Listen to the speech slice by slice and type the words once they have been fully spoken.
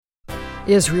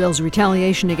Israel's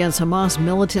retaliation against Hamas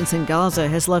militants in Gaza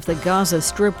has left the Gaza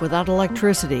Strip without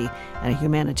electricity, and a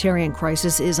humanitarian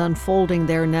crisis is unfolding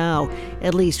there now.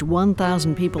 At least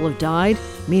 1,000 people have died.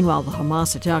 Meanwhile, the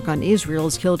Hamas attack on Israel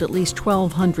has killed at least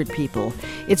 1,200 people.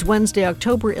 It's Wednesday,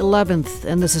 October 11th,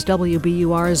 and this is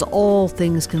WBUR's All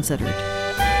Things Considered.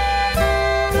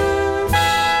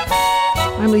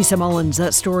 I'm Lisa Mullins.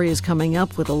 That story is coming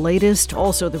up with the latest.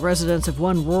 Also, the residents of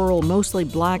one rural, mostly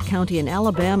black county in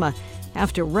Alabama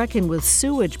have to reckon with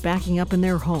sewage backing up in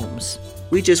their homes.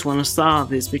 We just want to solve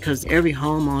this because every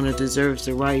homeowner deserves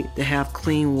the right to have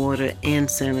clean water and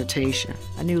sanitation.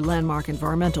 A new landmark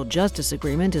environmental justice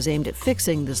agreement is aimed at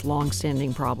fixing this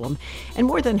long-standing problem. And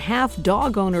more than half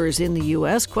dog owners in the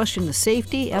U.S. question the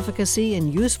safety, efficacy,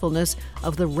 and usefulness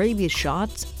of the rabies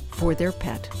shots for their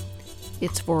pet.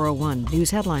 It's 4:01.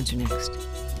 News headlines are next.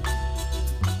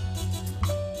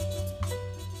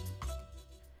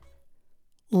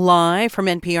 Live from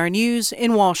NPR News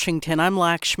in Washington, I'm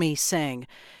Lakshmi Singh.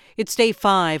 It's day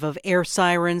 5 of air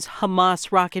sirens,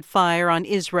 Hamas rocket fire on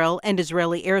Israel, and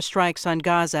Israeli airstrikes on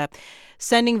Gaza,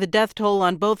 sending the death toll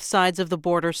on both sides of the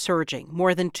border surging.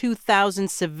 More than 2,000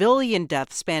 civilian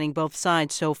deaths spanning both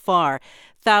sides so far.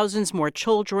 Thousands more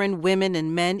children, women,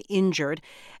 and men injured.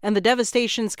 And the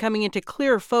devastation's coming into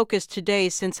clear focus today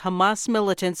since Hamas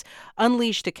militants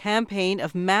unleashed a campaign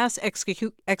of mass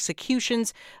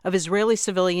executions of Israeli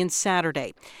civilians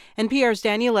Saturday. NPR's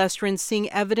Daniel Estrin seeing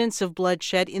evidence of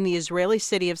bloodshed in the Israeli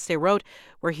city of Sderot,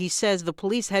 where he says the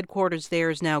police headquarters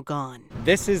there is now gone.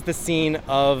 This is the scene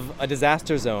of a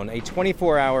disaster zone, a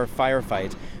 24-hour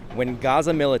firefight when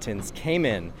Gaza militants came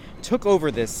in, took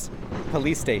over this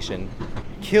police station,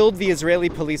 killed the Israeli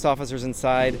police officers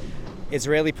inside.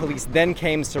 Israeli police then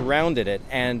came, surrounded it,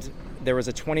 and there was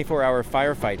a 24-hour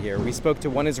firefight here. We spoke to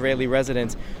one Israeli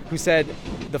resident who said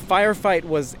the firefight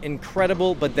was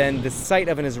incredible, but then the sight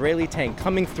of an Israeli tank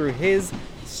coming through his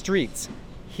streets,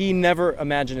 he never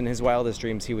imagined in his wildest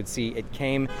dreams he would see. It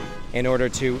came in order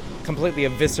to completely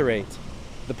eviscerate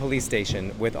the police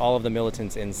station with all of the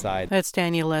militants inside. That's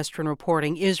Daniel Estrin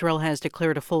reporting. Israel has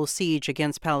declared a full siege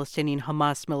against Palestinian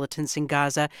Hamas militants in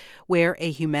Gaza, where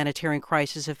a humanitarian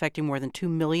crisis affecting more than 2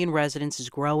 million residents is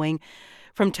growing.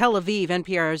 From Tel Aviv,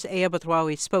 NPR's Aya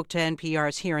Batrawi spoke to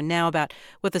NPR's Here and Now about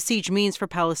what the siege means for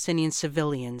Palestinian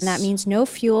civilians. And that means no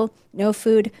fuel, no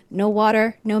food, no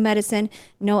water, no medicine,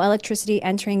 no electricity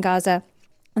entering Gaza.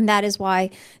 And that is why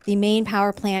the main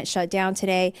power plant shut down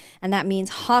today. And that means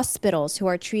hospitals who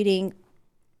are treating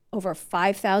over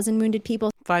 5,000 wounded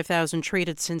people. 5,000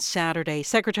 treated since Saturday.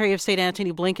 Secretary of State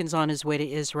Antony Blinken's on his way to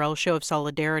Israel, show of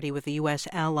solidarity with the U.S.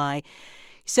 ally.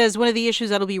 He says one of the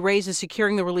issues that will be raised is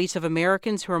securing the release of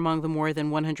Americans who are among the more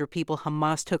than 100 people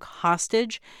Hamas took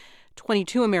hostage.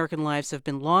 22 American lives have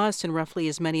been lost, and roughly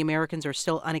as many Americans are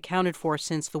still unaccounted for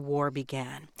since the war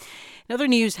began. In other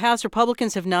news, House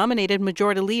Republicans have nominated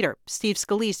Majority Leader Steve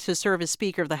Scalise to serve as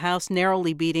Speaker of the House,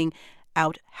 narrowly beating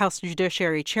out House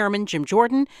Judiciary Chairman Jim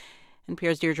Jordan.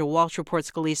 NPR's Deirdre Walsh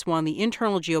reports Scalise won the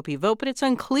internal GOP vote, but it's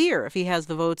unclear if he has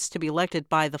the votes to be elected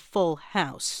by the full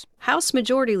House. House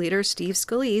Majority Leader Steve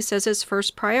Scalise says his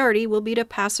first priority will be to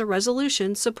pass a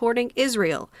resolution supporting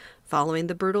Israel following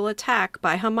the brutal attack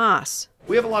by Hamas.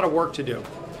 We have a lot of work to do,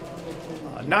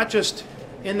 not just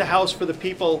in the House for the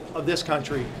people of this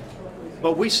country,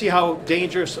 but we see how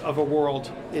dangerous of a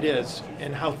world it is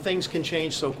and how things can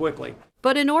change so quickly.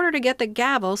 But in order to get the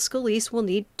gavel, Scalise will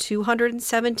need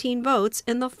 217 votes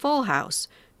in the full House.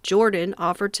 Jordan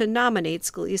offered to nominate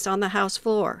Scalise on the House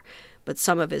floor, but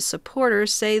some of his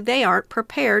supporters say they aren't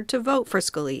prepared to vote for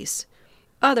Scalise.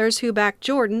 Others who back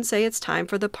Jordan say it's time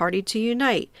for the party to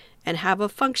unite and have a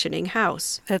functioning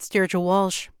House. That's Deirdre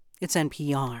Walsh. It's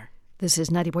NPR. This is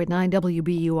 90.9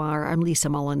 WBUR. I'm Lisa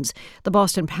Mullins. The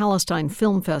Boston Palestine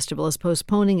Film Festival is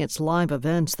postponing its live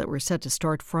events that were set to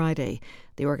start Friday.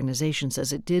 The organization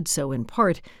says it did so in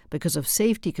part because of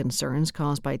safety concerns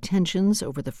caused by tensions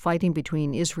over the fighting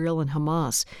between Israel and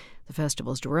Hamas. The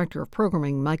festival's director of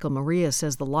programming, Michael Maria,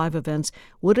 says the live events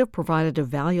would have provided a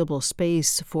valuable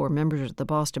space for members of the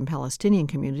Boston Palestinian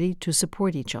community to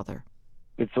support each other.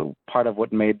 It's a part of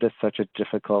what made this such a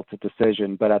difficult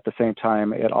decision, but at the same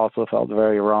time, it also felt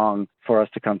very wrong for us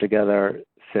to come together,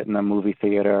 sit in a movie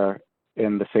theater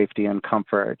in the safety and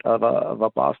comfort of a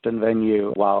Boston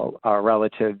venue while our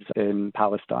relatives in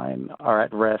Palestine are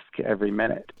at risk every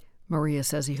minute. Maria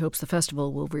says he hopes the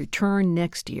festival will return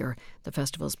next year. The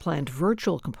festival's planned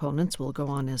virtual components will go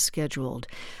on as scheduled.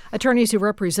 Attorneys who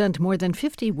represent more than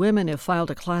 50 women have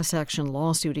filed a class action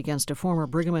lawsuit against a former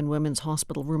Brigham and Women's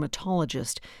Hospital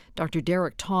rheumatologist. Dr.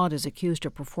 Derek Todd is accused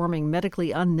of performing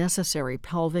medically unnecessary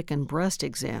pelvic and breast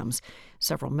exams.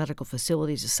 Several medical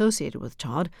facilities associated with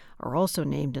Todd are also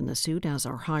named in the suit, as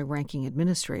are high-ranking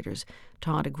administrators.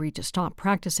 Todd agreed to stop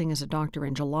practicing as a doctor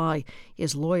in July.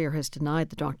 His lawyer has denied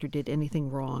the doctor did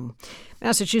anything wrong.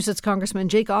 Massachusetts Congressman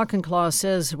Jake Auchincloss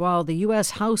says while the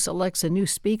U.S. House elects a new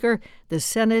speaker, the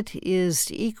Senate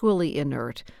is equally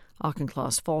inert.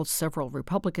 Auchincloss faults several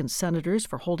Republican senators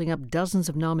for holding up dozens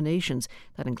of nominations.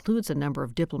 That includes a number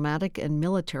of diplomatic and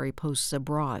military posts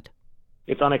abroad.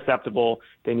 It's unacceptable.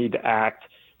 They need to act.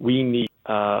 We need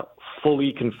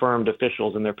fully confirmed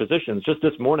officials in their positions. Just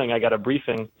this morning, I got a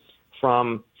briefing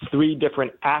from 3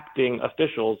 different acting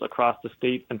officials across the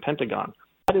state and Pentagon.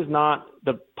 That is not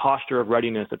the posture of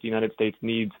readiness that the United States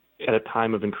needs at a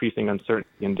time of increasing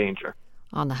uncertainty and danger.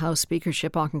 On the House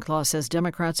speakership, Auchincloss says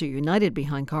Democrats are united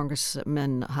behind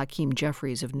Congressman Hakeem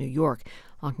Jeffries of New York.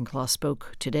 Auchincloss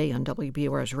spoke today on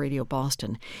WBUR's Radio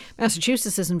Boston.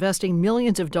 Massachusetts is investing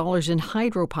millions of dollars in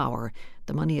hydropower.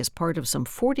 The money is part of some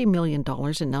 $40 million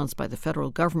announced by the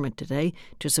federal government today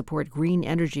to support green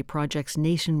energy projects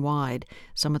nationwide.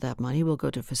 Some of that money will go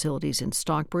to facilities in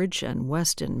Stockbridge and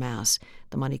Weston, Mass.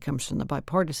 The money comes from the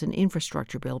bipartisan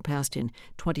infrastructure bill passed in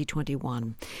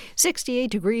 2021. 68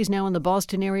 degrees now in the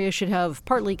Boston area. Should have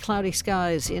partly cloudy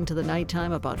skies into the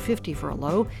nighttime, about 50 for a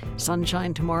low.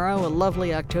 Sunshine tomorrow, a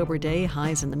lovely October day,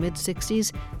 highs in the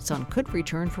mid-60s. Sun could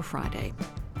return for Friday.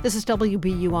 This is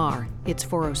WBUR. It's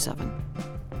 4:07.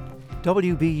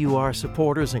 WBUR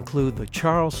supporters include the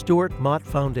Charles Stewart Mott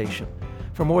Foundation.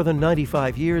 For more than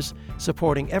 95 years,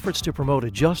 supporting efforts to promote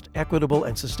a just, equitable,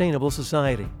 and sustainable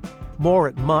society. More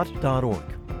at mott.org.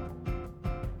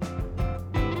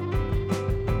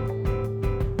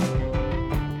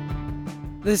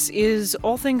 This is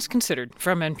All Things Considered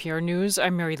from NPR News.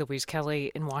 I'm Mary Louise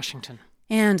Kelly in Washington.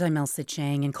 And I'm Elsa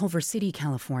Chang in Culver City,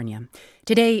 California.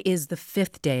 Today is the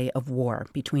 5th day of war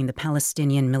between the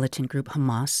Palestinian militant group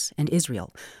Hamas and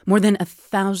Israel. More than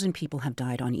 1,000 people have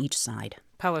died on each side.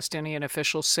 Palestinian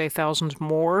officials say thousands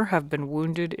more have been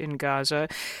wounded in Gaza,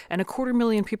 and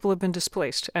 250,000 people have been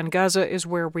displaced. And Gaza is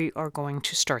where we are going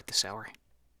to start this hour.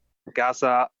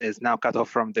 Gaza is now cut off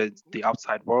from the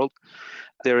outside world.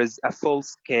 There is a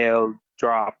full-scale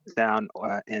drop down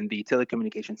in the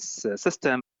telecommunications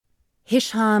system.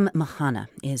 Hisham Mahana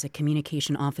is a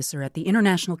communication officer at the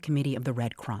International Committee of the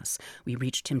Red Cross. We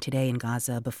reached him today in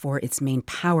Gaza before its main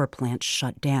power plant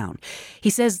shut down. He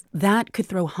says that could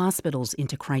throw hospitals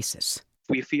into crisis.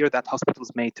 We fear that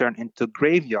hospitals may turn into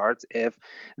graveyards if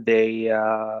they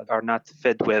are not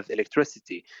fed with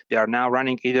electricity. They are now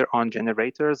running either on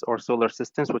generators or solar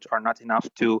systems, which are not enough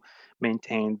to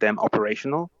maintain them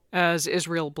operational. As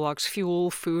Israel blocks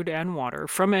fuel, food, and water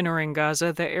from entering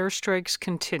Gaza, the airstrikes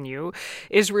continue.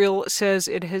 Israel says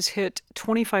it has hit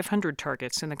 2,500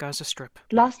 targets in the Gaza Strip.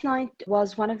 Last night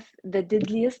was one of the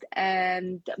deadliest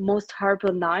and most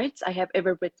horrible nights I have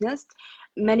ever witnessed.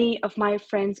 Many of my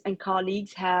friends and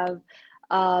colleagues have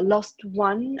lost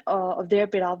one of their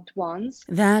beloved ones.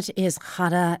 That is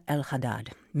Khada El-Haddad,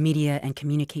 media and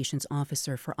communications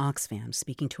officer for Oxfam,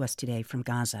 speaking to us today from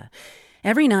Gaza.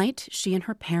 Every night, she and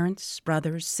her parents,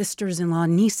 brothers, sisters-in-law,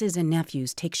 nieces, and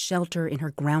nephews take shelter in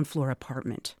her ground floor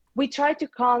apartment. We try to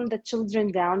calm the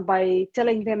children down by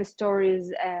telling them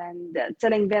stories and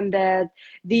telling them that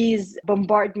these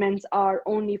bombardments are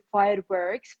only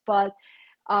fireworks, but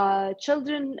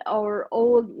children, or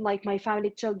all like my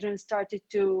family children, started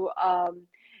to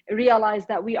realize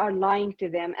that we are lying to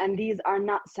them, and these are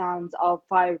not sounds of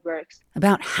fireworks.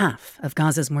 About half of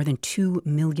Gaza's more than 2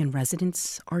 million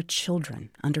residents are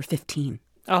children under 15.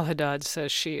 Al-Haddad says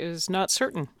she is not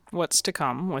certain what's to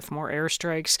come with more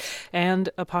airstrikes and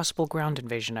a possible ground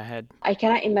invasion ahead. I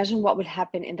cannot imagine what will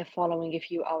happen in the following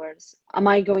few hours. Am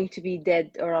I going to be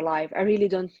dead or alive? I really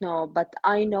don't know, but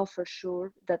I know for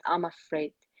sure that I'm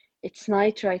afraid. It's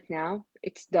night right now,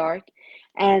 it's dark,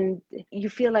 and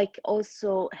you feel like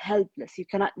also helpless. You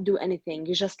cannot do anything.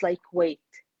 You just like wait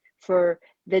for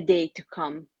the day to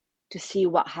come to see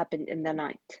what happened in the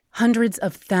night. Hundreds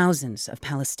of thousands of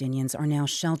Palestinians are now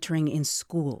sheltering in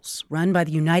schools run by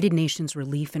the United Nations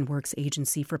Relief and Works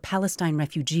Agency for Palestine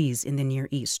Refugees in the Near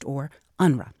East, or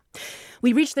UNRWA.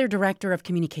 We reached their director of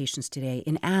communications today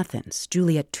in Athens,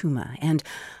 Juliet Tuma, and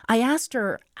I asked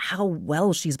her how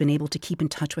well she's been able to keep in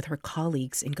touch with her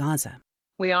colleagues in Gaza.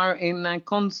 We are in a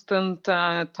constant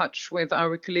touch with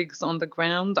our colleagues on the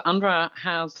ground. UNRWA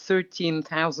has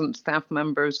 13,000 staff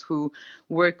members who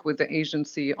work with the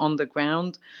agency on the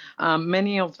ground.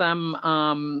 Many of them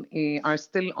are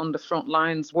still on the front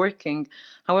lines working.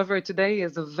 However, today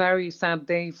is a very sad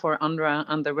day for UNRWA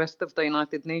and the rest of the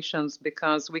United Nations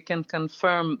because we can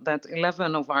confirm that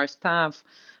 11 of our staff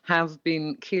have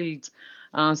been killed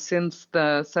since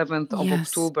the 7th of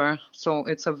October. So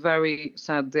it's a very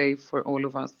sad day for all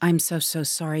of us. I'm so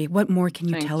sorry. What more can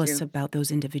you Thank tell you. us about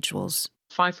those individuals?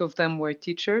 5 of them were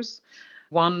teachers.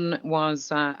 One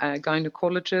was a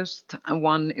gynecologist, and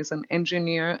one is an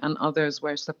engineer, and others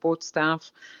were support staff.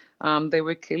 They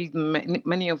were killed,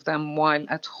 many of them, while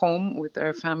at home with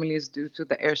their families due to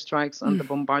the airstrikes and the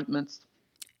bombardments.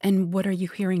 And what are you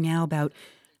hearing now about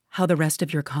how the rest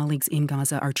of your colleagues in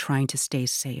Gaza are trying to stay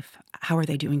safe? How are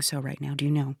they doing so right now? Do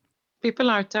you know? People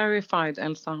are terrified,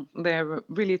 Elsa. They're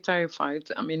really terrified.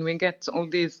 I mean, we get all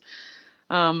these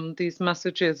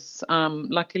messages.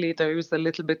 Luckily, there is a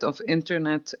little bit of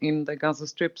internet in the Gaza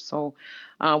Strip. So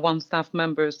one staff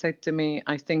member said to me,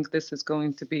 I think this is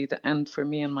going to be the end for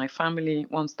me and my family.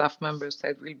 One staff member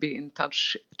said, we'll be in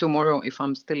touch tomorrow if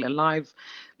I'm still alive.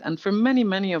 And for many,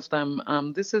 many of them,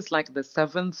 this is like the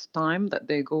 7th time that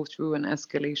they go through an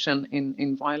escalation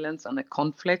in violence and a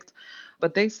conflict.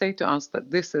 But they say to us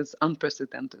that this is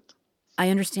unprecedented. I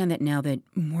understand that now that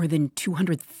more than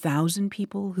 200,000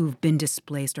 people who've been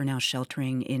displaced are now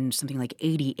sheltering in something like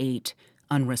 88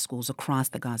 UNRWA schools across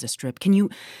the Gaza Strip. Can you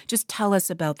just tell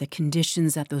us about the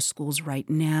conditions at those schools right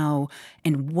now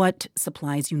and what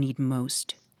supplies you need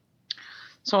most?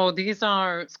 So these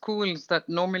are schools that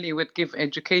normally would give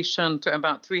education to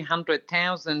about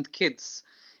 300,000 kids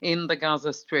in the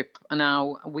Gaza Strip.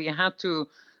 Now, we had to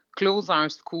close our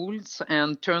schools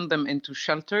and turn them into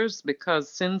shelters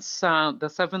because since the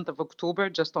 7th of October,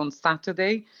 just on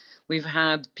Saturday, we've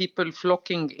had people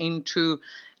flocking into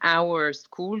our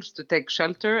schools to take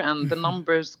shelter, and the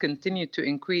numbers continue to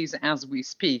increase as we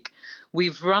speak.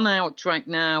 We've run out right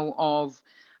now of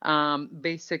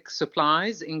basic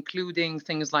supplies, including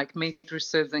things like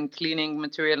mattresses and cleaning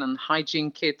material and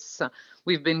hygiene kits.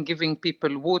 We've been giving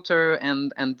people water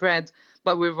and bread,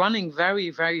 but we're running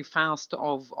very, very fast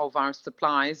of our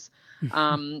supplies.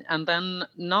 And then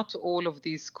not all of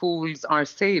these schools are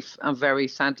safe, very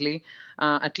sadly.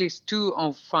 At least 2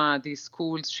 of these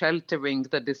schools sheltering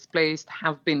the displaced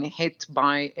have been hit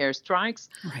by airstrikes.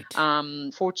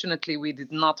 Right. Fortunately, we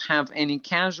did not have any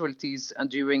casualties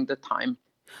during the time.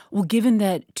 Well, given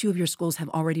that 2 of your schools have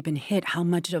already been hit, how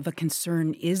much of a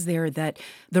concern is there that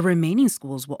the remaining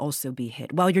schools will also be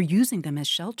hit while you're using them as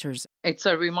shelters? It's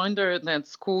a reminder that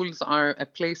schools are a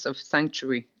place of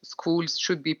sanctuary. Schools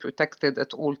should be protected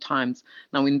at all times.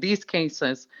 Now, in these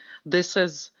cases, this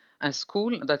is a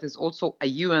school that is also a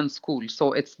UN school,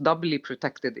 so it's doubly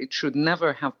protected. It should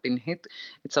never have been hit.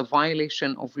 It's a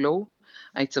violation of law.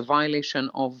 It's a violation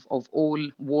of all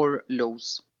war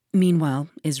laws. Meanwhile,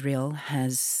 Israel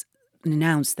has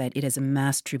announced that it has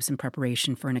amassed troops in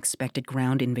preparation for an expected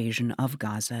ground invasion of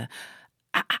Gaza.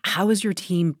 How is your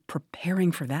team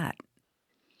preparing for that?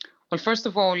 Well, first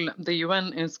of all, the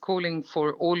UN is calling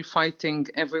for all fighting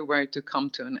everywhere to come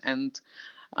to an end.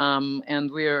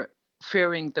 And we're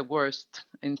fearing the worst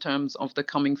in terms of the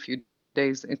coming few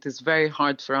days. It is very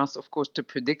hard for us, of course, to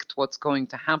predict what's going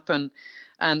to happen.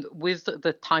 And with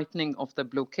the tightening of the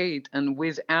blockade and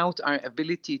without our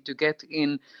ability to get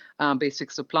in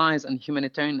basic supplies and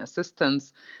humanitarian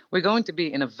assistance, we're going to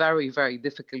be in a very, very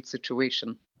difficult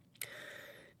situation.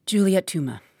 Juliet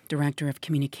Touma, Director of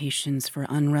Communications for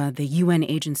UNRWA, the UN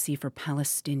Agency for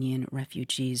Palestinian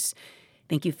Refugees.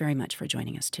 Thank you very much for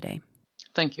joining us today.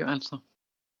 Thank you, Elsa.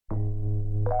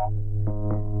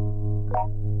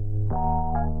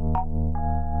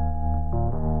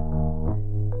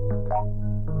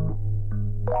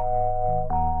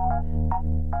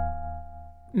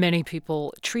 Many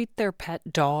people treat their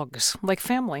pet dogs like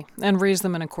family and raise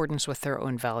them in accordance with their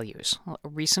own values. A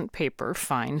recent paper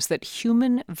finds that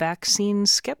human vaccine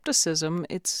skepticism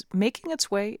is making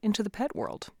its way into the pet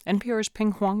world. NPR's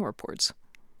Ping Huang reports.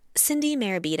 Cindy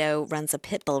Marabito runs a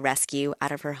pit bull rescue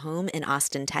out of her home in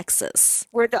Austin, Texas.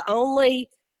 We're the only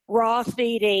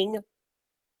raw-feeding,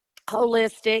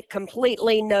 holistic,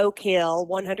 completely no-kill,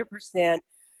 100%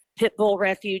 pit bull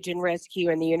refuge and rescue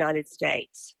in the United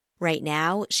States. Right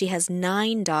now, she has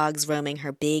 9 dogs roaming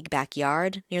her big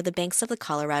backyard near the banks of the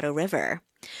Colorado River.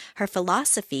 Her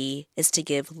philosophy is to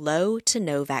give low to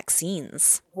no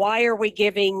vaccines. Why are we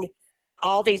giving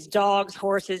all these dogs,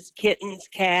 horses, kittens,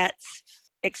 cats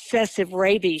excessive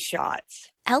rabies shots?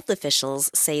 Health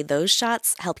officials say those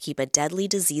shots help keep a deadly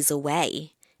disease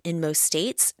away. In most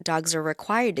states, dogs are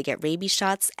required to get rabies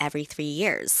shots every 3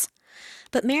 years.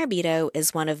 But Marabito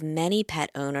is one of many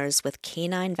pet owners with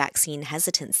canine vaccine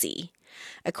hesitancy.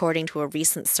 According to a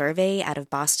recent survey out of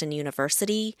Boston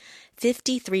University,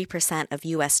 53% of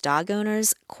U.S. dog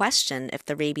owners question if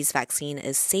the rabies vaccine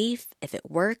is safe, if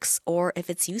it works, or if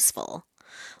it's useful.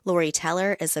 Lori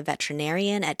Teller is a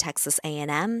veterinarian at Texas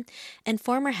A&M and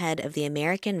former head of the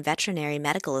American Veterinary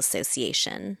Medical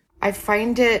Association. I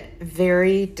find it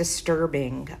very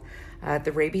disturbing.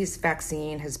 The rabies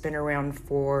vaccine has been around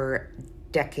for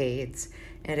decades,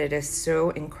 and it is so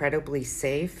incredibly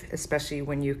safe, especially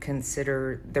when you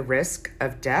consider the risk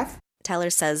of death.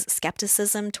 Teller says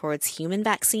skepticism towards human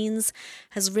vaccines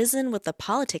has risen with the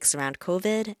politics around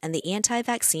COVID and the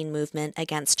anti-vaccine movement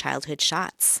against childhood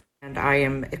shots. And I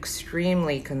am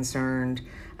extremely concerned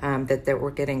that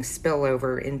we're getting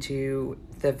spillover into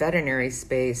the veterinary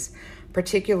space,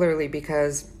 particularly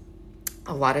because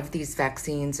a lot of these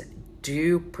vaccines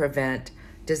do prevent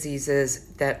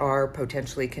diseases that are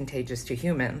potentially contagious to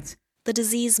humans. The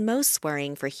disease most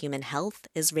worrying for human health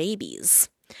is rabies.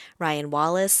 Ryan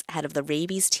Wallace, head of the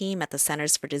rabies team at the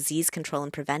Centers for Disease Control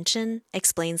and Prevention,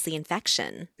 explains the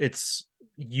infection. It's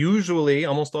usually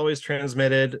almost always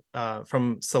transmitted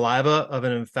from saliva of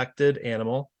an infected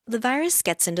animal. The virus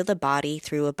gets into the body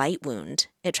through a bite wound.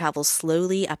 It travels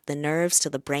slowly up the nerves to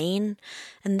the brain,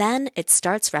 and then it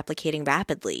starts replicating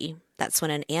rapidly. That's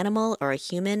when an animal or a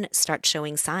human starts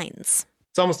showing signs.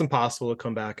 It's almost impossible to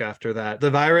come back after that. The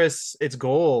virus, its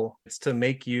goal is to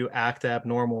make you act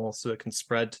abnormal so it can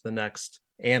spread to the next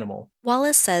animal.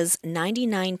 Wallace says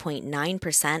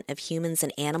 99.9% of humans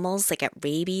and animals that get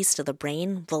rabies to the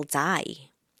brain will die.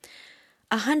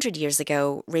 100 years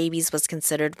ago, rabies was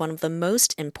considered one of the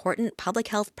most important public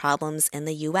health problems in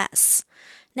the U.S.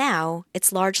 Now,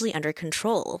 it's largely under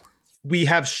control. We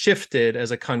have shifted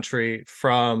as a country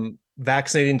from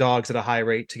vaccinating dogs at a high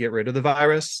rate to get rid of the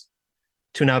virus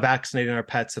to now vaccinating our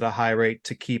pets at a high rate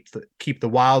to keep the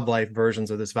wildlife versions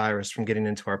of this virus from getting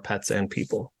into our pets and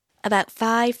people. About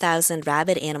 5,000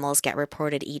 rabid animals get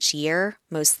reported each year,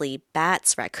 mostly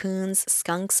bats, raccoons,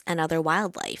 skunks, and other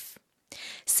wildlife.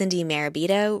 Cindy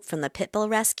Marabito from the Pit Bull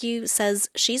Rescue says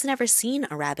she's never seen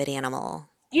a rabid animal.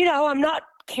 You know, I'm not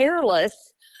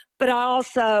careless, but I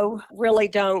also really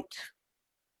don't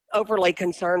overly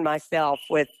concern myself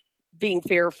with being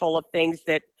fearful of things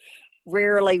that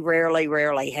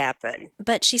rarely happen.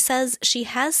 But she says she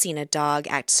has seen a dog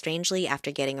act strangely after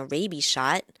getting a rabies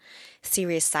shot.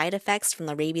 Serious side effects from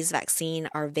the rabies vaccine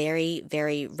are very,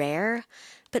 very rare,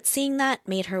 but seeing that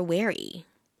made her wary.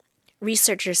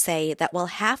 Researchers say that while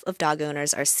half of dog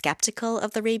owners are skeptical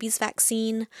of the rabies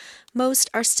vaccine, most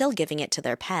are still giving it to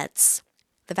their pets.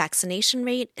 The vaccination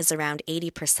rate is around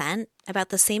 80%, about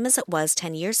the same as it was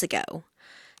 10 years ago.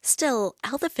 Still,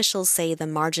 health officials say the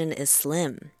margin is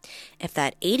slim. If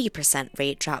that 80%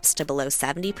 rate drops to below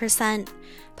 70%,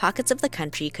 pockets of the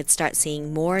country could start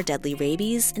seeing more deadly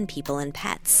rabies in people and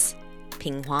pets.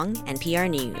 Ping Huang, NPR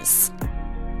News.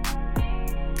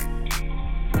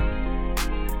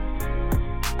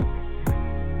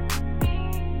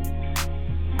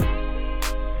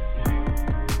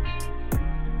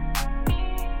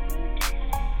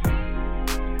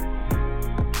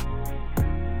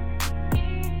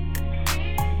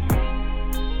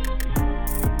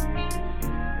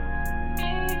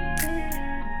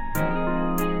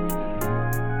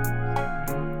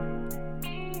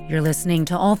 You're listening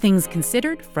to All Things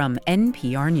Considered from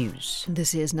NPR News.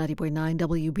 This is 90.9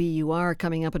 WBUR.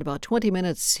 Coming up in about 20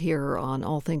 minutes here on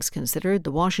All Things Considered,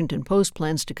 the Washington Post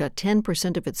plans to cut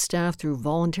 10% of its staff through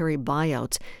voluntary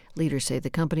buyouts. Leaders say the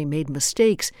company made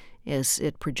mistakes as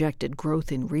it projected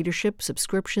growth in readership,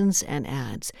 subscriptions, and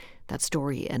ads. That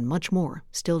story and much more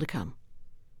still to come.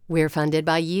 We're funded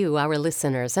by you, our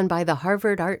listeners, and by the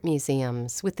Harvard Art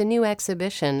Museums with the new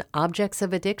exhibition, Objects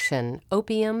of Addiction,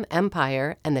 Opium,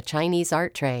 Empire, and the Chinese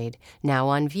Art Trade, now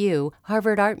on view,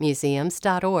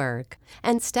 harvardartmuseums.org.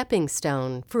 And Stepping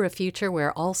Stone, for a future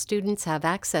where all students have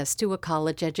access to a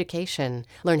college education.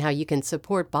 Learn how you can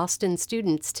support Boston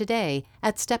students today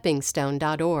at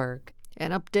steppingstone.org.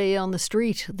 An up day on the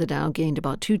street. The Dow gained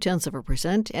about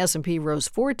 0.2%, S&P rose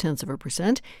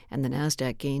 0.4%, and the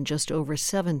Nasdaq gained just over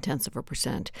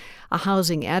 0.7%. A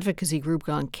housing advocacy group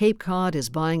on Cape Cod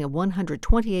is buying a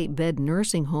 128-bed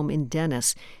nursing home in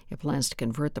Dennis. It plans to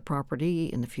convert the property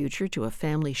in the future to a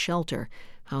family shelter.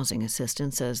 Housing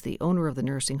Assistance says the owner of the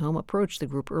nursing home approached the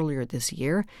group earlier this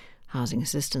year. Housing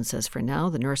Assistance says for now,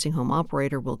 the nursing home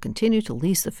operator will continue to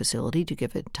lease the facility to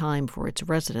give it time for its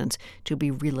residents to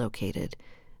be relocated.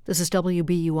 This is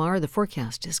WBUR. The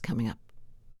forecast is coming up.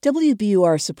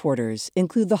 WBUR supporters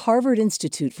include the Harvard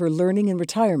Institute for Learning and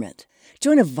Retirement.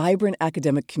 Join a vibrant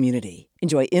academic community.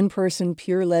 Enjoy in-person,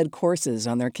 peer-led courses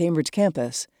on their Cambridge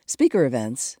campus, speaker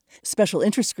events, special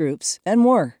interest groups, and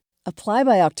more. Apply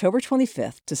by October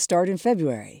 25th to start in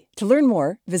February. To learn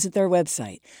more, visit their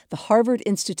website, the Harvard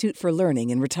Institute for Learning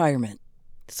and Retirement.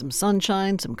 Some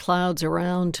sunshine, some clouds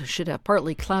around. Should have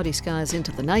partly cloudy skies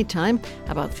into the nighttime,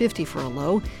 about 50 for a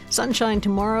low. Sunshine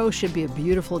tomorrow, should be a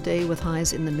beautiful day with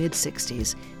highs in the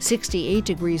mid-60s. 68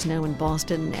 degrees now in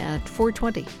Boston at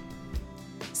 4:20.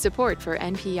 Support for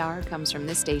NPR comes from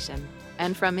this station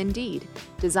and from Indeed,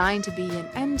 designed to be an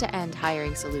end-to-end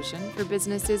hiring solution for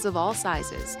businesses of all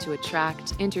sizes to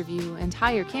attract, interview, and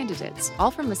hire candidates,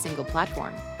 all from a single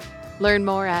platform. Learn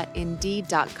more at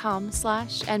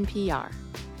Indeed.com/NPR.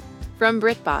 From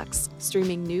BritBox,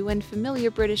 streaming new and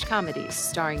familiar British comedies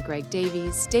starring Greg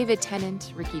Davies, David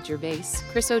Tennant, Ricky Gervais,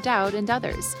 Chris O'Dowd, and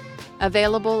others.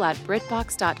 Available at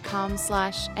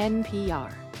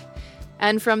BritBox.com/NPR.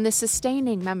 And from the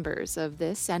sustaining members of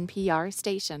this NPR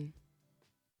station.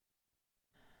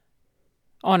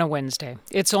 On a Wednesday,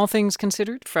 it's All Things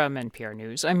Considered from NPR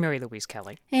News. I'm Mary Louise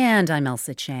Kelly. And I'm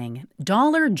Elsa Chang.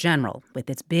 Dollar General, with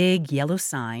its big yellow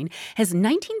sign, has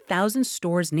 19,000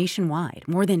 stores nationwide,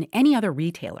 more than any other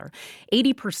retailer.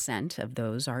 80% of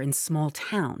those are in small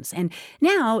towns. And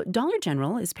now, Dollar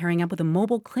General is pairing up with a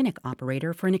mobile clinic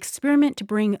operator for an experiment to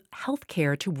bring health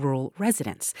care to rural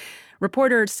residents.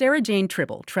 Reporter Sarah Jane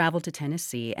Tribble traveled to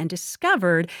Tennessee and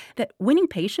discovered that winning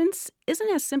patients isn't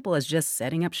as simple as just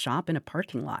setting up shop in a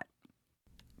parking lot.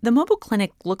 The mobile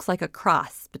clinic looks like a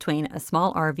cross between a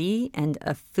small RV and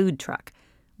a food truck.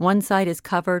 One side is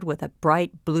covered with a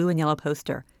bright blue and yellow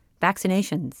poster: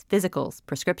 vaccinations, physicals,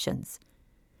 prescriptions.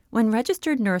 When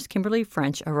registered nurse Kimberly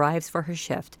French arrives for her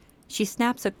shift, she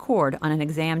snaps a cord on an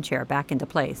exam chair back into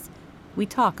place. We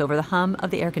talk over the hum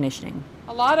of the air conditioning.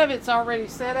 A lot of it's already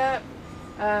set up.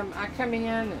 I come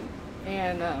in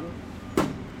and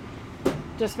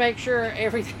just make sure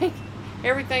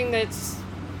everything that's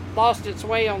lost its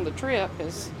way on the trip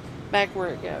is back where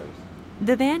it goes.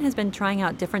 The van has been trying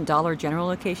out different Dollar General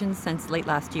locations since late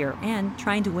last year and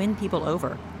trying to win people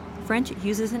over. French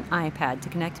uses an iPad to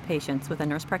connect patients with a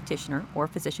nurse practitioner or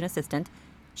physician assistant.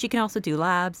 She can also do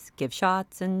labs, give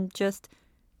shots, and just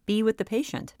be with the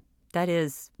patient. That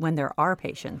is, when there are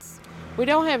patients. We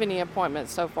don't have any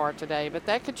appointments so far today, but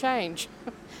that could change.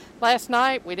 Last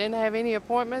night, we didn't have any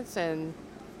appointments, and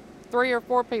 3 or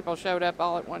 4 people showed up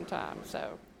all at one time.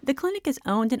 So the clinic is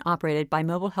owned and operated by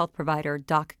mobile health provider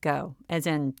DocGo, as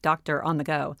in Doctor on the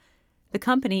Go. The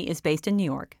company is based in New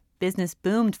York. Business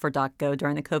boomed for DocGo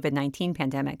during the COVID-19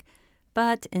 pandemic.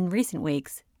 But in recent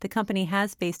weeks, the company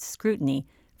has faced scrutiny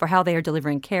for how they are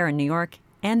delivering care in New York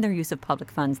and their use of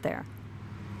public funds there.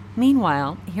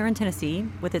 Meanwhile, here in Tennessee,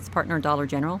 with its partner Dollar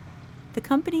General, the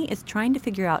company is trying to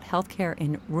figure out healthcare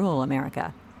in rural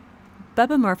America.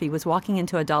 Bubba Murphy was walking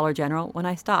into a Dollar General when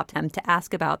I stopped him to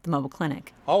ask about the mobile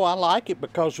clinic. Oh, I like it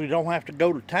because we don't have to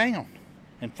go to town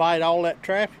and fight all that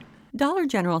traffic. Dollar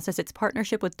General says its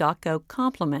partnership with DocGo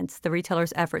complements the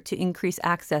retailer's effort to increase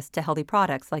access to healthy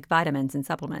products like vitamins and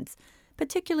supplements,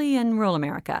 particularly in rural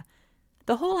America.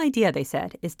 The whole idea, they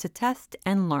said, is to test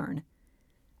and learn.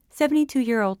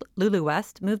 72-year-old Lulu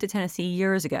West moved to Tennessee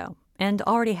years ago and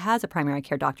already has a primary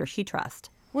care doctor she trusts.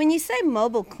 When you say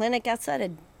mobile clinic outside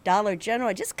of Dollar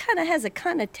General, it just kind of has a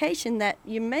connotation that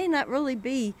you may not really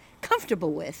be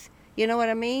comfortable with. You know what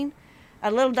I mean? A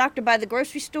little doctor by the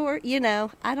grocery store, I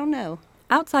don't know.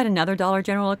 Outside another Dollar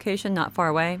General location not far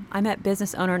away, I met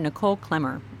business owner Nicole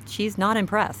Klemmer. She's not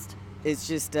impressed. It's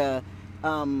just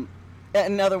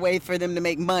another way for them to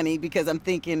make money, because I'm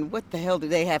thinking, what the hell do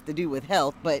they have to do with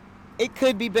health? But it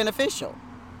could be beneficial.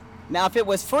 Now, if it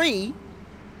was free,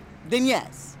 then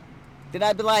yes. Then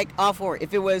I'd be like, all for it.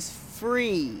 If it was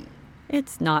free.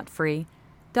 It's not free.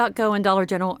 DocGo and Dollar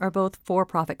General are both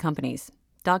for-profit companies.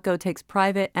 DocGo takes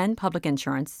private and public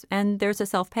insurance, and there's a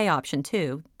self-pay option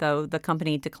too, though the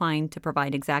company declined to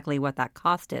provide exactly what that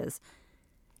cost is.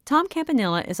 Tom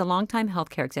Campanilla is a longtime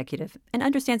healthcare executive and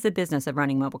understands the business of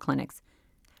running mobile clinics.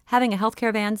 Having a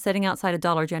healthcare van sitting outside a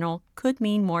Dollar General could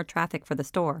mean more traffic for the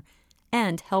store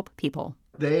and help people.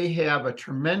 They have a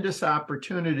tremendous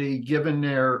opportunity, given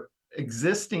their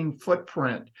existing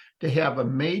footprint, to have a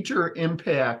major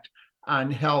impact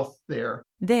on health there.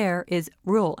 There is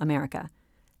rural America.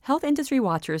 Health industry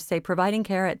watchers say providing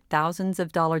care at thousands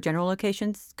of Dollar General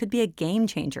locations could be a game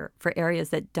changer for areas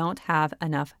that don't have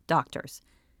enough doctors.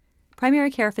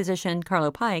 Primary care physician Carlo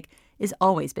Pike is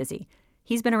always busy.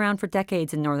 He's been around for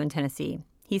decades in northern Tennessee.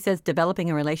 He says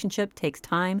developing a relationship takes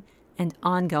time and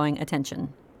ongoing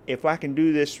attention. if I can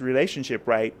do this relationship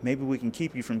right, maybe we can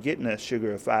keep you from getting a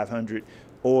sugar of 500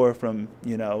 or from,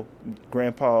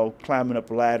 grandpa climbing up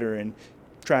a ladder and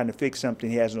trying to fix something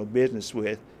he has no business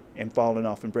with and falling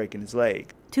off and breaking his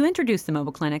leg. To introduce the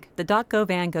mobile clinic, the DocGo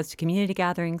van goes to community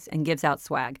gatherings and gives out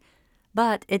swag.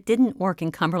 But it didn't work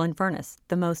in Cumberland Furnace,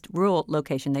 the most rural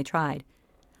location they tried.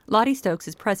 Lottie Stokes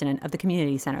is president of the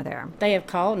community center there. They have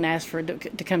called and asked for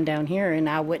to come down here, and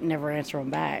I wouldn't never answer them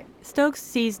back. Stokes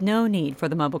sees no need for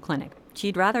the mobile clinic.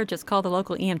 She'd rather just call the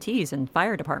local EMTs and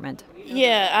fire department.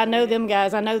 Yeah, I know them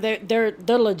guys. I know they're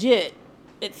legit.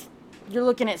 You're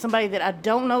looking at somebody that I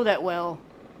don't know that well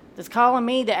that's calling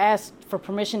me to ask for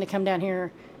permission to come down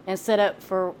here and set up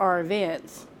for our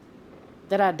events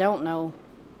that I don't know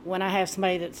when I have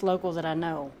somebody that's local that I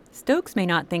know. Stokes may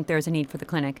not think there's a need for the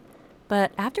clinic,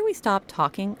 but after we stopped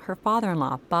talking, her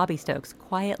father-in-law, Bobby Stokes,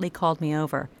 quietly called me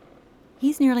over.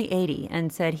 He's nearly 80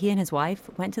 and said he and his wife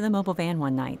went to the mobile van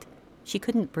one night. She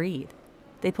couldn't breathe.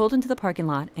 They pulled into the parking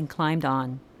lot and climbed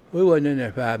on. We wasn't in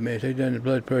there 5 minutes. They done the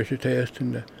blood pressure test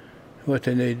and what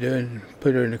they need to do and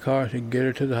put her in the car so they can get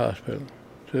her to the hospital,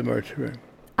 to the emergency room.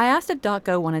 I asked if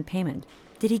DocGo wanted payment.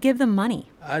 Did he give them money?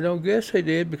 I don't guess they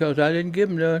did because I didn't give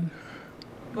them none.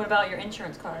 What about your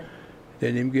insurance card?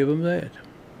 Didn't even give them that.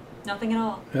 Nothing at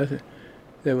all? Nothing.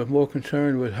 They were more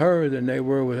concerned with her than they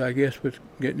were with, I guess, with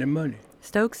getting their money.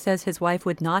 Stokes says his wife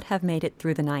would not have made it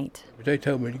through the night. But they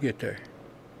told me to get there.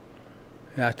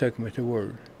 And I took them at their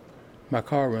word. My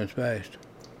car runs fast.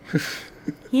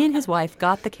 He and his wife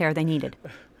got the care they needed.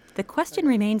 The question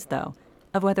remains, though,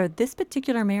 of whether this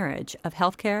particular marriage of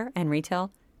healthcare and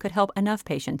retail could help enough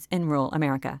patients in rural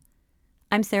America.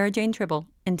 I'm Sarah Jane Tribble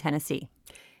in Tennessee.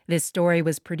 This story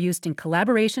was produced in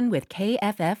collaboration with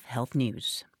KFF Health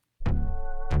News.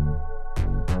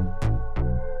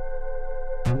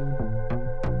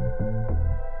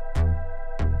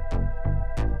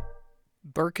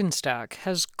 Birkenstock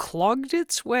has clogged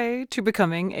its way to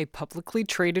becoming a publicly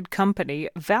traded company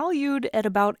valued at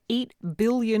about $8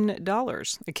 billion.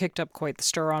 It kicked up quite the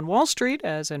stir on Wall Street,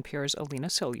 as NPR's Alina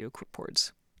Selyuk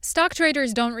reports. Stock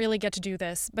traders don't really get to do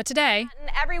this, but today,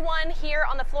 everyone here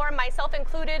on the floor, myself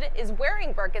included, is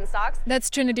wearing Birkenstocks. That's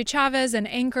Trinity Chavez, an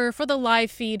anchor for the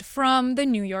live feed from the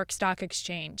New York Stock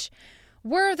Exchange.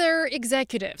 Were there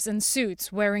executives in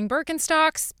suits wearing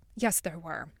Birkenstocks? Yes, there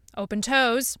were. Open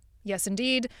toes? Yes,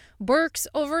 indeed. Birks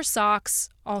over socks,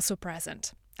 also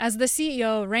present. As the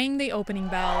CEO rang the opening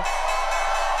bell,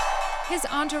 his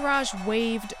entourage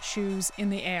waved shoes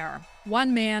in the air.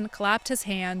 One man clapped his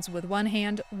hands with one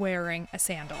hand wearing a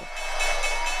sandal.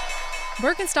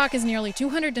 Birkenstock is nearly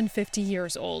 250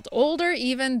 years old, older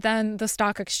even than the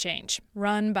stock exchange.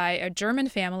 Run by a German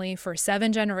family for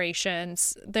 7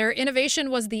 generations, their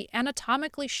innovation was the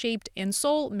anatomically shaped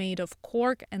insole made of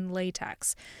cork and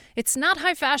latex. It's not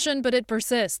high fashion, but it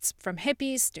persists, from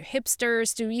hippies to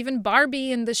hipsters to even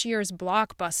Barbie in this year's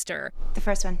blockbuster. The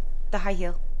first one, the high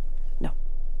heel. No,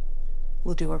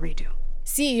 we'll do a redo.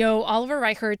 CEO Oliver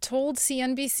Reichert told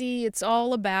CNBC it's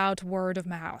all about word of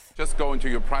mouth. Just go into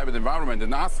your private environment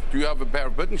and ask, do you have a pair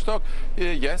of Birkenstock?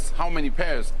 Yes. How many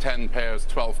pairs? 10 pairs,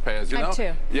 12 pairs, you know? I have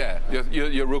 2. Yeah,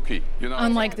 you're rookie, you know?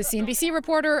 Unlike the CNBC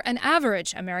reporter, an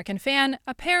average American fan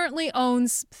apparently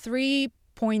owns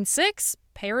 3.6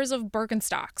 pairs of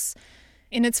Birkenstocks.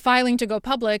 In its filing to go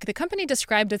public, the company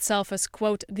described itself as,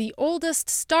 quote, the oldest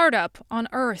startup on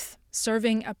Earth,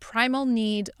 serving a primal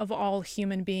need of all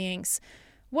human beings.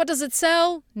 What does it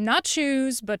sell? Not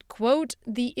shoes, but, quote,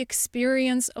 the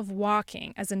experience of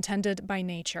walking as intended by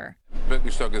nature.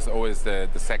 Birkenstock is always the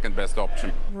second best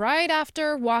option. Right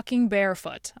after walking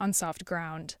barefoot on soft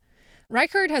ground.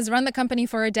 Reichert has run the company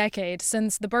for a decade,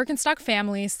 since the Birkenstock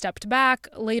family stepped back,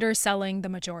 later selling the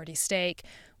majority stake.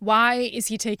 Why is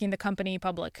he taking the company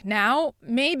public now?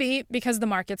 Maybe because the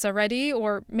markets are ready,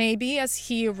 or maybe, as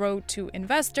he wrote to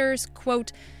investors,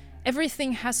 quote,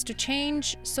 everything has to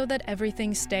change so that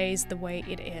everything stays the way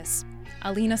it is.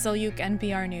 Alina Selyuk,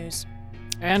 NPR News.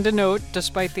 And a note,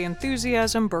 despite the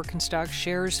enthusiasm, Birkenstock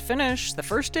shares finish the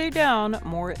first day down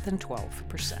more than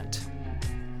 12%.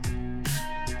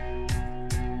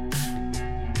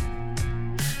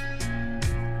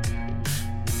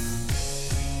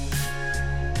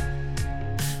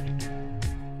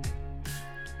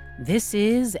 This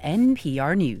is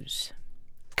NPR News.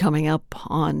 Coming up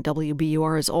on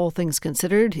WBUR's All Things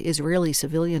Considered, Israeli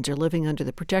civilians are living under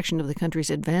the protection of the country's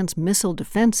advanced missile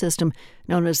defense system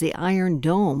known as the Iron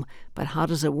Dome. But how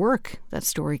does it work? That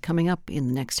story coming up in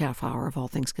the next half hour of All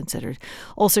Things Considered.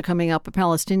 Also coming up, a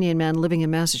Palestinian man living in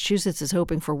Massachusetts is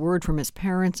hoping for word from his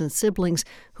parents and siblings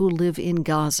who live in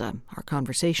Gaza. Our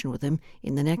conversation with him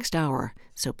in the next hour,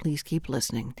 so please keep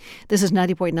listening. This is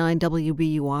 90.9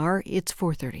 WBUR. It's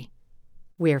 4:30.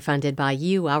 We're funded by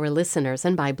you, our listeners,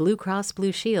 and by Blue Cross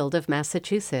Blue Shield of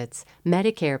Massachusetts.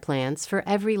 Medicare plans for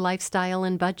every lifestyle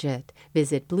and budget.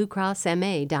 Visit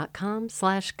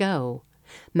bluecrossma.com/go.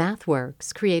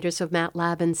 MathWorks, creators of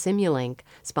MATLAB and Simulink,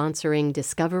 sponsoring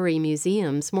Discovery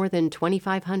Museum's more than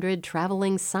 2,500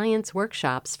 traveling science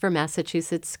workshops for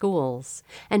Massachusetts schools.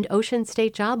 And Ocean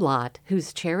State Job Lot,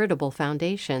 whose charitable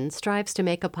foundation strives to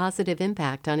make a positive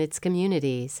impact on its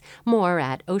communities. More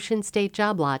at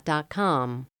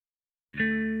oceanstatejoblot.com.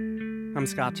 I'm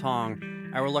Scott Tong.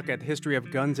 Our look at the history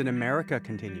of guns in America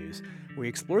continues. We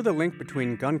explore the link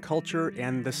between gun culture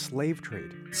and the slave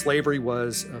trade. Slavery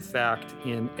was a fact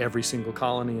in every single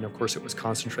colony, and of course it was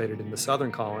concentrated in the southern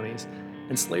colonies.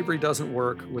 And slavery doesn't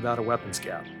work without a weapons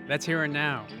gap. That's Here and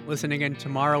Now, listening in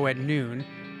tomorrow at noon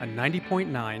on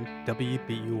 90.9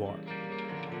 WBUR.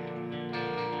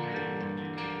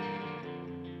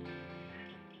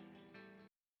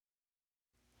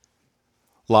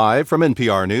 Live from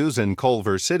NPR News in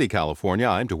Culver City, California,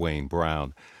 I'm Dwayne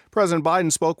Brown. President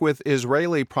Biden spoke with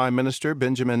Israeli Prime Minister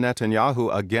Benjamin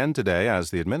Netanyahu again today as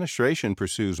the administration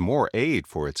pursues more aid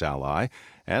for its ally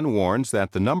and warns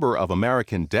that the number of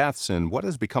American deaths in what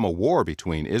has become a war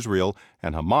between Israel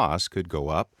and Hamas could go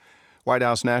up. White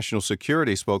House National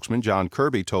Security spokesman John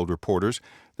Kirby told reporters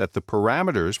that the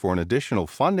parameters for an additional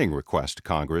funding request to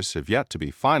Congress have yet to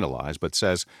be finalized, but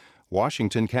says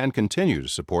Washington can continue to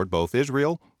support both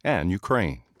Israel and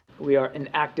Ukraine. We are in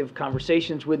active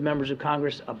conversations with members of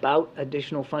Congress about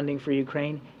additional funding for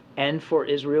Ukraine and for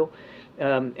Israel.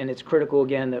 And it's critical,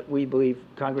 again, that we believe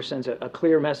Congress sends a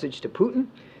clear message to Putin,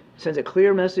 sends a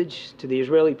clear message to the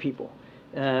Israeli people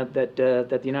that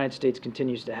the United States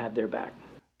continues to have their back.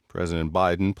 President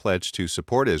Biden pledged to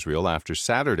support Israel after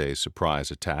Saturday's surprise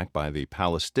attack by the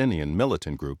Palestinian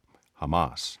militant group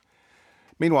Hamas.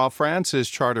 Meanwhile, France is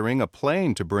chartering a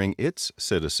plane to bring its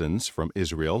citizens from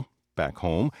Israel back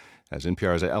home. As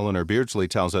NPR's Eleanor Beardsley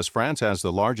tells us, France has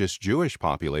the largest Jewish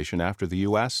population after the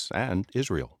U.S. and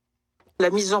Israel.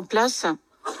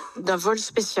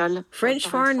 French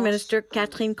Foreign Minister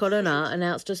Catherine Colonna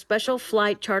announced a special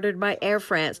flight chartered by Air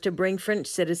France to bring French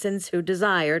citizens who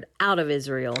desired out of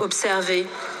Israel. Observez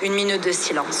une minute de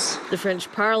silence. The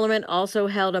French Parliament also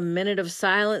held a minute of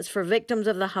silence for victims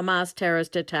of the Hamas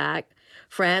terrorist attack.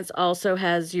 France also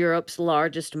has Europe's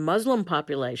largest Muslim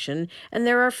population, and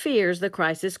there are fears the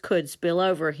crisis could spill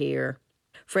over here.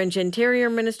 French Interior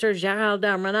Minister Gérald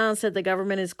Darmanin said the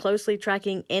government is closely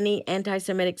tracking any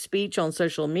anti-Semitic speech on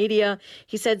social media.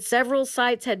 He said several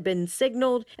sites had been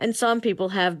signaled and some people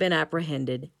have been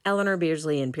apprehended. Eleanor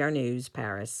Beardsley, NPR News,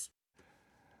 Paris.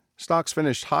 Stocks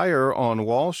finished higher on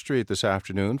Wall Street this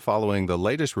afternoon following the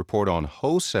latest report on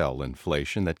wholesale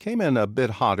inflation that came in a bit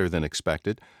hotter than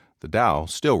expected. The Dow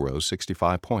still rose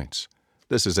 65 points.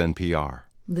 This is NPR.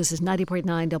 This is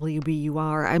 90.9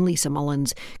 WBUR. I'm Lisa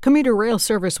Mullins. Commuter rail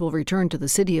service will return to the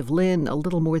city of Lynn a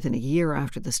little more than a year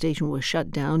after the station was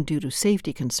shut down due to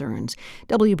safety concerns.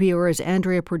 WBUR's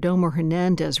Andrea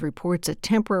Perdomo-Hernandez reports a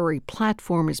temporary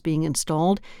platform is being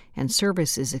installed and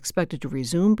service is expected to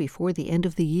resume before the end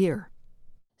of the year.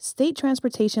 State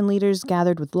transportation leaders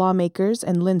gathered with lawmakers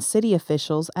and Lynn city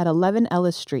officials at 11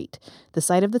 Ellis Street, the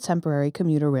site of the temporary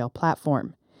commuter rail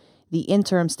platform. The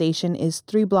interim station is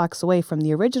 3 blocks away from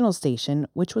the original station,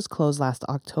 which was closed last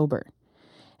October.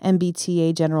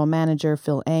 MBTA General Manager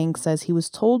Phil Eng says he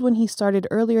was told when he started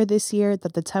earlier this year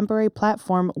that the temporary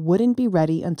platform wouldn't be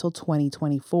ready until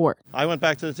 2024. I went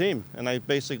back to the team and I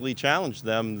basically challenged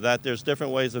them that there's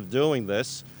different ways of doing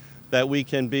this, that we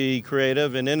can be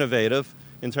creative and innovative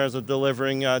in terms of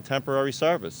delivering temporary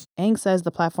service. Eng says the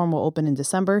platform will open in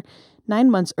December, 9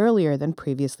 months earlier than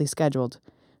previously scheduled.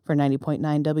 For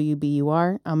 90.9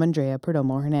 WBUR, I'm Andrea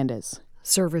Perdomo-Hernandez.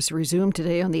 Service resumed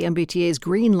today on the MBTA's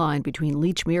Green Line between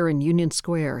Lechmere and Union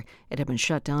Square. It had been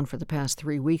shut down for the past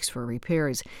 3 weeks for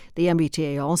repairs. The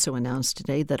MBTA also announced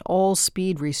today that all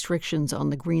speed restrictions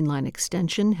on the Green Line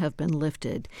extension have been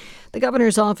lifted. The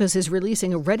governor's office is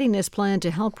releasing a readiness plan to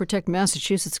help protect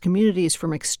Massachusetts communities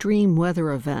from extreme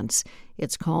weather events.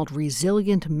 It's called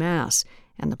Resilient Mass,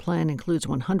 and the plan includes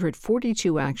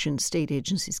 142 actions state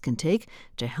agencies can take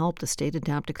to help the state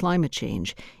adapt to climate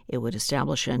change. It would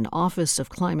establish an Office of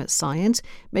Climate Science,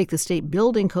 make the state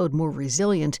building code more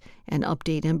resilient, and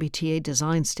update MBTA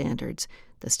design standards.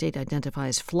 The state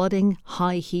identifies flooding,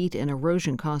 high heat, and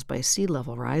erosion caused by sea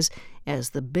level rise as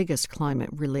the biggest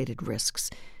climate-related risks.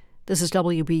 This is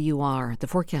WBUR. The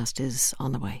forecast is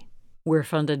on the way. We're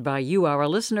funded by you, our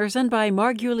listeners, and by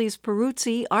Margulies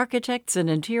Peruzzi, architects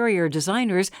and interior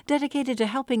designers dedicated to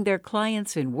helping their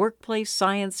clients in workplace,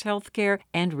 science, healthcare,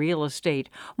 and real estate.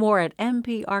 More at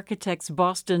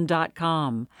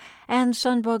mparchitectsboston.com. And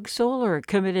Sunbug Solar,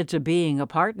 committed to being a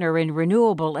partner in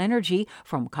renewable energy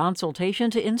from consultation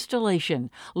to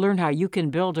installation. Learn how you can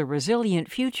build a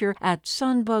resilient future at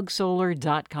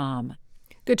sunbugsolar.com.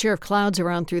 Good share of clouds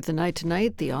around through the night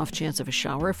tonight. The off chance of a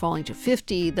shower falling to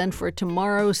 50. Then for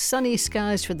tomorrow, sunny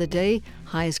skies for the day.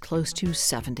 Highs close to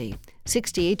 70.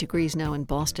 68 degrees now in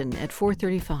Boston at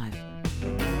 4:35.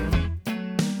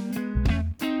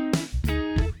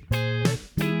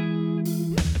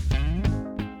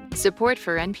 Support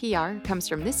for NPR comes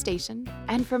from this station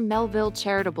and from Melville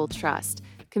Charitable Trust,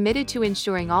 committed to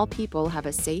ensuring all people have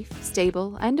a safe,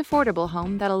 stable, and affordable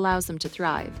home that allows them to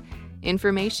thrive.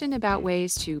 Information about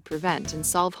ways to prevent and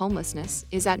solve homelessness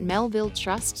is at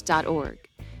melvilletrust.org.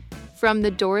 From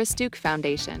the Doris Duke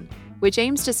Foundation, which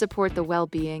aims to support the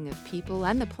well-being of people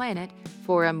and the planet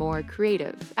for a more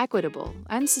creative, equitable,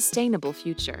 and sustainable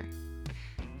future.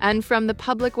 And from the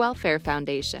Public Welfare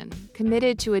Foundation,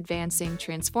 committed to advancing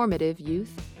transformative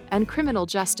youth and criminal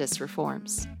justice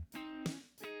reforms.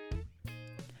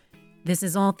 This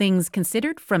is All Things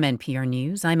Considered from NPR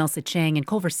News. I'm Elsa Chang in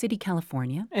Culver City,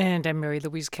 California. And I'm Mary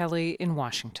Louise Kelly in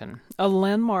Washington. A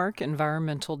landmark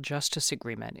environmental justice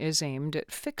agreement is aimed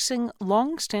at fixing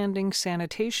long-standing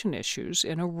sanitation issues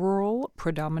in a rural,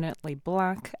 predominantly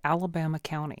black Alabama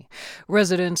county.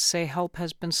 Residents say help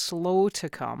has been slow to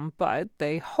come, but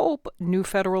they hope new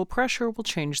federal pressure will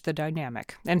change the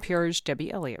dynamic. NPR's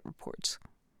Debbie Elliott reports.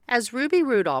 As Ruby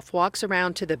Rudolph walks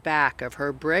around to the back of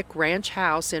her brick ranch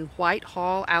house in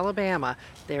Whitehall, Alabama,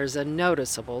 there's a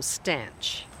noticeable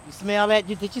stench. You smell that?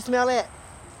 Did you smell that?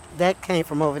 That came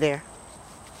from over there.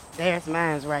 There's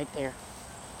mine's right there.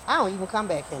 I don't even come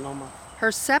back here no more.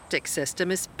 Her septic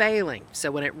system is failing,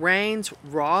 so when it rains,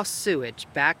 raw sewage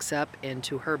backs up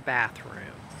into her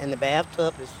bathroom. And the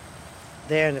bathtub is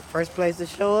there in the first place to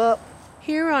show up.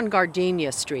 Here on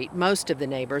Gardenia Street, most of the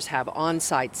neighbors have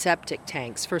on-site septic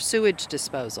tanks for sewage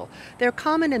disposal. They're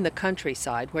common in the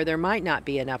countryside where there might not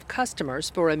be enough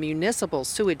customers for a municipal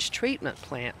sewage treatment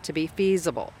plant to be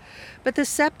feasible. But the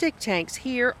septic tanks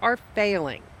here are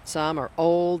failing. Some are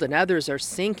old and others are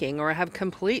sinking or have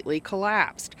completely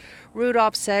collapsed.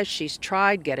 Rudolph says she's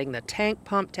tried getting the tank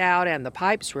pumped out and the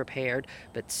pipes repaired,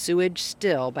 but sewage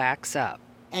still backs up.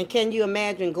 And can you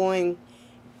imagine going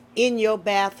in your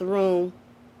bathroom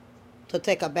to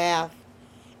take a bath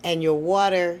and your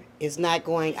water is not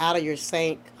going out of your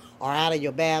sink or out of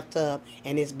your bathtub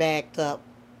and it's backed up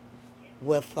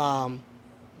with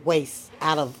waste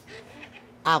out of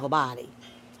our body?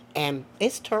 And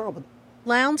it's terrible.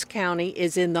 Lowndes County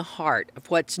is in the heart of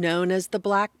what's known as the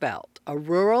Black Belt, a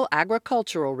rural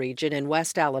agricultural region in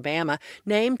West Alabama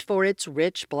named for its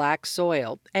rich black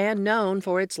soil and known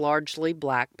for its largely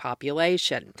black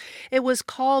population. It was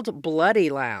called Bloody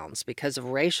Lowndes because of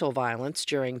racial violence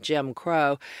during Jim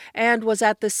Crow and was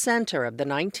at the center of the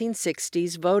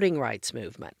 1960s voting rights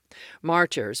movement.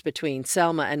 Marchers between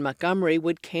Selma and Montgomery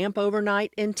would camp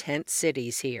overnight in tent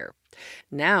cities here.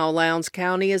 Now, Lowndes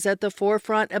County is at the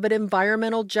forefront of an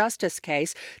environmental justice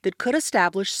case that could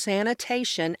establish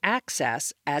sanitation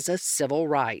access as a civil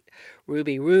right.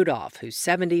 Ruby Rudolph, who's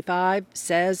 75,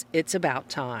 says it's about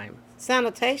time.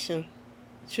 Sanitation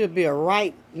should be a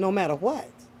right no matter what.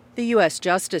 The U.S.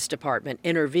 Justice Department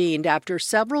intervened after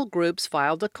several groups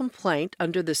filed a complaint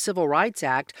under the Civil Rights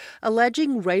Act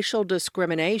alleging racial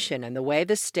discrimination in the way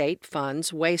the state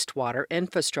funds wastewater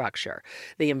infrastructure.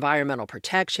 The Environmental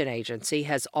Protection Agency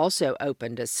has also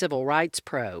opened a civil rights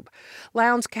probe.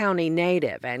 Lowndes County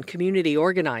native and community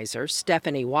organizer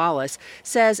Stephanie Wallace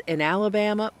says in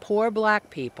Alabama, poor black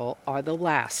people are the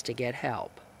last to get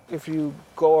help. If you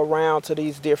go around to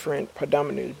these different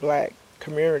predominantly black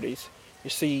communities, you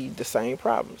see the same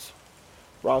problems.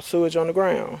 Raw sewage on the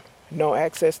ground, no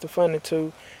access to funding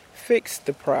to fix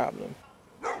the problem.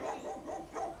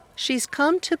 She's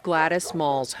come to Gladys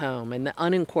Mall's home in the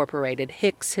unincorporated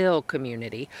Hicks Hill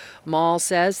community. Mall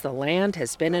says the land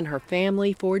has been in her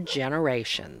family for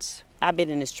generations. I've been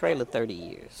in this trailer 30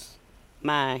 years.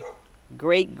 My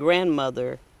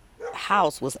great-grandmother's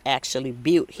house was actually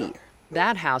built here.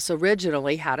 That house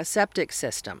originally had a septic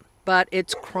system, but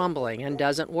it's crumbling and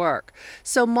doesn't work.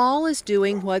 So Moll is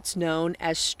doing what's known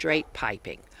as straight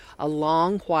piping. A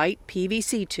long white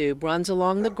PVC tube runs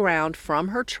along the ground from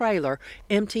her trailer,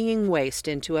 emptying waste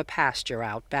into a pasture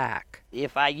out back.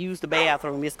 If I use the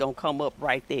bathroom, it's going to come up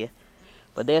right there.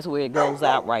 But that's where it goes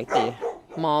out right there.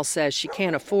 Moll says she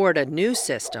can't afford a new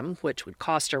system, which would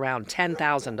cost around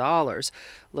 $10,000.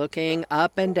 Looking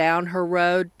up and down her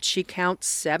road, she counts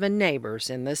 7 neighbors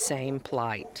in the same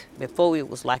plight. Before it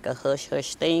was like a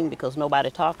hush-hush thing because nobody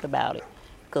talked about it,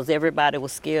 because everybody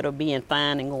was scared of being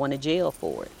fined and going to jail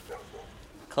for it.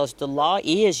 Because the law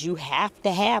is you have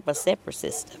to have a separate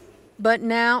system. But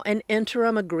now an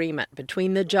interim agreement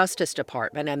between the Justice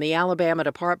Department and the Alabama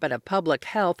Department of Public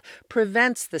Health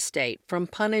prevents the state from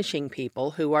punishing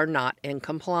people who are not in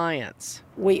compliance.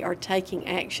 We are taking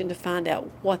action to find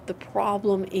out what the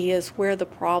problem is, where the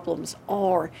problems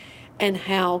are, and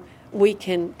how we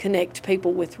can connect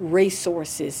people with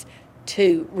resources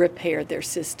to repair their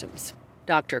systems.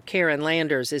 Dr. Karen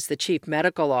Landers is the chief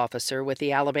medical officer with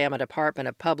the Alabama Department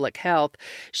of Public Health.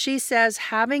 She says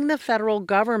having the federal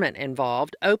government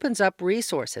involved opens up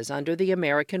resources under the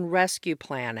American Rescue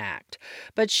Plan Act.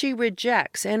 But she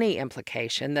rejects any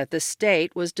implication that the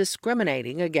state was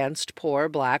discriminating against poor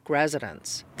black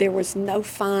residents. There was no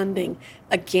finding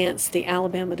against the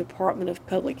Alabama Department of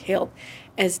Public Health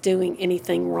as doing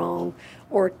anything wrong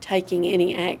or taking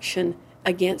any action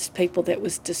against people that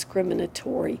was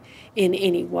discriminatory in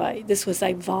any way. This was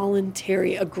a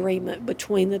voluntary agreement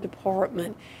between the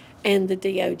department and the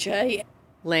DOJ.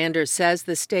 Landers says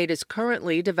the state is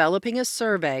currently developing a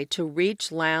survey to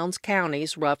reach Lowndes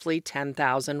County's roughly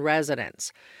 10,000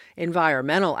 residents.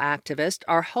 Environmental activists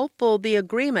are hopeful the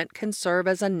agreement can serve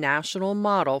as a national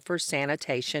model for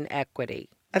sanitation equity.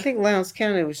 I think Lowndes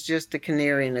County was just the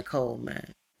canary in the coal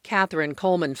mine. Catherine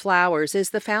Coleman Flowers is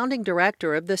the founding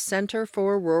director of the Center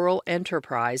for Rural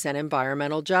Enterprise and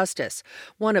Environmental Justice,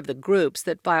 one of the groups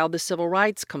that filed the civil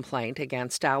rights complaint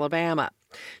against Alabama.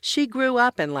 She grew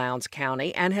up in Lowndes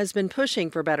County and has been pushing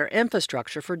for better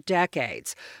infrastructure for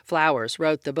decades. Flowers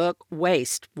wrote the book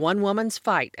Waste, One Woman's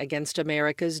Fight Against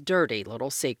America's Dirty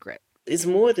Little Secret. It's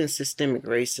more than systemic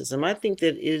racism. I think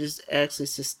that it is actually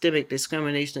systemic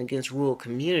discrimination against rural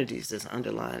communities that's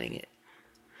underlining it.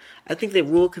 I think that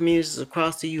rural communities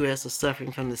across the U.S. are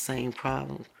suffering from the same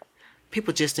problem.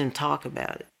 People just didn't talk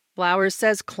about it. Flowers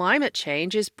says climate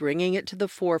change is bringing it to the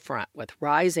forefront with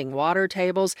rising water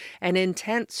tables and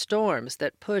intense storms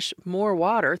that push more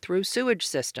water through sewage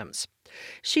systems.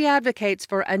 She advocates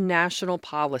for a national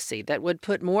policy that would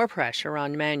put more pressure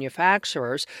on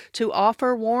manufacturers to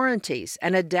offer warranties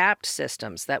and adapt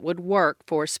systems that would work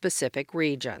for specific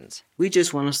regions. We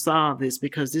just want to solve this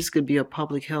because this could be a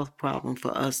public health problem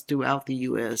for us throughout the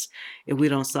U.S. if we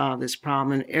don't solve this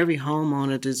problem. And every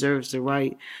homeowner deserves the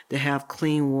right to have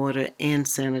clean water and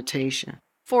sanitation.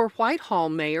 For Whitehall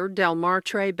Mayor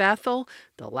Delmartre Bethel,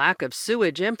 the lack of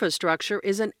sewage infrastructure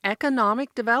is an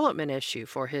economic development issue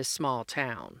for his small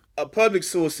town. A public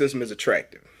sewer system is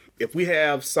attractive. If we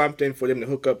have something for them to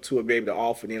hook up to or be able to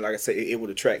offer, then, like I said, it would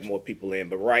attract more people in.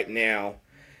 But right now,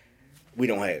 we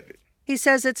don't have it. He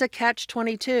says it's a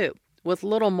catch-22. With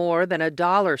little more than a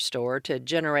dollar store to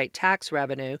generate tax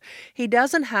revenue, he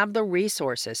doesn't have the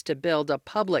resources to build a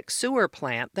public sewer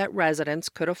plant that residents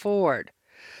could afford.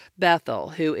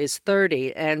 Bethel, who is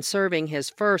 30 and serving his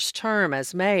first term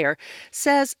as mayor,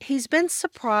 says he's been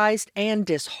surprised and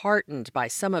disheartened by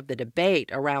some of the debate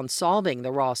around solving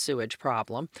the raw sewage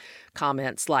problem.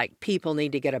 Comments like people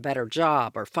need to get a better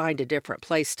job or find a different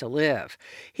place to live.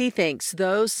 He thinks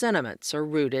those sentiments are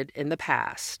rooted in the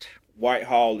past.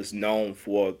 Whitehall is known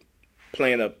for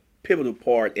playing a pivotal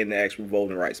part in the actual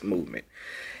voting rights movement.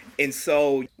 And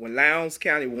so when Lowndes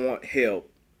County want help,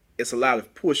 it's a lot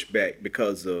of pushback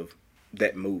because of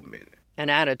that movement.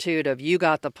 An attitude of you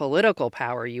got the political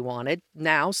power you wanted,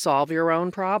 now solve your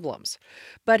own problems.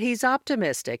 But he's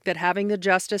optimistic that having the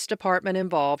Justice Department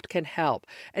involved can help,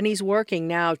 and he's working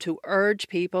now to urge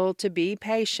people to be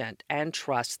patient and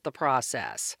trust the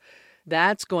process.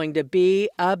 That's going to be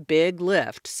a big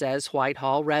lift, says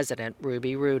Whitehall resident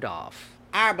Ruby Rudolph.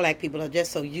 Our black people are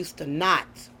just so used to not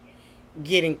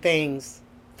getting things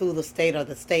through the state or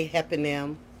the state helping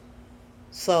them.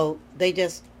 So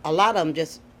a lot of them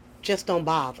just don't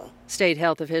bother. State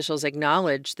health officials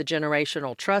acknowledge the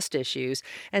generational trust issues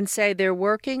and say they're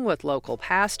working with local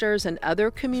pastors and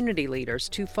other community leaders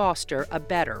to foster a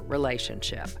better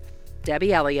relationship.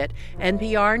 Debbie Elliott,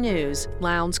 NPR News,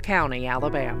 Lowndes County,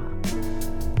 Alabama.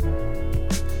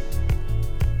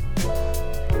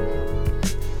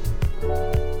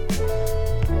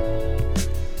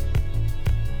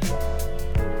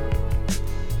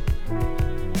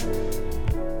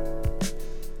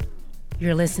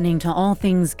 You're listening to All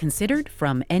Things Considered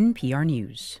from NPR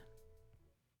News.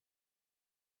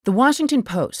 The Washington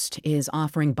Post is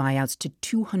offering buyouts to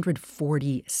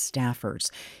 240 staffers.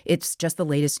 It's just the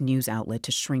latest news outlet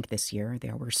to shrink this year.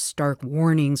 There were stark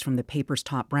warnings from the paper's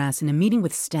top brass in a meeting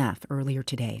with staff earlier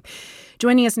today.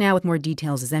 Joining us now with more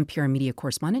details is NPR media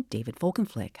correspondent David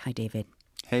Folkenflik. Hi, David.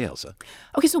 Hey, Elsa.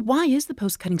 Okay, so why is the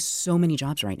Post cutting so many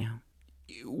jobs right now?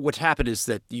 What's happened is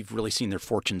that you've really seen their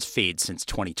fortunes fade since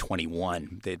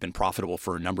 2021. They've been profitable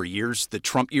for a number of years. The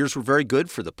Trump years were very good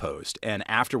for the Post, and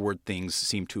afterward things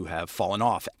seem to have fallen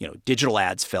off. Digital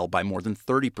ads fell by more than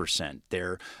 30%.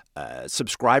 Their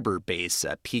subscriber base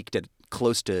peaked at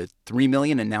close to 3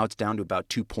 million, and now it's down to about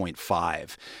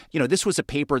 2.5. This was a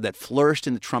paper that flourished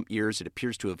in the Trump years. It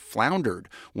appears to have floundered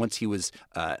once he was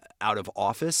out of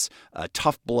office. A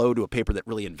tough blow to a paper that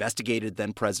really investigated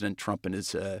then President Trump and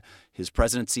his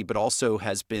presidency, but also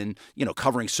has been,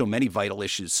 covering so many vital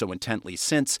issues so intently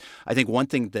since. I think one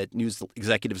thing that news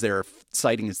executives there are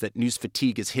citing is that news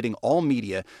fatigue is hitting all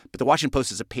media, but the Washington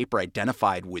Post as a paper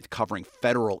identified with covering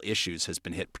federal issues has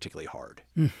been hit particularly hard.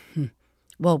 Mm-hmm.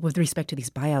 Well, with respect to these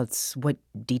buyouts, what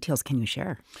details can you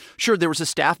share? Sure. There was a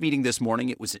staff meeting this morning.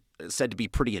 It was said to be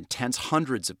pretty intense.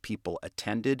 Hundreds of people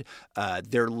attended.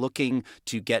 They're looking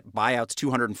to get buyouts,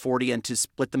 240, and to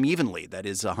split them evenly. That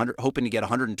is, hoping to get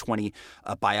 120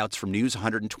 buyouts from news,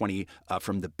 120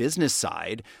 from the business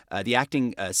side. The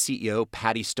acting CEO,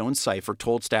 Patty Stonecipher,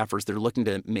 told staffers they're looking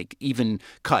to make even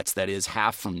cuts. That is,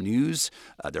 half from news.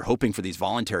 They're hoping for these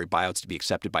voluntary buyouts to be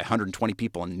accepted by 120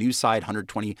 people on the news side,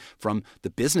 120 from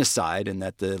the business side, and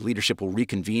that the leadership will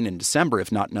reconvene in December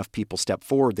if not enough people step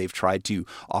forward. They've tried to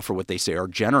offer what they say are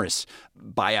generous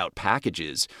buyout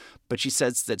packages. But she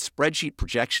says that spreadsheet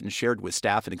projections shared with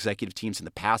staff and executive teams in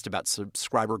the past about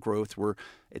subscriber growth were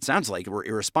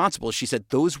irresponsible. She said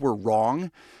those were wrong.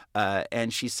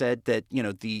 And she said that,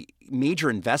 the major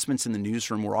investments in the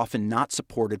newsroom were often not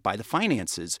supported by the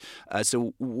finances.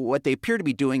 So what they appear to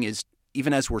be doing is,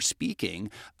 even as we're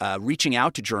speaking, reaching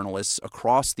out to journalists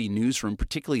across the newsroom,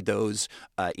 particularly those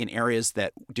in areas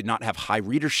that did not have high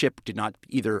readership, did not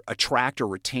either attract or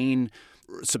retain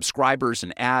subscribers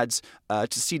and ads,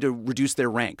 to reduce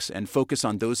their ranks and focus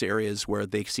on those areas where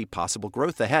they see possible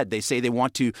growth ahead. They say they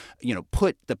want to,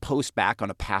 put the Post back on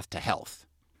a path to health.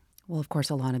 Well, of course,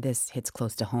 a lot of this hits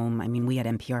close to home. I mean, we at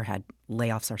NPR had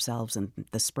layoffs ourselves in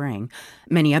the spring.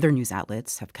 Many other news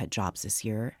outlets have cut jobs this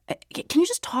year. Can you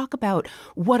just talk about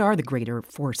what are the greater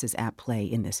forces at play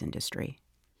in this industry?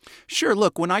 Sure.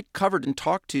 Look, when I covered and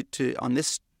talked to on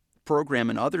this program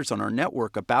and others on our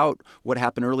network about what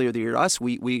happened earlier the year to us,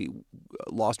 we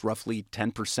lost roughly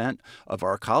 10% of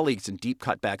our colleagues in deep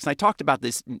cutbacks. And I talked about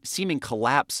this seeming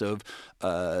collapse of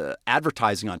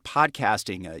advertising on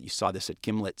podcasting. You saw this at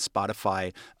Gimlet,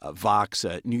 Spotify, Vox,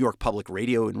 New York Public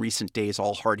Radio in recent days,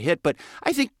 all hard hit. But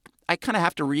I think I kind of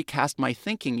have to recast my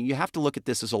thinking. You have to look at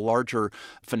this as a larger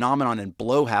phenomenon and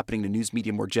blow happening to news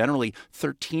media more generally.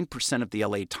 13% of the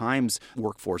LA Times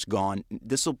workforce gone.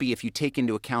 This will be, if you take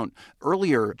into account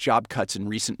earlier job cuts in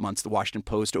recent months, the Washington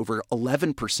Post, over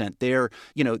 11% there.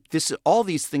 All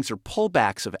these things are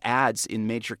pullbacks of ads in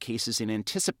major cases in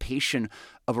anticipation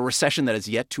of a recession that has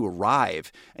yet to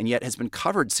arrive and yet has been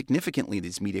covered significantly in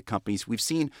these media companies. We've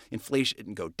seen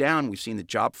inflation go down. We've seen the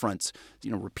job fronts,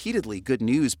 repeatedly good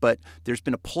news, but there's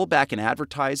been a pullback in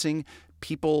advertising.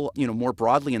 People, more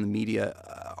broadly in the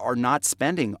media are not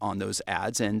spending on those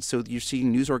ads. And so you're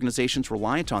seeing news organizations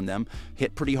reliant on them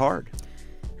hit pretty hard.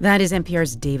 That is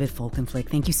NPR's David Folkenflik.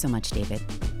 Thank you so much, David.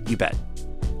 You bet.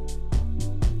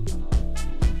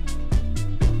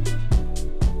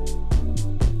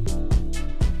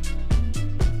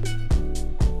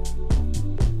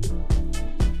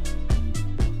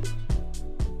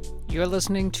 You're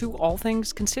listening to All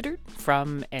Things Considered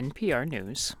from NPR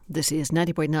News. This is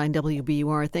 90.9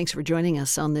 WBUR. Thanks for joining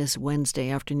us on this Wednesday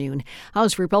afternoon.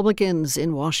 House Republicans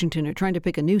in Washington are trying to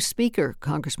pick a new speaker.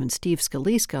 Congressman Steve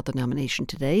Scalise got the nomination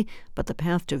today, but the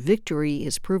path to victory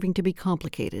is proving to be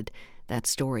complicated. That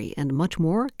story and much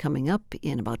more coming up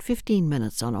in about 15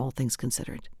 minutes on All Things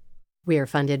Considered. We are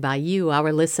funded by you,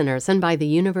 our listeners, and by the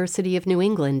University of New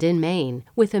England in Maine,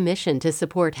 with a mission to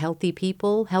support healthy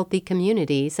people, healthy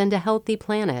communities, and a healthy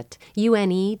planet.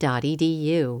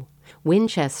 UNE.edu.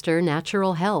 Winchester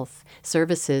Natural Health,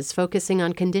 services focusing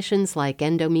on conditions like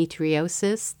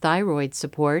endometriosis, thyroid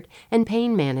support, and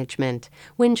pain management.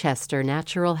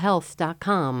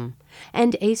 WinchesterNaturalHealth.com.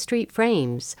 And A Street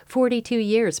Frames, 42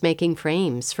 years making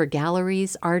frames for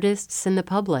galleries, artists, and the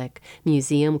public.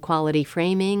 Museum-quality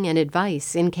framing and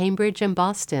advice in Cambridge and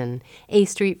Boston.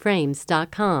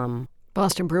 AStreetFrames.com.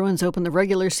 Boston Bruins open the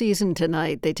regular season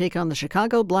tonight. They take on the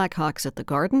Chicago Blackhawks at the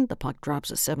Garden. The puck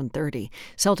drops at 7:30.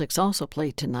 Celtics also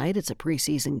play tonight. It's a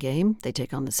preseason game. They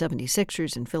take on the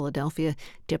 76ers in Philadelphia.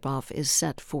 Tip-off is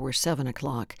set for 7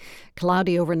 o'clock.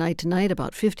 Cloudy overnight tonight,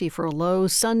 about 50 for a low.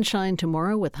 Sunshine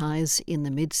tomorrow with highs in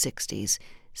the mid-60s.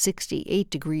 68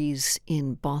 degrees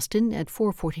in Boston at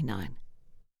 4:49.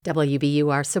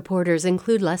 WBUR supporters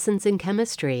include lessons in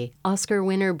chemistry. Oscar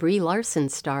winner Brie Larson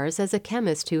stars as a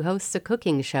chemist who hosts a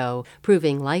cooking show,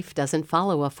 proving life doesn't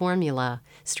follow a formula.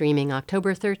 Streaming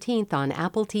October 13th on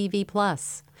Apple TV+.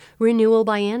 Renewal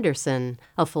by Andersen,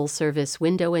 a full-service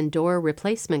window and door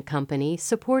replacement company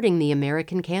supporting the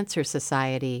American Cancer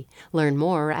Society. Learn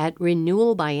more at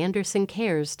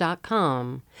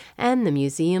renewalbyandersoncares.com. And the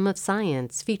Museum of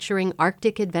Science, featuring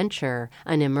Arctic Adventure,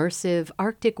 an immersive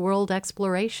Arctic world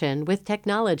exploration with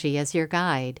technology as your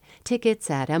guide. Tickets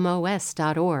at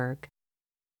mos.org.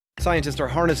 Scientists are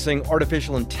harnessing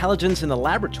artificial intelligence in the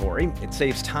laboratory. It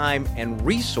saves time and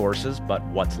resources, but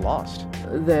what's lost?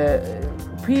 The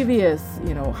previous,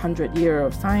 100 years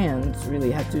of science really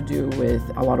had to do with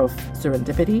a lot of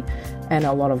serendipity and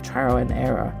a lot of trial and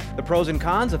error. The pros and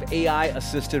cons of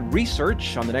AI-assisted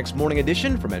research on the next morning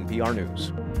edition from NPR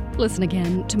News. Listen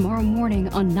again tomorrow morning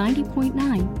on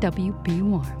 90.9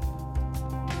 WBUR.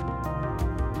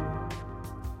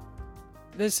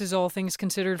 This is All Things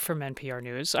Considered from NPR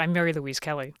News. I'm Mary Louise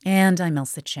Kelly. And I'm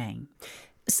Elsa Chang.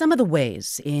 Some of the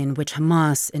ways in which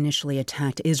Hamas initially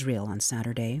attacked Israel on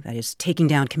Saturday, that is, taking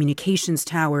down communications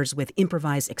towers with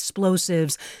improvised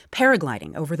explosives,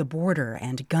 paragliding over the border,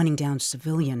 and gunning down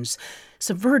civilians,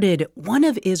 subverted one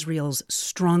of Israel's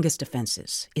strongest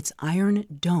defenses, its Iron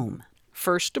Dome.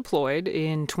 First deployed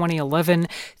in 2011,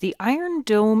 the Iron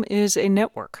Dome is a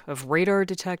network of radar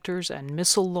detectors and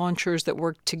missile launchers that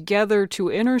work together to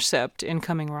intercept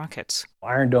incoming rockets.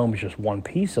 Iron Dome is just one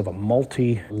piece of a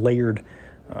multi-layered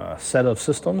set of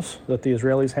systems that the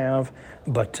Israelis have,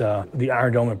 but the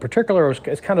Iron Dome in particular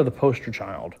is kind of the poster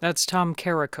child. That's Tom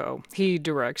Carrico. He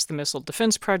directs the Missile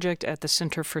Defense Project at the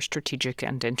Center for Strategic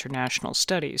and International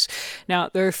Studies. Now,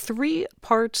 there are three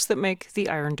parts that make the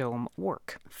Iron Dome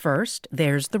work. First,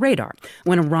 there's the radar.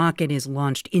 When a rocket is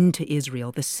launched into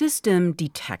Israel, the system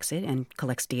detects it and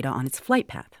collects data on its flight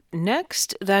path.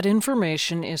 Next, that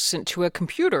information is sent to a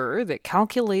computer that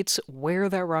calculates where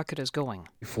that rocket is going.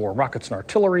 For rockets and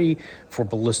artillery, for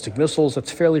ballistic missiles,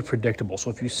 it's fairly predictable. So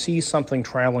if you see something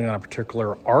traveling on a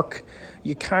particular arc,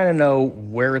 you kind of know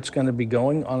where it's going to be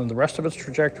going on the rest of its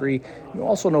trajectory. You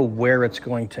also know where it's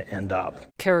going to end up.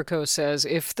 Carrico says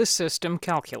if the system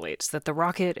calculates that the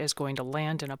rocket is going to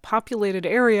land in a populated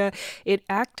area, it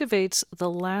activates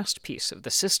the last piece of the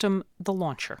system, the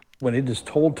launcher. When it is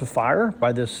told to fire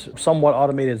by this somewhat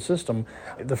automated system,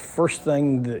 the first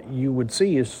thing that you would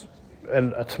see is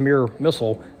a Tamir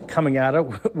missile coming at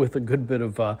it with a good bit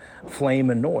of flame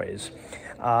and noise.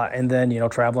 And then,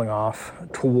 traveling off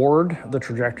toward the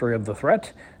trajectory of the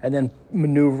threat, and then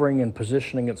maneuvering and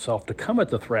positioning itself to come at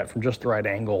the threat from just the right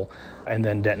angle and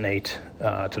then detonate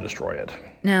to destroy it.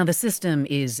 Now, the system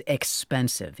is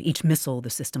expensive. Each missile the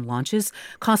system launches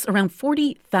costs around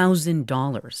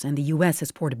 $40,000, and the U.S.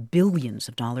 has poured billions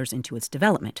of dollars into its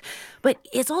development. But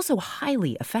it's also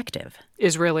highly effective.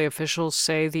 Israeli officials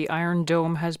say the Iron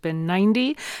Dome has been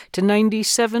 90 to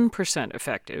 97%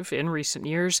 effective in recent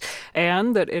years,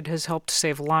 and that it has helped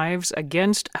save lives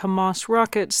against Hamas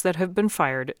rockets that have been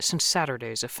fired since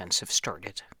Saturday's offensive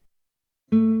started.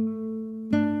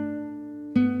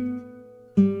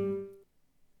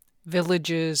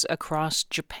 Villages across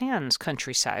Japan's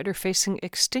countryside are facing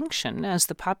extinction as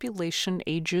the population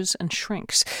ages and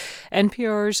shrinks.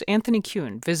 NPR's Anthony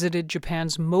Kuhn visited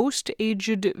Japan's most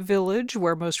aged village,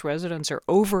 where most residents are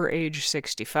over age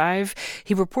 65.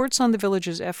 He reports on the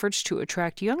village's efforts to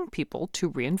attract young people to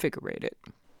reinvigorate it.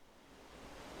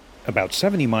 About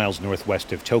 70 miles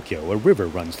northwest of Tokyo, a river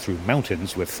runs through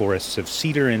mountains with forests of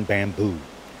cedar and bamboo.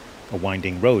 A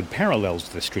winding road parallels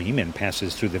the stream and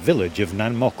passes through the village of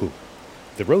Nanmoku.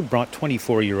 The road brought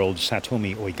 24-year-old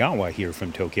Satomi Oigawa here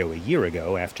from Tokyo a year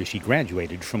ago after she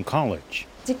graduated from college.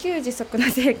 I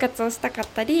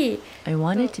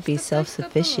wanted to be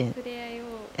self-sufficient,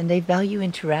 and I value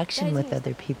interaction with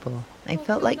other people. I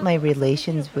felt like my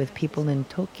relations with people in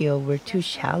Tokyo were too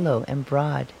shallow and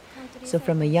broad. So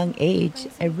from a young age,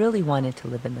 I really wanted to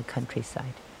live in the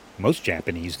countryside. Most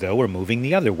Japanese, though, are moving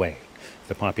the other way.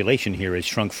 The population here has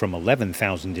shrunk from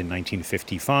 11,000 in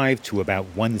 1955 to about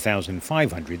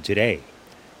 1,500 today.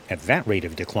 At that rate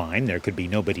of decline, there could be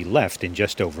nobody left in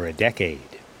just over a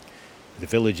decade. The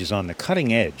village is on the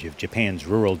cutting edge of Japan's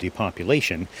rural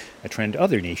depopulation, a trend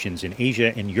other nations in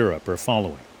Asia and Europe are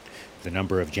following. The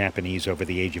number of Japanese over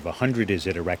the age of 100 is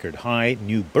at a record high.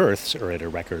 New births are at a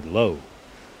record low.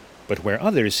 But where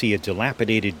others see a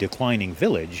dilapidated, declining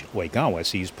village, Oegawa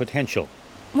sees potential.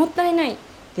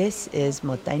 This is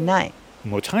mottainai.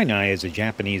 Mottainai is a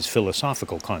Japanese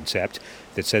philosophical concept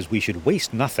that says we should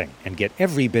waste nothing and get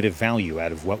every bit of value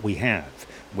out of what we have,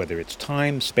 whether it's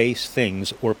time, space,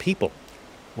 things, or people.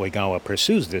 Oegawa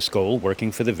pursues this goal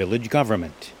working for the village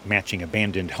government, matching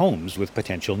abandoned homes with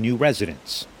potential new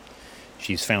residents.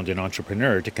 She's found an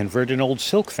entrepreneur to convert an old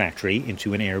silk factory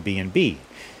into an Airbnb,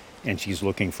 and she's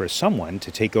looking for someone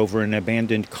to take over an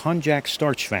abandoned konjac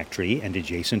starch factory and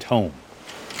adjacent home.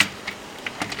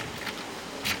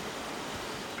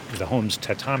 The home's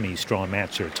tatami straw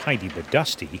mats are tidy but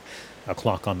dusty. A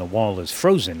clock on the wall is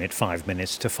frozen at 5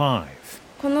 minutes to 5.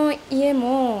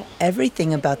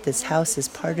 Everything about this house is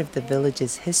part of the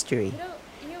village's history.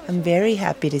 I'm very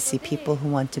happy to see people who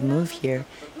want to move here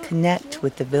connect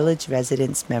with the village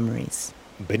residents' memories.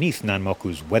 Beneath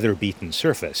Nanmoku's weather-beaten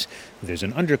surface, there's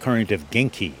an undercurrent of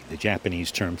genki, the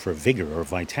Japanese term for vigor or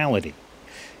vitality.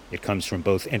 It comes from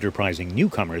both enterprising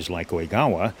newcomers like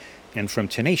Oegawa and from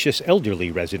tenacious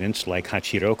elderly residents like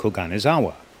Hachiro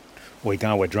Koganezawa.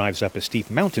 Oegawa drives up a steep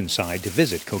mountainside to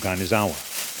visit Koganezawa.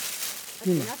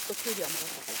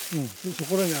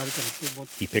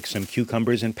 He picks some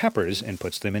cucumbers and peppers and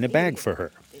puts them in a bag for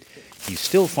her. He's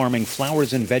still farming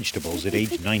flowers and vegetables at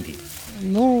age 90.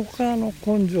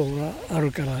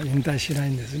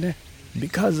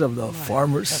 Because of the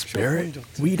farmer's spirit,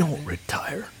 we don't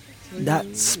retire.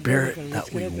 That spirit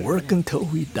that we work until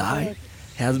we die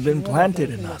has been planted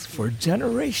in us for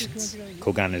generations.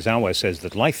 Koganezawa says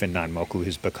that life in Nanmoku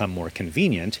has become more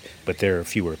convenient, but there are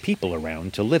fewer people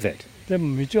around to live it. There's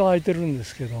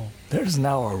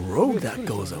now a road that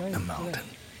goes up the mountain,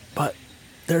 but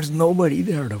there's nobody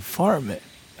there to farm it.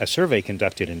 A survey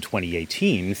conducted in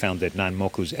 2018 found that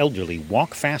Nanmoku's elderly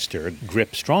walk faster,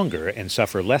 grip stronger, and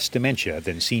suffer less dementia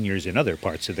than seniors in other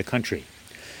parts of the country.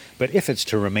 But if it's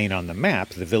to remain on the map,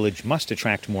 the village must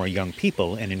attract more young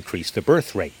people and increase the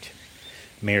birth rate.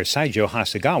 Mayor Saijo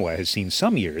Hasegawa has seen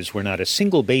some years where not a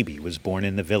single baby was born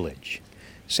in the village.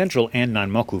 Central and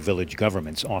Nanmoku village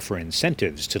governments offer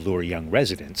incentives to lure young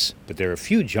residents, but there are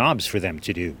few jobs for them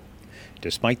to do.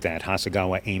 Despite that,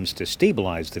 Hasegawa aims to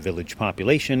stabilize the village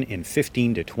population in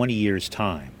 15 to 20 years'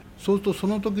 time. By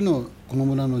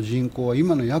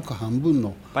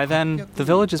then, the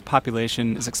village's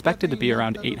population is expected to be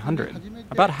around 800,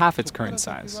 about half its current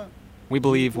size. We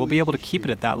believe we'll be able to keep it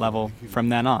at that level from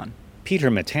then on. Peter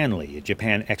Matanley, a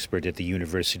Japan expert at the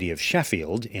University of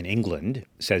Sheffield in England,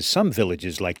 says some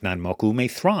villages like Nanmoku may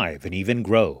thrive and even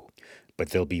grow, but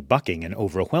they'll be bucking an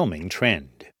overwhelming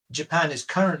trend. Japan is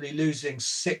currently losing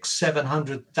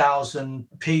 600,000-700,000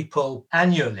 people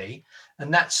annually,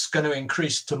 and that's going to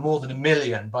increase to more than 1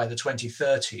 million by the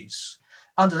 2030s.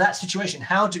 Under that situation,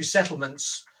 how do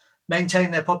settlements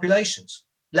maintain their populations,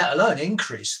 let alone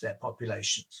increase their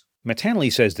populations?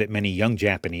 Matanley says that many young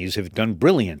Japanese have done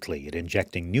brilliantly at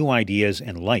injecting new ideas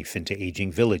and life into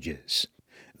aging villages.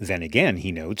 Then again,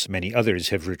 he notes, many others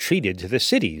have retreated to the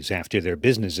cities after their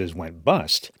businesses went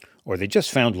bust, or they just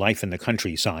found life in the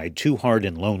countryside too hard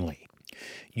and lonely.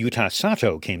 Yuta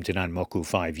Sato came to Nanmoku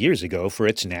 5 years ago for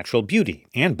its natural beauty,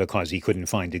 and because he couldn't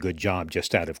find a good job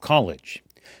just out of college.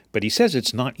 But he says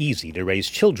it's not easy to raise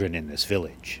children in this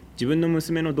village. There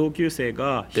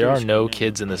are no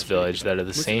kids in this village that are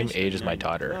the same age as my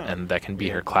daughter, and that can be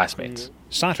her classmates.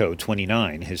 Sato,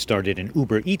 29, has started an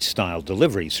Uber Eats-style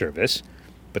delivery service,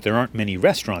 but there aren't many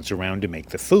restaurants around to make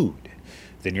the food.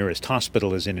 The nearest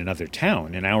hospital is in another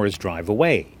town, an hour's drive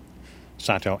away.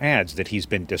 Sato adds that he's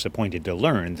been disappointed to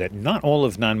learn that not all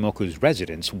of Nanmoku's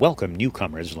residents welcome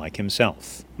newcomers like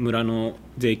himself. Some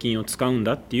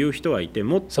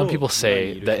people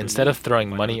say that instead of throwing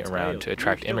money around to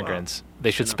attract immigrants,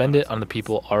 they should spend it on the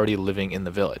people already living in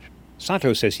the village.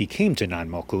 Sato says he came to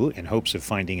Nanmoku in hopes of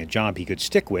finding a job he could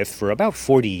stick with for about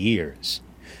 40 years.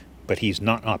 But he's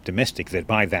not optimistic that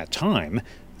by that time,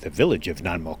 the village of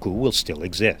Nanmoku will still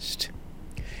exist.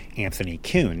 Anthony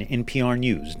Kuhn, NPR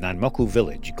News, Nanmoku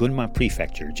Village, Gunma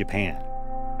Prefecture, Japan.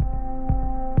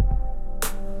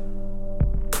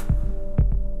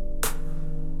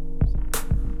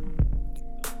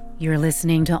 You're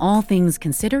listening to All Things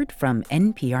Considered from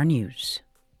NPR News.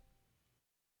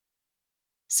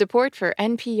 Support for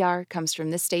NPR comes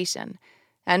from this station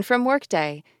and from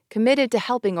Workday, committed to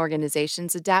helping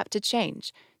organizations adapt to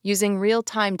change, using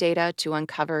real-time data to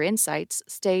uncover insights,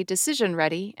 stay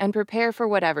decision-ready, and prepare for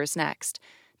whatever's next.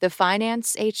 The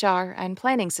finance, HR, and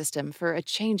planning system for a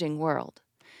changing world.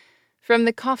 From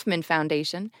the Kauffman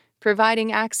Foundation,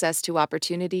 providing access to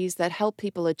opportunities that help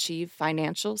people achieve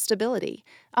financial stability,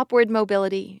 upward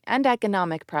mobility, and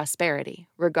economic prosperity,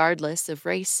 regardless of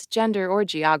race, gender, or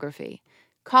geography.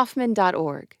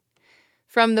 Kaufman.org.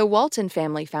 From the Walton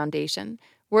Family Foundation,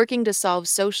 working to solve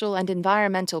social and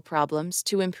environmental problems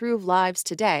to improve lives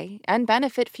today and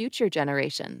benefit future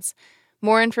generations.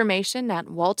 More information at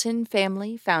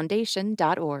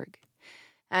waltonfamilyfoundation.org.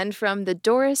 And from the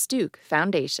Doris Duke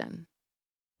Foundation.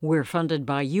 We're funded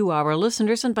by you, our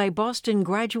listeners, and by Boston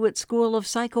Graduate School of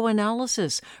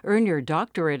Psychoanalysis. Earn your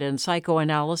doctorate in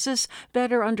psychoanalysis,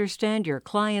 better understand your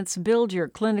clients, build your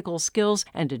clinical skills,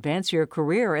 and advance your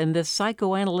career in this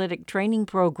psychoanalytic training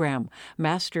program.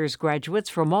 Master's graduates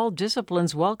from all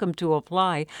disciplines welcome to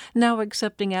apply, now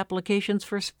accepting applications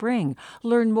for spring.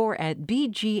 Learn more at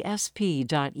bgsp.edu.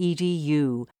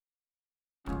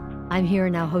 I'm here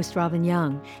now, host Robin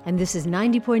Young, and this is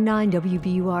 90.9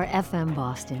 WBUR FM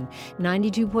Boston,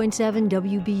 92.7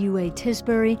 WBUA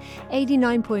Tisbury,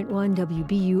 89.1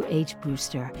 WBUH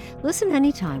Brewster. Listen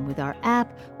anytime with our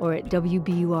app or at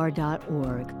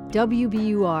WBUR.org.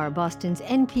 WBUR, Boston's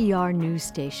NPR news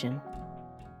station.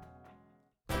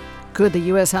 Could the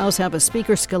U.S. House have a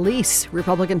Speaker Scalise?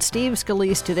 Republican Steve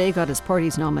Scalise today got his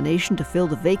party's nomination to fill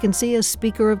the vacancy as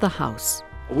Speaker of the House.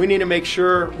 We need to make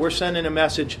sure we're sending a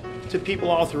message to people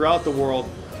all throughout the world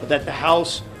that the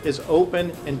House is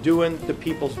open and doing the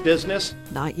people's business.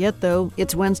 Not yet, though.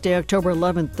 It's Wednesday, October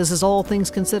 11th. This is All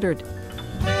Things Considered.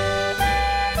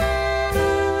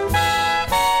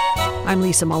 I'm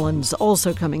Lisa Mullins.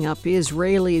 Also coming up,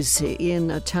 Israelis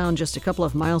in a town just a couple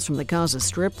of miles from the Gaza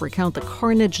Strip recount the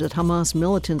carnage that Hamas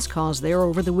militants caused there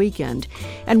over the weekend.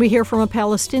 And we hear from a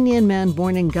Palestinian man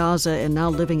born in Gaza and now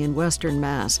living in Western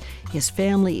Mass. His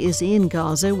family is in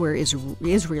Gaza, where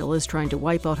Israel is trying to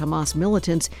wipe out Hamas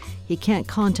militants. He can't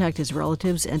contact his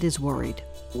relatives and is worried.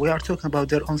 We are talking about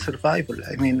their own survival.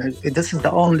 I mean, this is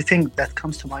the only thing that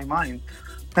comes to my mind.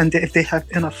 And if they have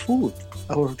enough food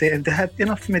or if they have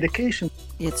enough medication.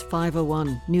 It's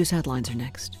 5:01. News headlines are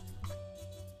next.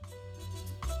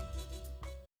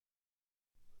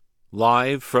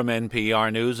 Live from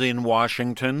NPR News in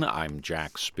Washington, I'm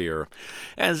Jack Speer.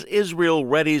 As Israel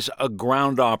readies a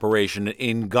ground operation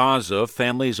in Gaza,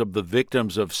 families of the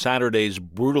victims of Saturday's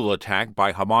brutal attack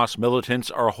by Hamas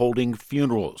militants are holding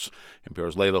funerals.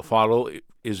 NPR's Leila Fadel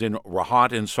is in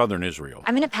Rahat in southern Israel.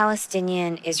 I'm in a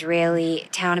Palestinian-Israeli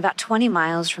town about 20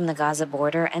 miles from the Gaza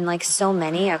border, and like so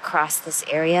many across this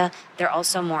area, they're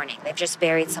also mourning. They've just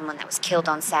buried someone that was killed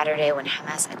on Saturday when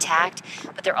Hamas attacked,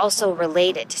 but they're also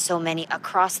related to so many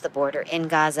across the border in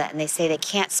Gaza, and they say they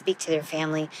can't speak to their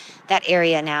family. That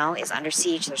area now is under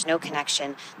siege. There's no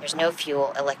connection. There's no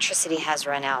fuel. Electricity has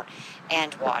run out.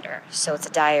 And water. So it's a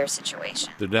dire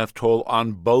situation. The death toll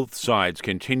on both sides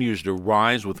continues to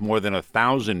rise, with more than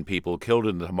 1,000 people killed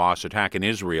in the Hamas attack in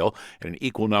Israel and an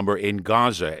equal number in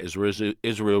Gaza as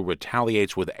Israel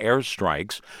retaliates with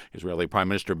airstrikes. Israeli Prime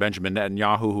Minister Benjamin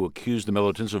Netanyahu, who accused the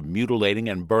militants of mutilating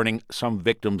and burning some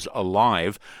victims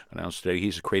alive, announced today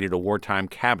he's created a wartime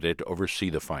cabinet to oversee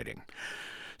the fighting.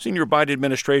 Senior Biden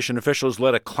administration officials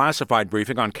led a classified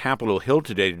briefing on Capitol Hill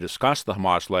today to discuss the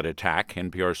Hamas-led attack.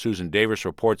 NPR's Susan Davis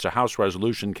reports a House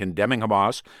resolution condemning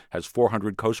Hamas has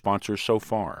 400 co-sponsors so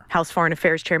far. House Foreign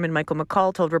Affairs Chairman Michael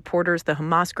McCaul told reporters the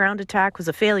Hamas ground attack was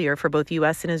a failure for both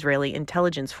U.S. and Israeli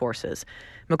intelligence forces.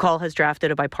 McCaul has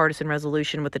drafted a bipartisan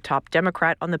resolution with the top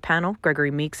Democrat on the panel, Gregory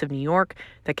Meeks of New York,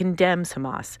 that condemns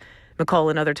Hamas. McCaul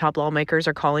and other top lawmakers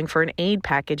are calling for an aid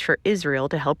package for Israel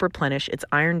to help replenish its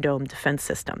Iron Dome defense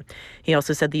system. He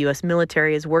also said the U.S.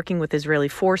 military is working with Israeli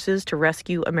forces to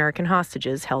rescue American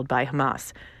hostages held by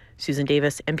Hamas. Susan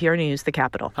Davis, NPR News, the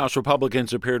Capitol. House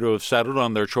Republicans appear to have settled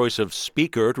on their choice of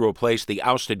Speaker to replace the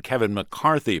ousted Kevin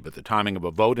McCarthy, but the timing of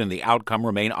a vote and the outcome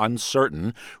remain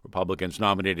uncertain. Republicans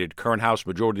nominated current House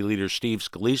Majority Leader Steve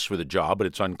Scalise for the job, but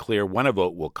it's unclear when a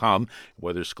vote will come,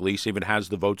 whether Scalise even has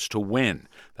the votes to win.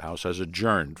 The House has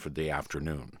adjourned for the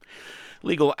afternoon.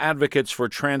 Legal advocates for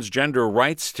transgender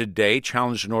rights today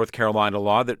challenged a North Carolina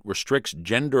law that restricts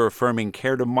gender-affirming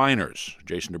care to minors.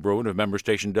 Jason DeBruin of member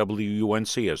station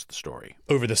WUNC has the story.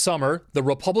 Over the summer, the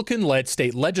Republican-led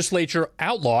state legislature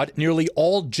outlawed nearly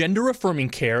all gender-affirming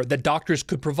care that doctors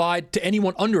could provide to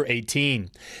anyone under 18.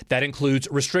 That includes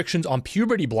restrictions on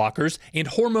puberty blockers and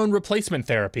hormone replacement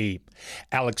therapy.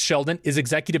 Alex Sheldon is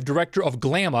executive director of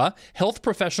GLAMA, Health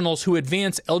Professionals Who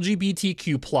Advance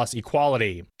LGBTQ+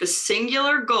 Equality. The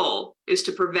singular goal is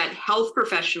to prevent health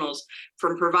professionals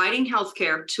from providing health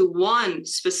care to one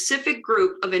specific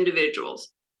group of individuals,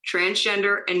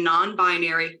 transgender and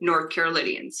non-binary North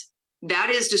Carolinians.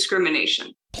 That is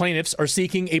discrimination. Plaintiffs are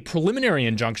seeking a preliminary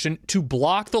injunction to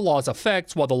block the law's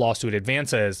effects while the lawsuit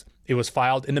advances. It was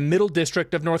filed in the Middle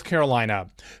District of North Carolina.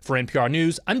 For NPR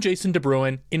News, I'm Jason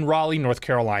DeBruin in Raleigh, North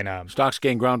Carolina. Stocks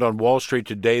gained ground on Wall Street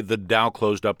today. The Dow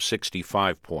closed up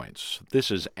 65 points. This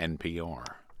is NPR.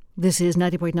 This is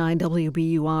 90.9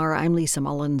 WBUR. I'm Lisa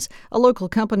Mullins. A local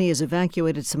company has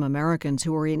evacuated some Americans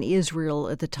who were in Israel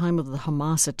at the time of the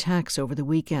Hamas attacks over the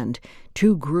weekend.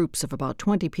 Two groups of about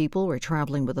 20 people were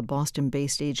traveling with the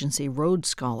Boston-based agency Road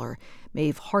Scholar.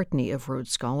 Maeve Hartney of Road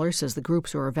Scholar says the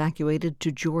groups were evacuated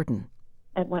to Jordan.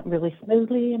 It went really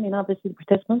smoothly. I mean, obviously the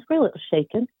participants were a little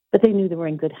shaken, but they knew they were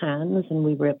in good hands, and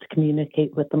we were able to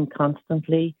communicate with them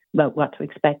constantly about what to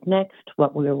expect next,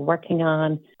 what we were working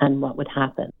on, and what would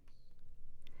happen.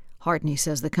 Hartney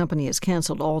says the company has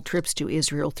canceled all trips to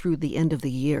Israel through the end of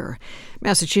the year.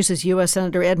 Massachusetts U.S.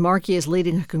 Senator Ed Markey is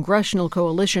leading a congressional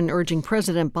coalition urging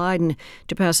President Biden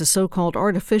to pass a so-called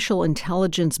Artificial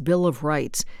Intelligence Bill of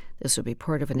Rights. This would be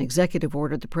part of an executive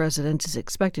order the president is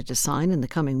expected to sign in the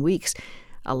coming weeks.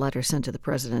 A letter sent to the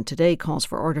president today calls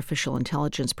for artificial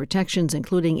intelligence protections,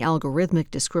 including algorithmic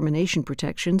discrimination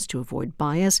protections to avoid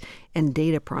bias and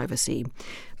data privacy.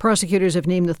 Prosecutors have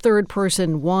named the third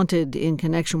person wanted in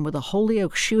connection with a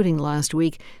Holyoke shooting last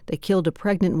week that killed a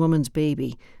pregnant woman's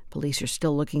baby. Police are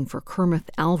still looking for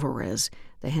Kermith Alvarez.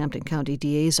 The Hampton County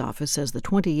DA's office says the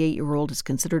 28-year-old is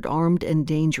considered armed and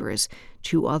dangerous.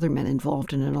 Two other men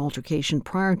involved in an altercation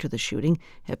prior to the shooting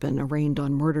have been arraigned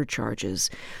on murder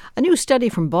charges. A new study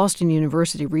from Boston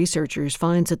University researchers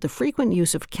finds that the frequent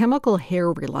use of chemical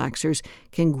hair relaxers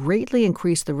can greatly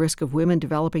increase the risk of women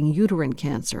developing uterine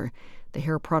cancer. The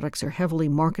hair products are heavily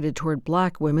marketed toward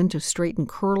black women to straighten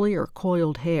curly or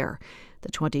coiled hair.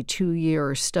 The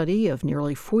 22-year study of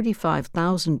nearly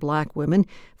 45,000 black women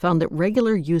found that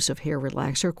regular use of hair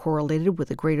relaxer correlated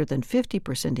with a greater than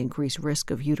 50% increased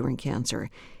risk of uterine cancer.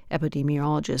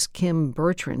 Epidemiologist Kim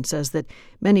Bertrand says that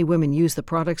many women use the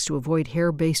products to avoid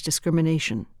hair-based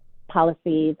discrimination.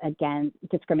 Policies against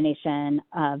discrimination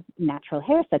of natural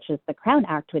hair, such as the Crown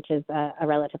Act, which is a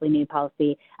relatively new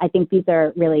policy. I think these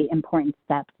are really important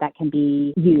steps that can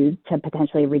be used to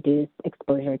potentially reduce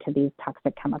exposure to these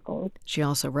toxic chemicals. She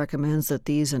also recommends that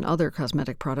these and other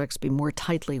cosmetic products be more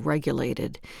tightly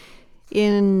regulated.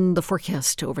 In the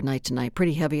forecast overnight tonight,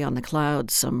 pretty heavy on the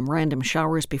clouds. Some random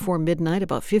showers before midnight,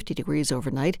 about 50 degrees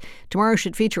overnight. Tomorrow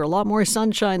should feature a lot more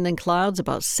sunshine than clouds,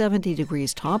 about 70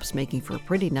 degrees tops, making for a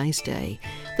pretty nice day.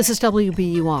 This is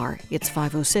WBUR. It's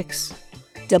 5:06.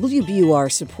 WBUR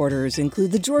supporters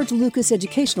include the George Lucas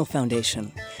Educational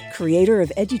Foundation, creator of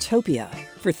Edutopia.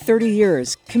 For 30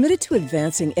 years, committed to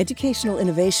advancing educational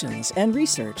innovations and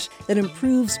research that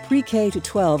improves pre-K to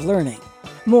 12 learning.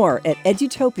 More at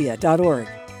edutopia.org.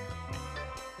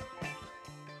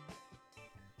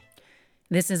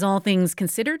 This is All Things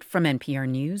Considered from NPR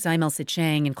News. I'm Elsa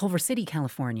Chang in Culver City,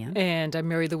 California. And I'm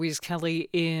Mary Louise Kelly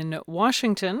in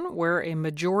Washington, where a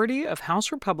majority of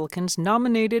House Republicans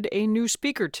nominated a new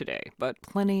speaker today, but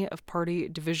plenty of party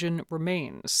division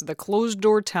remains. The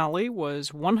closed-door tally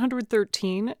was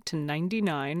 113 to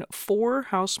 99 for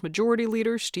House Majority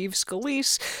Leader Steve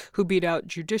Scalise, who beat out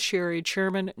Judiciary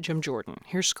Chairman Jim Jordan.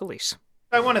 Here's Scalise.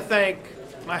 I want to thank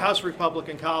my House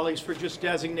Republican colleagues for just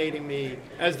designating me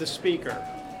as the Speaker.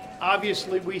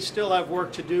 Obviously, we still have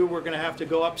work to do. We're going to have to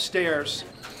go upstairs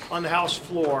on the House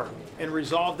floor and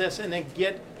resolve this and then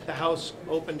get the House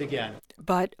opened again.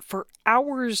 But for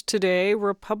hours today,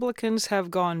 Republicans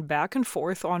have gone back and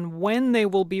forth on when they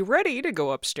will be ready to go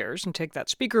upstairs and take that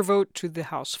speaker vote to the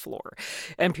House floor.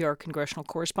 NPR congressional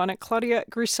correspondent Claudia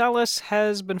Grisales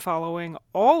has been following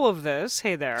all of this.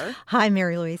 Hey there. Hi,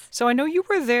 Mary Louise. So I know you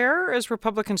were there as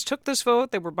Republicans took this vote.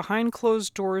 They were behind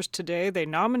closed doors today. They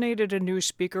nominated a new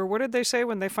speaker. What did they say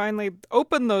when they finally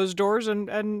opened those doors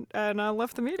and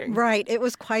left the meeting? Right. It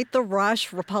was quite the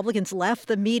rush. Republicans left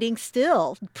the meeting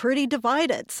still pretty divided.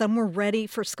 Some were ready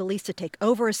for Scalise to take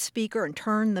over as Speaker and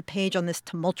turn the page on this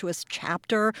tumultuous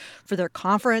chapter for their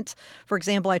conference. For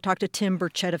example, I talked to Tim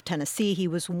Burchett of Tennessee. He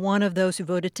was one of those who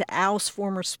voted to oust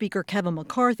former Speaker Kevin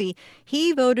McCarthy.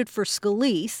 He voted for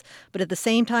Scalise, but at the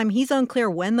same time, he's unclear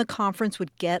when the conference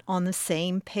would get on the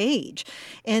same page.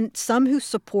 And some who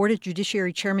supported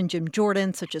Judiciary Chairman Jim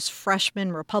Jordan, such as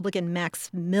freshman Republican Max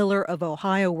Miller of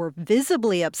Ohio, were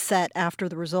visibly upset after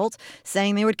the results,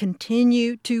 saying they would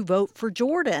continue to vote for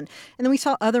Jordan. And then we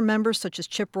saw other members, such as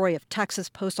Chip Roy of Texas,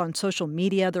 post on social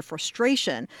media their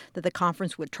frustration that the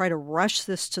conference would try to rush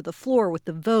this to the floor with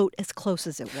the vote as close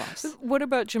as it was. What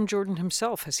about Jim Jordan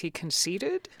himself? Has he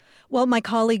conceded? Well, my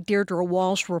colleague Deirdre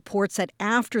Walsh reports that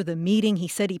after the meeting, he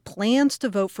said he plans to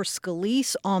vote for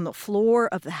Scalise on the floor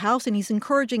of the House, and he's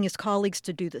encouraging his colleagues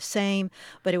to do the same.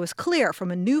 But it was clear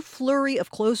from a new flurry of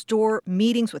closed-door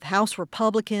meetings with House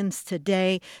Republicans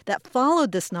today that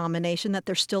followed this nomination that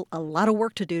there's still a lot of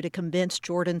work to do to convince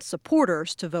Jordan's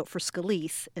supporters to vote for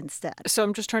Scalise instead. So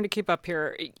I'm just trying to keep up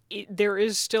here. There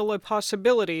is still a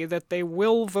possibility that they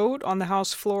will vote on the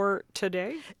House floor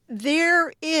today?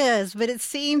 There is, but it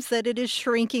seems that it is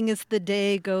shrinking as the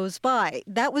day goes by.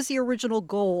 That was the original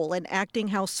goal, and Acting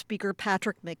House Speaker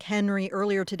Patrick McHenry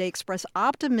earlier today expressed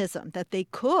optimism that they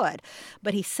could.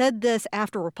 But he said this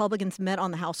after Republicans met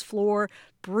on the House floor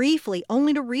briefly,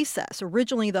 only to recess.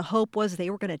 Originally, the hope was they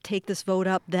were going to take this vote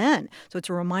up then. So it's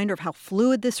a reminder of how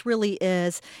fluid this really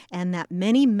is, and that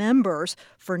many members,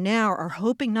 for now, are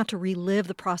hoping not to relive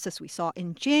the process we saw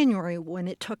in January when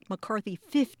it took McCarthy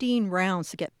 15 rounds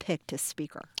to get picked as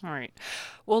Speaker. All right.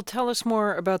 Well, tell us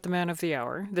more about the man of the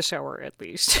hour, this hour at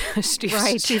least, Steve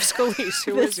Scalise.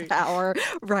 Who is he? This hour,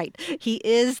 right. He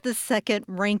is the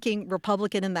second-ranking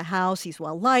Republican in the House. He's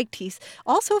well-liked. He's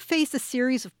also faced a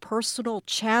series of personal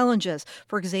challenges.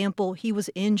 For example, he was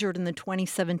injured in the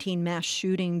 2017 mass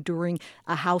shooting during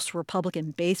a House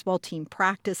Republican baseball team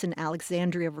practice in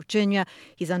Alexandria, Virginia.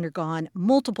 He's undergone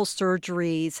multiple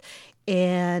surgeries,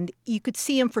 and you could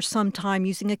see him for some time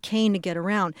using a cane to get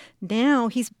around. Now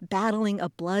he's battling a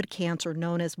blood cancer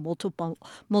known as multiple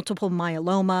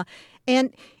myeloma.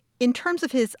 And in terms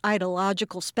of his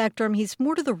ideological spectrum, he's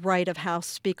more to the right of House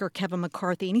Speaker Kevin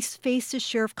McCarthy, and he's faced his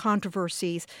share of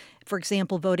controversies, for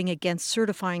example, voting against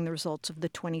certifying the results of the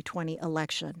 2020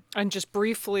 election. And just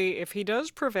briefly, if he does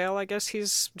prevail, I guess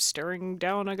he's staring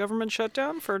down a government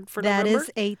shutdown for That November?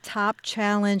 is a top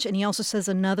challenge, and he also says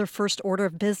another first order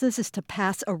of business is to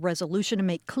pass a resolution to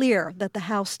make clear that the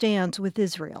House stands with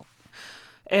Israel.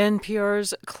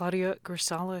 NPR's Claudia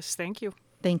Grisales, thank you.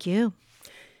 Thank you.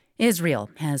 Israel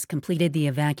has completed the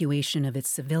evacuation of its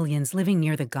civilians living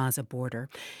near the Gaza border.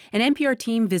 An NPR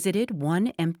team visited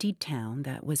one empty town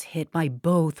that was hit by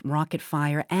both rocket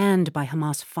fire and by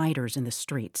Hamas fighters in the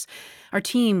streets. Our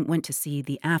team went to see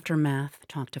the aftermath,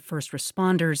 talk to first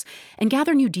responders, and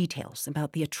gather new details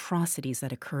about the atrocities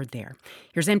that occurred there.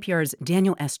 Here's NPR's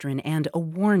Daniel Estrin and a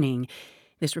warning.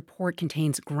 This report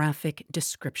contains graphic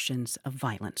descriptions of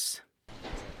violence.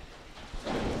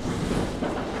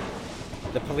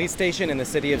 The police station in the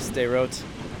city of Sderot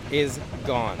is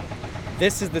gone.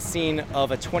 This is the scene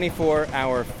of a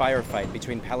 24-hour firefight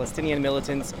between Palestinian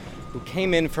militants who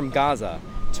came in from Gaza,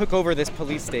 took over this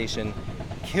police station,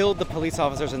 killed the police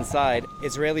officers inside.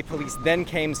 Israeli police then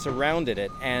came, surrounded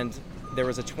it, and there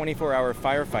was a 24-hour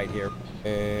firefight here.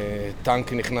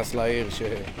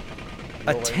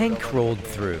 A tank rolled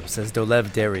through, says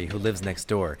Dolev Deri, who lives next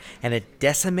door, and it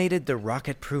decimated the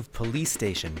rocket-proof police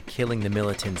station, killing the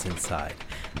militants inside.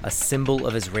 A symbol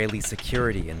of Israeli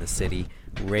security in the city,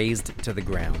 razed to the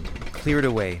ground, cleared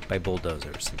away by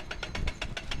bulldozers.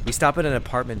 We stop at an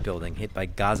apartment building hit by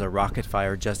Gaza rocket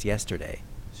fire just yesterday.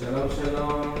 Shalom,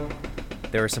 shalom.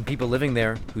 There are some people living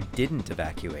there who didn't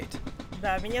evacuate.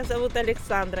 A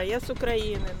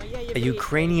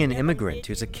Ukrainian immigrant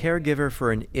who's a caregiver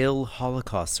for an ill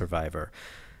Holocaust survivor.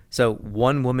 So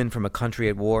one woman from a country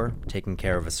at war taking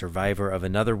care of a survivor of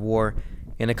another war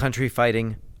in a country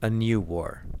fighting a new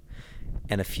war.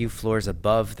 And a few floors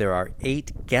above, there are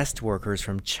 8 guest workers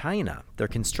from China. They're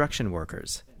construction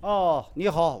workers. They're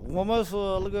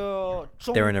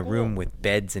in a room with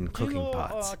beds and cooking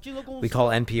pots. We call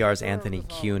NPR's Anthony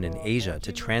Kuhn in Asia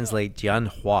to translate Jian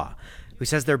Hua, who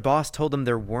says their boss told them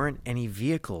there weren't any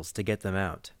vehicles to get them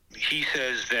out. He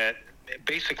says that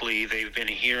basically they've been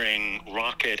hearing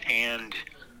rocket and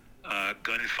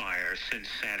gunfire since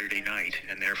Saturday night,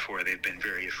 and therefore they've been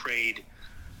very afraid,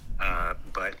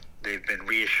 but they've been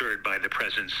reassured by the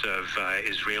presence of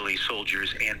Israeli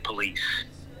soldiers and police.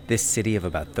 This city of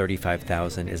about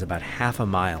 35,000 is about half a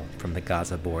mile from the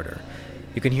Gaza border.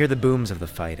 You can hear the booms of the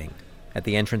fighting. At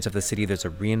the entrance of the city, there's a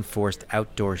reinforced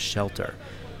outdoor shelter,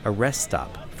 a rest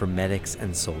stop for medics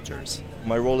and soldiers.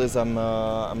 My role is I'm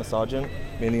a sergeant.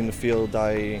 Mainly in the field,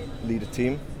 I lead a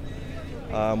team.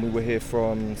 We were here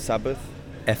from Sabbath.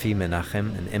 Effie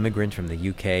Menachem, an immigrant from the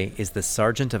UK, is the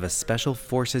sergeant of a special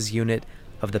forces unit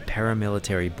of the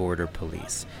paramilitary border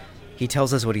police. He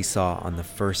tells us what he saw on the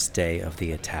first day of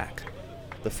the attack.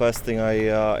 The first thing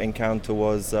I encountered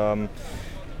was on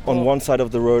one side of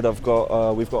the road, we've got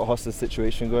a hostage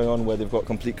situation going on where they've got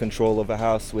complete control of a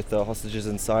house with the hostages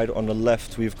inside. On the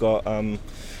left, we've got a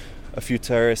few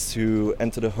terrorists who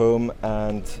entered a home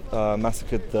and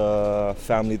massacred the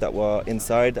family that were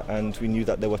inside, and we knew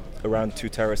that there were around 2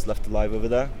 terrorists left alive over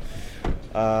there.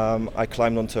 I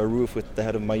climbed onto a roof with the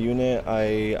head of my unit.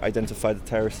 I identified the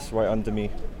terrorists right under me.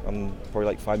 I'm probably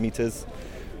like 5 meters.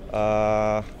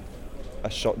 I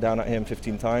shot down at him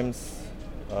 15 times,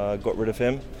 got rid of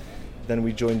him. Then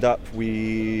we joined up.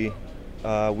 We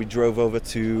drove over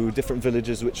to different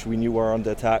villages which we knew were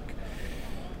under attack.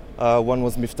 One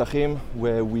was Miftachim,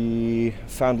 where we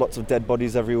found lots of dead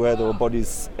bodies everywhere. There were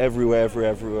bodies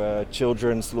everywhere.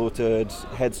 Children slaughtered,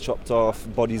 heads chopped off,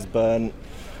 bodies burnt.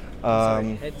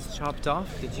 Heads chopped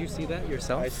off? Did you see that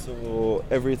yourself? I saw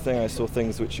everything. I saw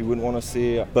things which you wouldn't want to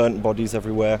see. Burnt bodies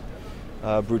everywhere,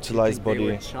 brutalized body.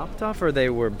 They were chopped off or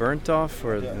they were burnt off?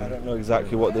 Or I don't know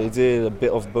exactly what they did. A bit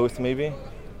of both, maybe.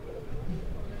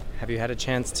 Have you had a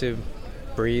chance to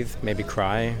breathe, maybe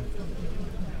cry?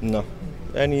 No.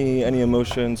 Any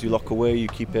emotions you lock away, you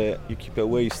keep it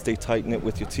away. You stay tight-knit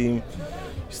with your team. You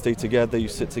stay together, you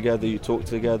sit together, you talk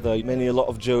together. A lot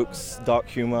of jokes, dark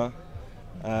humor,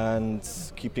 and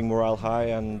keeping morale high,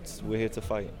 and we're here to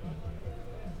fight.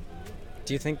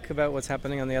 Do you think about what's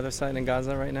happening on the other side in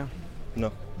Gaza right now?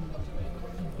 No.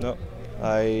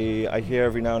 I hear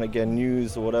every now and again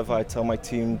news or whatever. I tell my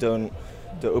team, don't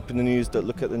open the news, don't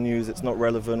look at the news. It's not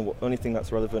relevant. The only thing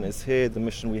that's relevant is here, the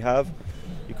mission we have.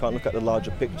 You can't look at the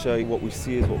larger picture. What we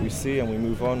see is what we see, and we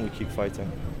move on, we keep fighting.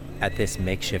 At this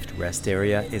makeshift rest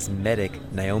area is medic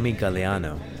Naomi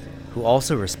Galeano, who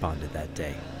also responded that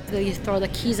day. They throw the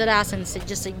keys at us and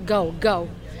just say, go.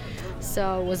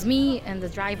 So it was me and the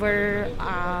driver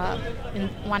in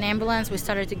one ambulance. We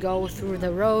started to go through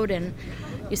the road, and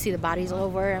you see the bodies all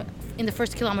over. In the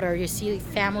first kilometer, you see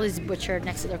families butchered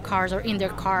next to their cars or in their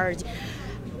cars.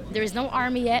 There is no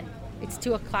army yet. It's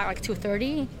 2 o'clock, like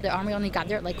 2:30. The army only got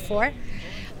there at like 4.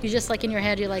 You just like in your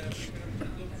head, you're like,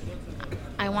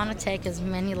 I want to take as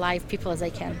many live people as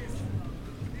I can.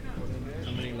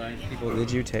 How many live people did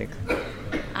you take?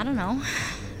 I don't know.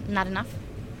 Not enough.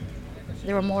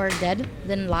 There were more dead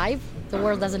than live. The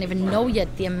world doesn't even know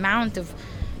yet the amount of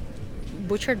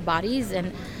butchered bodies,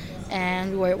 and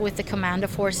we were with the commando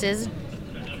forces,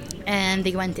 and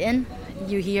they went in.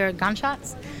 You hear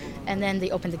gunshots, and then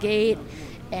they opened the gate,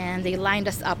 and they lined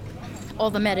us up, all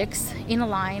the medics in a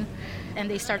line, and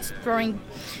they start throwing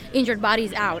injured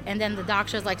bodies out. And then the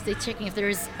doctors, like, they checking if there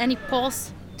is any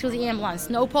pulse to the ambulance.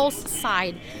 No pulse,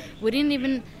 side. We didn't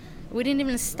even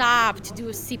stop to do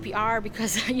a CPR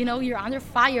because, you're under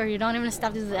fire. You don't even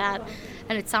stop to do that.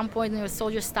 And at some point, the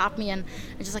soldiers stopped me and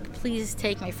just like, please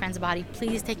take my friend's body.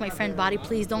 Please take my friend's body.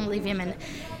 Please don't leave him.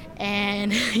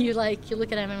 And you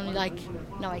look at him and you're like,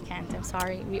 no, I can't. I'm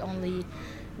sorry. We only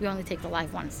take the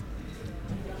live ones.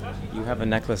 You have a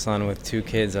necklace on with 2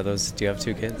 kids. Do you have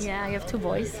 2 kids? Yeah, I have 2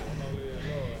 boys.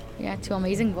 Yeah, 2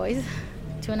 amazing boys,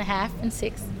 2.5 and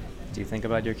 6. Do you think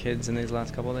about your kids in these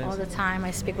last couple of days? All the time.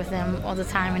 I speak with them all the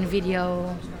time in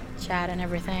video chat and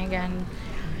everything, and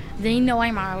they know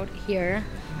I'm out here.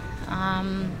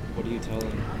 What do you tell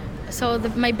them? So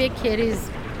my big kid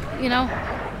is,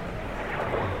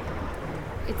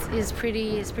 it's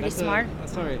pretty smart.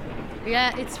 Sorry.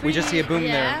 Yeah, it's pretty, we just see a boom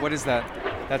yeah. there. What is that?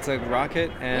 That's a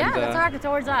rocket, and yeah, that's a rocket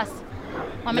towards us.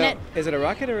 1 minute. Is it a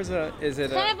rocket or is it?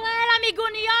 חבר'ה,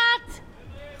 למיגוניות!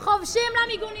 חובשים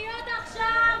למיגוניות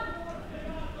עכשיו!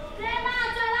 צבע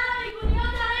הצלה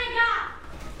למיגוניות הרגע!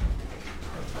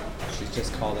 She's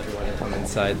just called everyone to come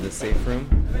inside the safe room.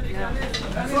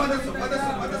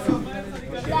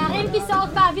 להרים כיסאות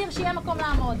באוויר שיהיה מקום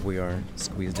לעמוד. We are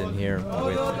squeezed in here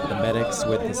with the medics,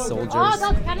 with the soldiers.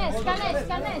 כנס.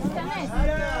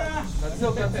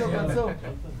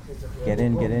 Get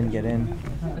in.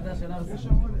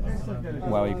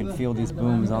 Wow, you can feel these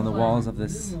booms on the walls of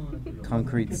this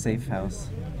concrete safe house.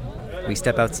 We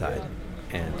step outside,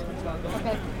 and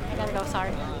Okay, I gotta go,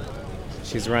 sorry.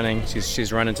 she's running.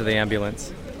 She's running to the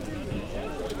ambulance.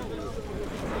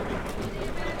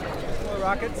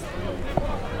 Rockets.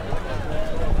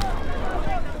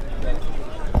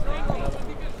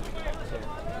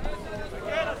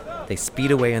 They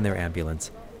speed away in their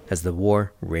ambulance as the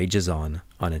war rages on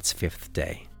its 5th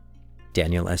day.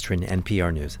 Daniel Estrin,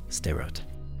 NPR News, Sderot.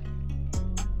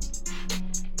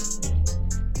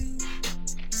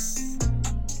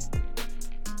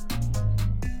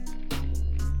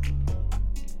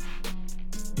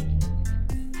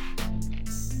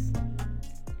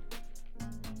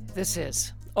 This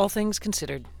is All Things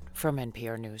Considered from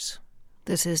NPR News.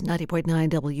 This is 90.9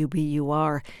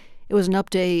 WBUR. It was an up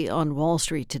day on Wall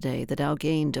Street today. The Dow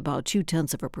gained about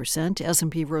 0.2%,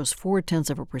 S&P rose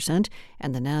 0.4%,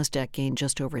 and the Nasdaq gained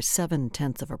just over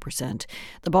 0.7%.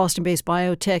 The Boston-based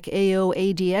biotech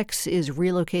AOADX is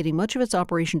relocating much of its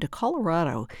operation to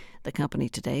Colorado. The company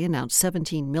today announced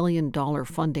 $17 million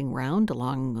funding round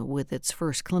along with its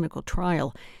first clinical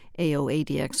trial.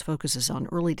 AOADX focuses on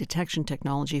early detection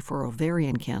technology for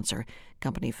ovarian cancer.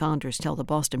 Company founders tell the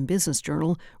Boston Business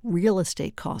Journal real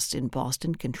estate costs in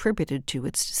Boston contributed to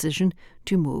its decision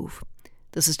to move.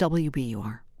 This is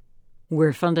WBUR.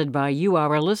 We're funded by you,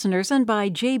 our listeners, and by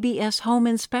JBS Home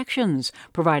Inspections,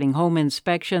 providing home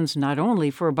inspections not only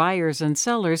for buyers and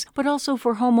sellers, but also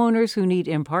for homeowners who need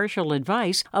impartial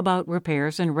advice about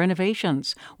repairs and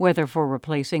renovations. Whether for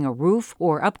replacing a roof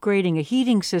or upgrading a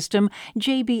heating system,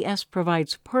 JBS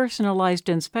provides personalized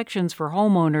inspections for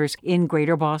homeowners in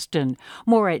Greater Boston.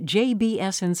 More at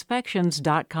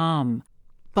jbsinspections.com.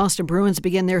 Boston Bruins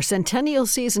begin their centennial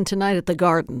season tonight at the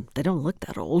Garden. They don't look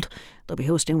that old. They'll be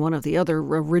hosting one of the other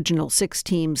original 6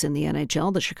 teams in the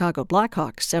NHL, the Chicago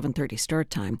Blackhawks, 7:30 start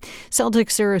time.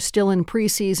 Celtics are still in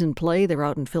preseason play. They're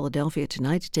out in Philadelphia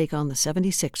tonight to take on the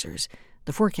 76ers.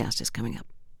 The forecast is coming up.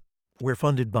 We're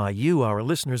funded by you, our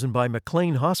listeners, and by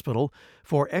McLean Hospital.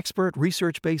 For expert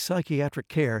research-based psychiatric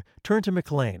care, turn to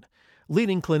McLean.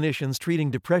 Leading clinicians treating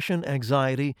depression,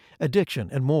 anxiety, addiction,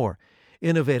 and more.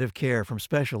 Innovative care from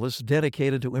specialists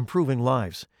dedicated to improving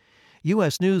lives.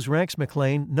 U.S. News ranks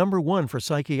McLean #1 for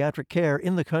psychiatric care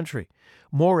in the country.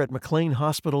 More at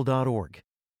mcleanhospital.org.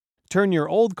 Turn your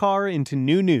old car into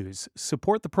new news.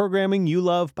 Support the programming you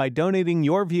love by donating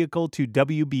your vehicle to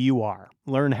WBUR.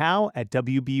 Learn how at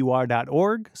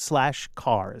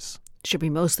wbur.org/cars. Should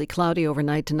be mostly cloudy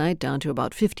overnight tonight, down to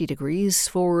about 50 degrees.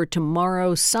 For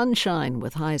tomorrow, sunshine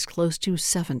with highs close to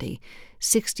 70.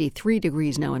 63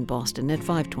 degrees now in Boston at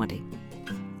 5:20.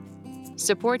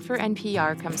 Support for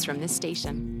NPR comes from this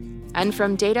station and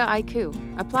from Data IQ,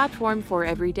 a platform for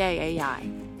everyday AI,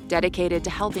 dedicated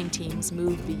to helping teams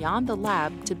move beyond the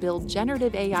lab to build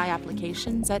generative AI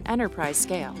applications at enterprise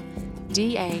scale.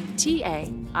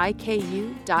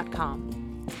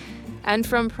 DATAIKU.com. And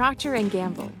from Procter &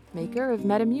 Gamble, maker of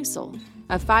Metamucil,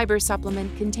 a fiber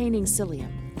supplement containing psyllium,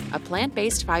 a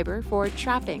plant-based fiber for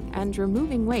trapping and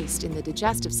removing waste in the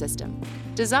digestive system,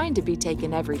 designed to be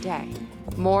taken every day.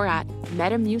 More at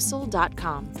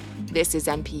metamucil.com. This is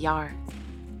NPR.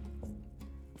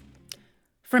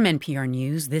 From NPR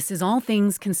News, this is All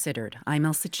Things Considered. I'm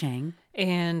Elsa Chang.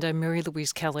 And I'm Mary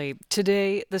Louise Kelly.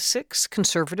 Today, the 6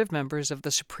 conservative members of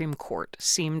the Supreme Court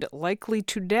seemed likely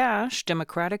to dash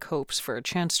Democratic hopes for a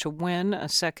chance to win a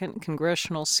second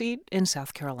congressional seat in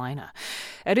South Carolina.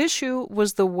 At issue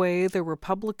was the way the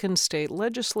Republican state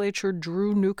legislature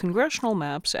drew new congressional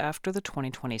maps after the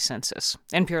 2020 census.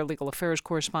 NPR Legal Affairs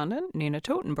correspondent Nina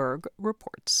Totenberg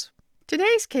reports.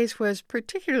 Today's case was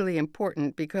particularly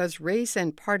important because race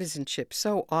and partisanship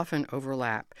so often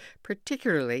overlap,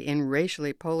 particularly in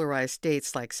racially polarized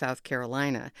states like South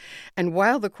Carolina. And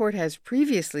while the court has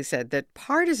previously said that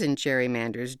partisan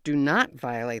gerrymanders do not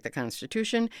violate the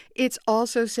Constitution, it's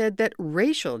also said that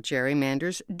racial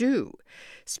gerrymanders do.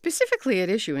 Specifically at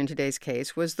issue in today's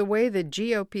case was the way the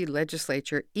GOP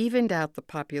legislature evened out the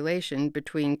population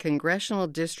between Congressional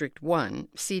District 1,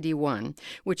 CD1,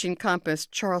 which encompassed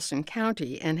Charleston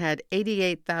County and had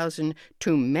 88,000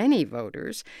 too many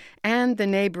voters, and the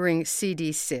neighboring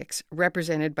CD6,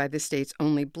 represented by the state's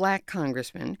only black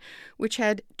congressman, which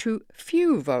had too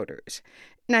few voters.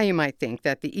 Now, you might think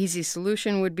that the easy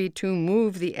solution would be to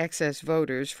move the excess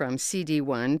voters from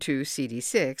CD1 to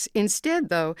CD6. Instead,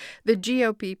 though, the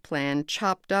GOP plan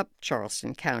chopped up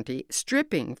Charleston County,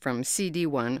 stripping from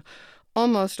CD1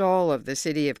 almost all of the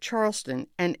city of Charleston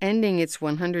and ending its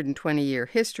 120-year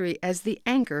history as the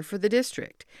anchor for the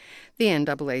district. The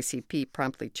NAACP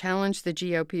promptly challenged the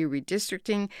GOP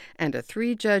redistricting, and a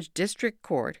 3-judge district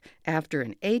court, after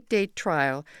an 8-day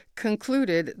trial,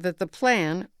 concluded that the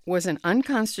plan was an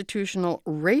unconstitutional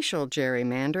racial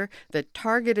gerrymander that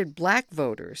targeted black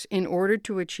voters in order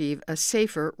to achieve a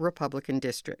safer Republican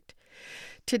district.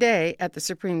 Today, at the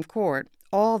Supreme Court,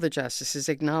 all the justices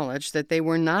acknowledged that they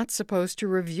were not supposed to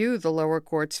review the lower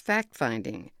court's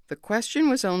fact-finding. The question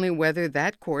was only whether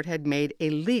that court had made a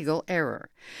legal error.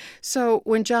 So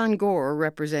when John Gore,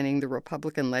 representing the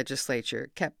Republican legislature,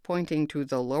 kept pointing to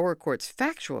the lower court's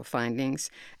factual findings,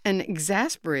 an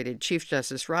exasperated Chief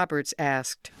Justice Roberts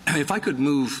asked, if I could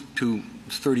move to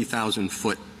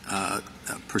 30,000-foot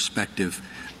perspective,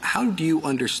 how do you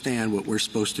understand what we're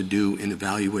supposed to do in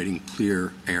evaluating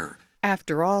clear error?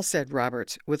 After all, said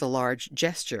Roberts with a large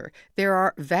gesture, there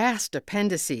are vast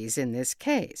appendices in this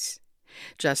case.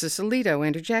 Justice Alito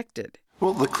interjected.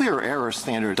 Well, the clear error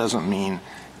standard doesn't mean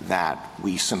that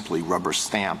we simply rubber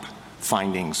stamp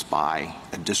findings by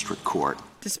a district court.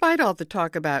 Despite all the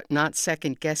talk about not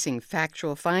second-guessing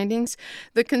factual findings,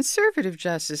 the conservative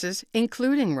justices,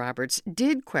 including Roberts,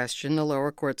 did question the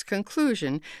lower court's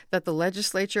conclusion that the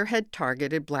legislature had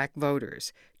targeted black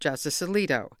voters. Justice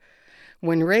Alito: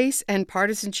 when race and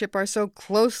partisanship are so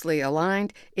closely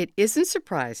aligned, it isn't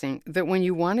surprising that when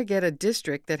you want to get a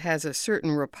district that has a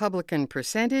certain Republican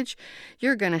percentage,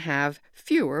 you're going to have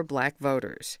fewer black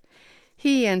voters.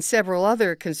 He and several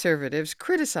other conservatives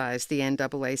criticized the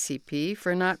NAACP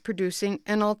for not producing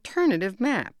an alternative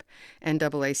map.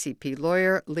 NAACP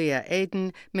lawyer Leah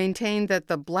Aden maintained that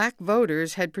the black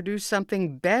voters had produced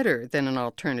something better than an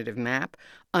alternative map,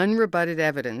 unrebutted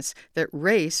evidence that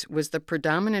race was the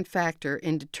predominant factor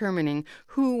in determining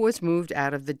who was moved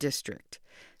out of the district.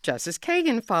 Justice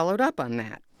Kagan followed up on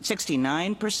that.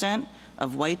 69%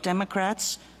 of white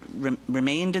Democrats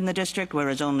remained in the district,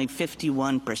 whereas only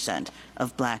 51%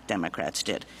 of black Democrats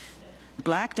did.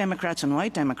 Black Democrats and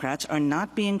white Democrats are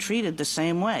not being treated the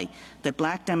same way, that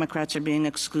black Democrats are being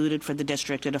excluded for the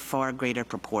district at a far greater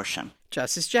proportion.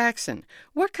 Justice Jackson: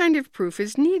 what kind of proof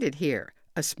is needed here?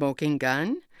 A smoking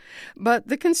gun? But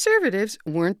the conservatives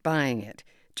weren't buying it.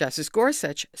 Justice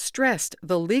Gorsuch stressed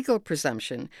the legal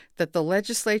presumption that the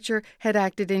legislature had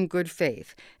acted in good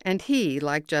faith, and he,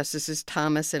 like Justices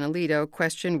Thomas and Alito,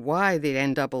 questioned why the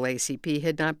NAACP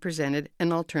had not presented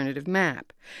an alternative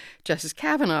map. Justice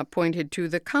Kavanaugh pointed to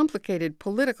the complicated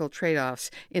political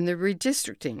trade-offs in the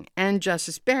redistricting, and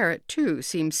Justice Barrett, too,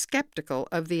 seemed skeptical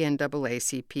of the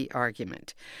NAACP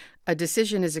argument. A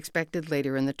decision is expected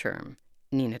later in the term.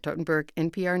 Nina Totenberg,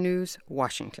 NPR News,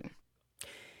 Washington.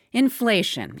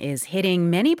 Inflation is hitting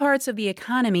many parts of the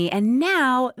economy, and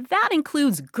now that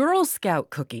includes Girl Scout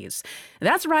cookies.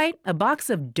 That's right, a box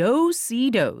of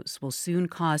Do-Si-Dos will soon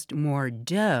cost more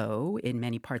dough in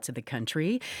many parts of the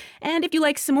country. And if you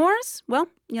like s'mores, well,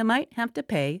 you might have to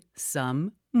pay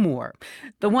some more.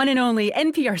 The one and only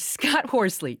NPR's Scott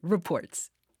Horsley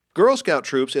reports. Girl Scout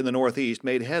troops in the Northeast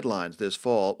made headlines this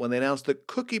fall when they announced that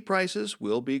cookie prices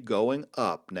will be going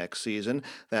up next season.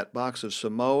 That box of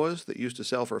Samoas that used to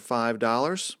sell for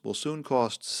 $5 will soon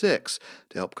cost $6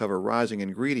 to help cover rising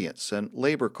ingredients and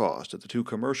labor costs at the two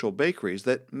commercial bakeries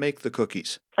that make the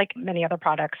cookies. Like many other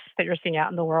products that you're seeing out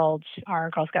in the world, our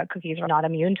Girl Scout cookies are not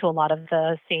immune to a lot of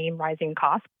the same rising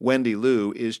costs. Wendy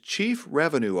Liu is Chief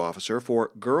Revenue Officer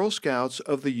for Girl Scouts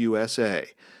of the USA.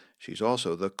 She's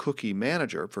also the cookie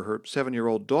manager for her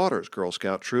 7-year-old daughter's Girl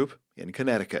Scout troop in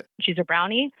Connecticut. Choose a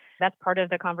brownie. That's part of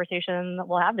the conversation that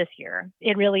we'll have this year.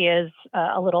 It really is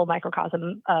a little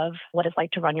microcosm of what it's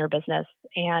like to run your business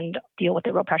and deal with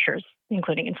the real pressures,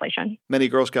 including inflation. Many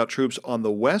Girl Scout troops on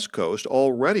the West Coast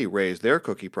already raised their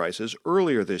cookie prices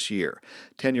earlier this year.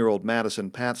 10-year-old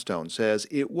Madison Patstone says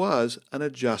it was an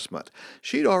adjustment.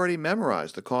 She'd already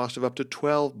memorized the cost of up to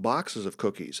 12 boxes of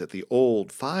cookies at the old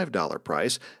 $5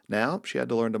 price. Now she had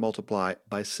to learn to multiply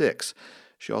by 6.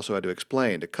 She also had to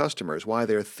explain to customers why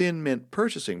their Thin Mint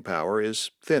purchasing power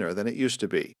is thinner than it used to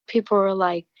be. People were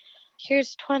like,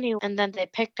 here's 20, and then they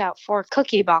picked out 4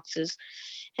 cookie boxes.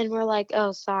 And we're like,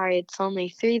 oh, sorry, it's only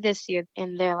 3 this year.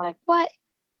 And they're like, what?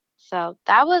 So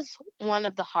that was one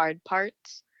of the hard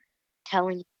parts,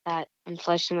 telling that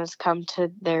inflation has come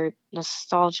to their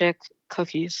nostalgic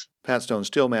cookies. Patstone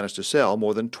still managed to sell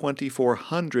more than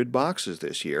 2,400 boxes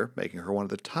this year, making her one of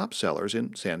the top sellers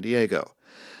in San Diego.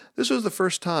 This was the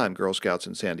first time Girl Scouts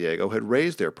in San Diego had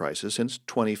raised their prices since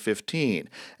 2015,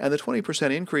 and the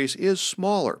 20% increase is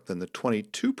smaller than the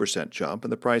 22% jump in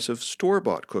the price of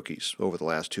store-bought cookies over the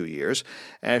last 2 years.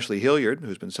 Ashley Hilliard,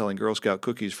 who's been selling Girl Scout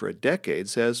cookies for a decade,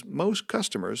 says most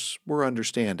customers were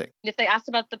understanding. If they asked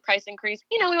about the price increase,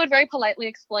 we would very politely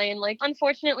explain,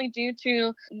 unfortunately, due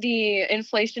to the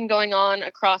inflation going on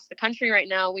across the country right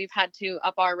now, we've had to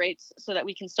up our rates so that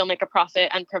we can still make a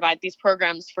profit and provide these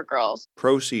programs for girls.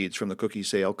 Proceeds from the cookie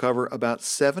sale cover about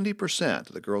 70%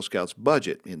 of the Girl Scouts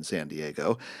budget in San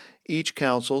Diego. Each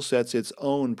council sets its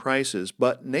own prices,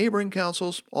 but neighboring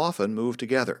councils often move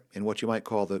together in what you might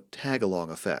call the tag-along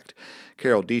effect.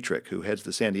 Carol Dietrich, who heads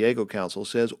the San Diego Council,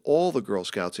 says all the Girl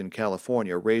Scouts in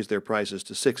California raised their prices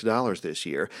to $6 this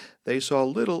year. They saw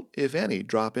little, if any,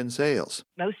 drop in sales.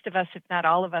 Most of us, if not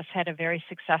all of us, had a very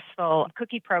successful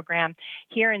cookie program.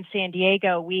 Here in San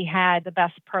Diego, we had the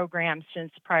best program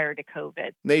since prior to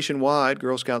COVID. Nationwide,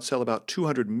 Girl Scouts sell about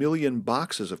 200 million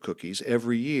boxes of cookies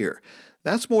every year.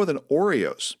 That's more than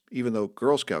Oreos, even though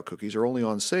Girl Scout cookies are only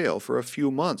on sale for a few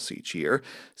months each year.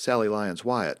 Sally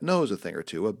Lyons-Wyatt knows a thing or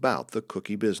two about the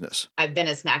cookie business. I've been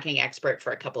a snacking expert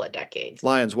for a couple of decades.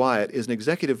 Lyons-Wyatt is an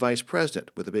executive vice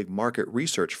president with the big market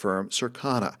research firm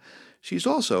Circana. She's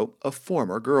also a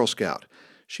former Girl Scout.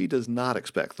 She does not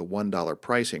expect the $1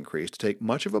 price increase to take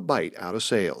much of a bite out of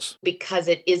sales. Because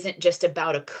it isn't just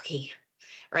about a cookie,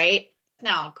 right?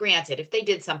 Now, granted, if they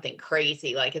did something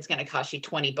crazy, like it's going to cost you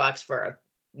 $20 for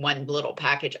one little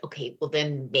package, okay, well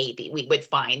then maybe we would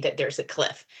find that there's a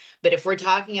cliff. But if we're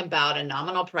talking about a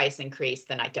nominal price increase,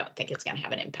 then I don't think it's going to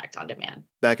have an impact on demand.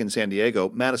 Back in San Diego,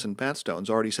 Madison Patstone's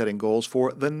already setting goals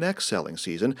for the next selling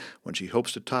season when she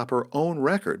hopes to top her own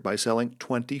record by selling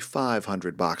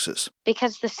 2,500 boxes.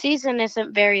 Because the season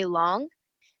isn't very long,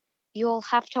 you'll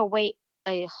have to wait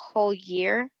a whole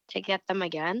year to get them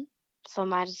again. So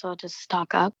might as well just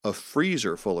stock up. A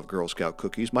freezer full of Girl Scout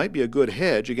cookies might be a good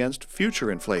hedge against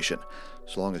future inflation,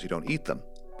 as long as you don't eat them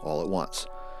all at once.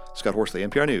 Scott Horsley,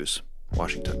 NPR News,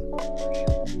 Washington.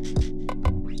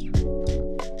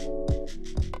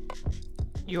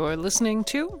 You're listening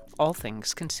to All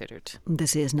Things Considered.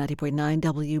 This is 90.9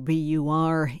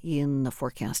 WBUR. In the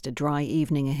forecast, a dry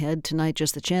evening ahead. Tonight,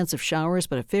 just the chance of showers,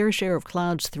 but a fair share of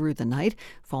clouds through the night,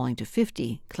 falling to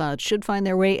 50. Clouds should find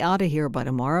their way out of here by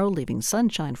tomorrow, leaving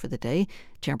sunshine for the day.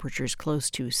 Temperatures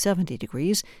close to 70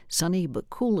 degrees, sunny but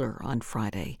cooler on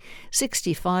Friday.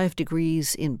 65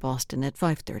 degrees in Boston at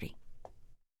 5:30.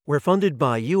 We're funded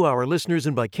by you, our listeners,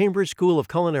 and by Cambridge School of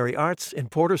Culinary Arts in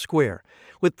Porter Square,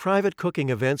 with private cooking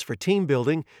events for team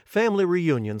building, family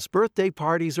reunions, birthday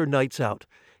parties, or nights out.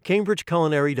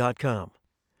 CambridgeCulinary.com.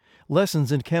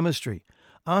 Lessons in Chemistry.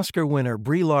 Oscar winner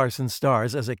Brie Larson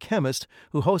stars as a chemist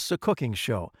who hosts a cooking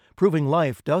show, proving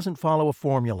life doesn't follow a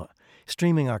formula.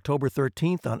 Streaming October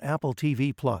 13th on Apple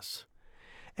TV+.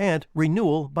 And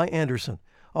Renewal by Andersen,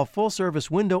 a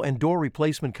full-service window and door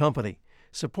replacement company,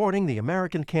 supporting the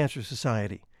American Cancer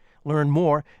Society. Learn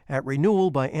more at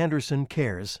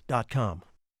renewalbyandersoncares.com.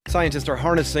 Scientists are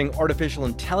harnessing artificial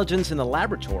intelligence in the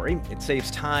laboratory. It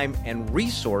saves time and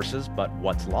resources, but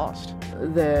what's lost?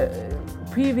 The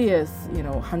previous,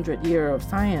 100 year of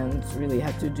science really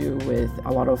had to do with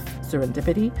a lot of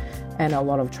serendipity and a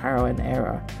lot of trial and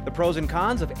error. The pros and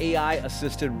cons of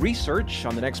AI-assisted research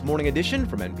on the next morning edition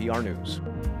from NPR News.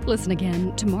 Listen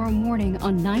again tomorrow morning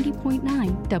on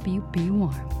 90.9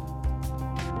 WBUR.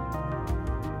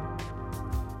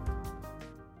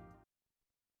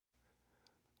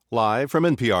 Live from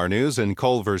NPR News in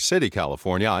Culver City,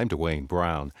 California, I'm Dwayne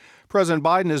Brown. President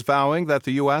Biden is vowing that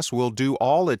the U.S. will do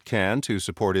all it can to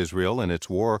support Israel in its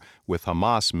war with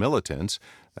Hamas militants.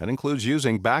 That includes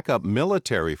using backup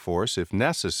military force if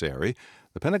necessary.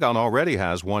 The Pentagon already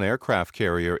has one aircraft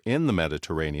carrier in the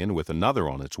Mediterranean with another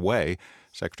on its way.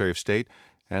 Secretary of State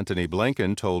Antony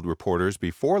Blinken told reporters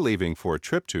before leaving for a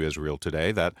trip to Israel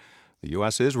today that the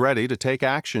U.S. is ready to take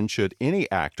action should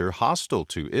any actor hostile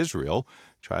to Israel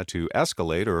try to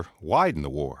escalate or widen the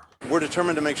war. We're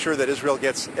determined to make sure that Israel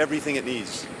gets everything it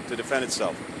needs to defend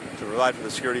itself, to provide for the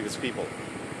security of its people.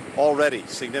 Already,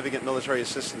 significant military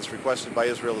assistance requested by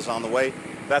Israel is on the way.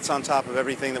 That's on top of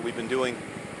everything that we've been doing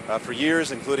for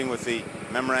years, including with the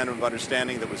Memorandum of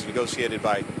Understanding that was negotiated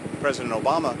by President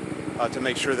Obama to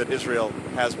make sure that Israel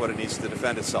has what it needs to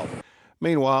defend itself.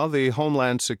 Meanwhile, the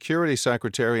Homeland Security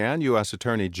Secretary and U.S.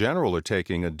 Attorney General are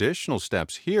taking additional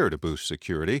steps here to boost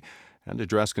security and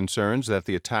address concerns that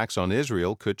the attacks on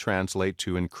Israel could translate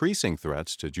to increasing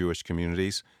threats to Jewish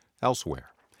communities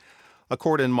elsewhere. A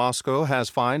court in Moscow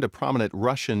has fined a prominent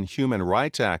Russian human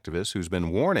rights activist who's been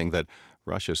warning that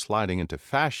Russia is sliding into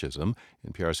fascism.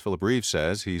 NPR's Philip Reeves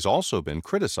says he's also been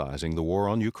criticizing the war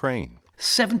on Ukraine.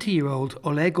 70-year-old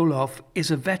Oleg Orlov is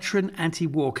a veteran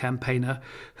anti-war campaigner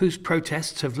whose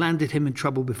protests have landed him in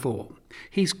trouble before.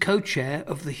 He's co-chair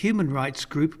of the human rights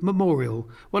group Memorial,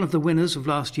 one of the winners of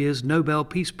last year's Nobel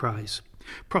Peace Prize.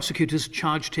 Prosecutors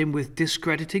charged him with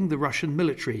discrediting the Russian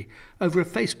military over a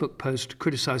Facebook post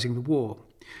criticizing the war.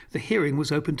 The hearing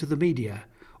was open to the media.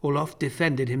 Orlov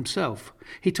defended himself.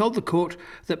 He told the court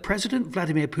that President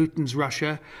Vladimir Putin's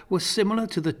Russia was similar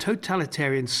to the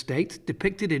totalitarian state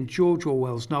depicted in George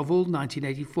Orwell's novel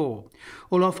 1984.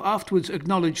 Orlov afterwards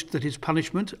acknowledged that his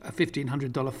punishment, a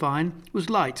 $1,500 fine,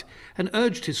 was light and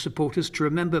urged his supporters to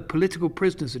remember political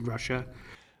prisoners in Russia.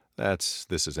 This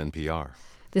is NPR.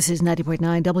 This is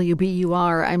 90.9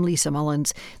 WBUR. I'm Lisa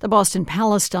Mullins. The Boston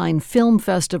Palestine Film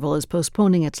Festival is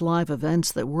postponing its live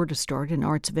events that were to start in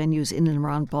arts venues in and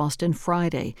around Boston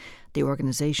Friday. The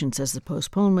organization says the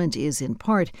postponement is in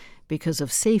part because of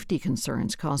safety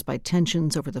concerns caused by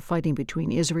tensions over the fighting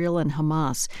between Israel and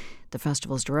Hamas. The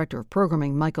festival's director of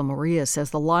programming, Michael Maria, says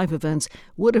the live events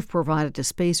would have provided a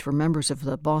space for members of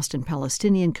the Boston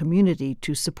Palestinian community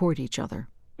to support each other.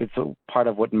 It's a part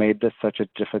of what made this such a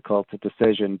difficult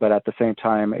decision, but at the same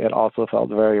time, it also felt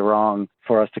very wrong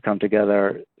for us to come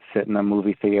together, sit in a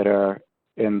movie theater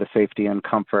in the safety and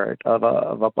comfort of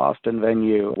a Boston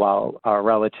venue while our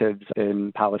relatives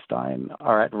in Palestine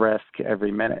are at risk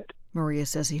every minute. Maria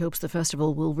says he hopes the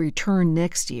festival will return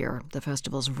next year. The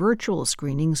festival's virtual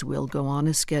screenings will go on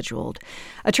as scheduled.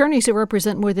 Attorneys who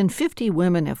represent more than 50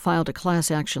 women have filed a class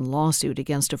action lawsuit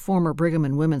against a former Brigham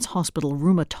and Women's Hospital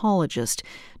rheumatologist.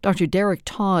 Dr. Derek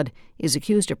Todd is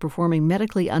accused of performing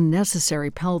medically unnecessary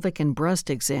pelvic and breast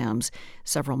exams.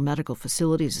 Several medical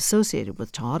facilities associated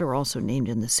with Todd are also named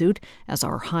in the suit, as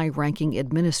are high-ranking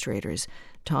administrators.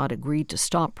 Todd agreed to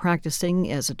stop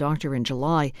practicing as a doctor in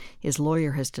July. His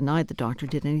lawyer has denied the doctor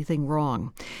did anything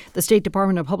wrong. The State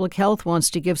Department of Public Health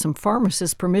wants to give some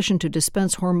pharmacists permission to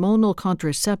dispense hormonal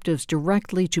contraceptives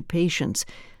directly to patients.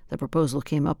 The proposal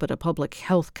came up at a Public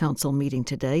Health Council meeting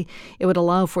today. It would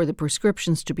allow for the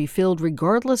prescriptions to be filled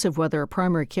regardless of whether a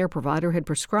primary care provider had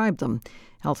prescribed them.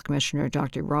 Health Commissioner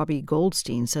Dr. Robbie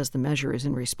Goldstein says the measure is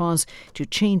in response to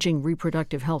changing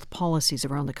reproductive health policies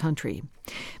around the country.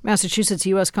 Massachusetts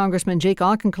U.S. Congressman Jake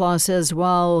Auchincloss says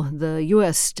while the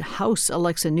U.S. House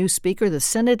elects a new speaker, the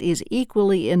Senate is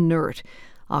equally inert.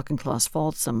 Auchincloss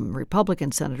faults some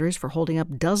Republican senators for holding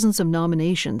up dozens of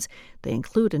nominations. They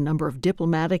include a number of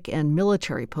diplomatic and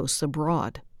military posts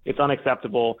abroad. It's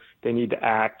unacceptable. They need to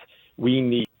act. We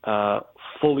need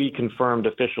fully confirmed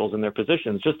officials in their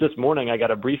positions. Just this morning, I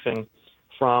got a briefing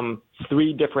from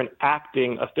 3 different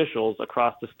acting officials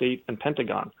across the state and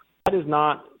Pentagon. That is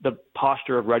not the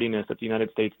posture of readiness that the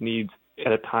United States needs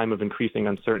at a time of increasing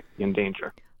uncertainty and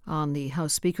danger. On the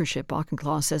House speakership,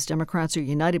 Auchincloss says Democrats are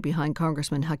united behind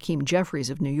Congressman Hakeem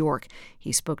Jeffries of New York.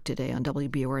 He spoke today on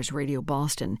WBUR's Radio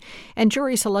Boston. And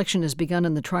jury selection has begun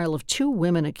in the trial of 2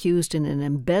 women accused in an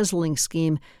embezzling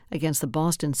scheme against the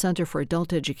Boston Center for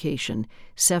Adult Education.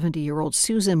 70-year-old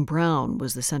Susan Brown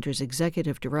was the center's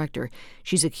executive director.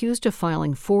 She's accused of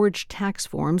filing forged tax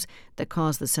forms that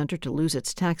caused the center to lose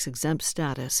its tax-exempt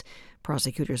status.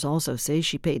 Prosecutors also say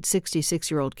she paid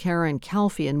 66-year-old Karen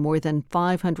Calfian more than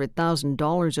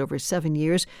 $500,000 over 7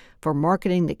 years for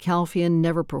marketing that Calfian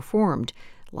never performed.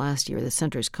 Last year, the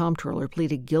center's comptroller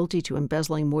pleaded guilty to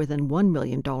embezzling more than $1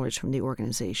 million from the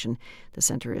organization. The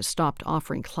center has stopped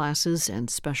offering classes and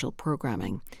special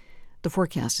programming. The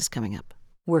forecast is coming up.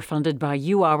 We're funded by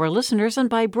you, our listeners, and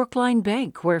by Brookline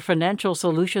Bank, where financial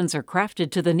solutions are crafted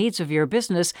to the needs of your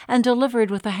business and delivered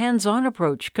with a hands-on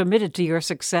approach committed to your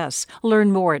success.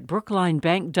 Learn more at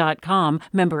brooklinebank.com,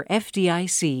 member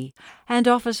FDIC. And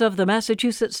Office of the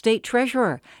Massachusetts State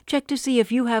Treasurer. Check to see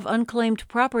if you have unclaimed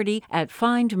property at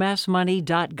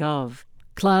findmassmoney.gov.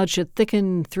 Clouds should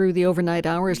thicken through the overnight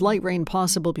hours. Light rain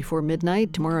possible before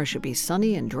midnight. Tomorrow should be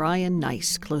sunny and dry and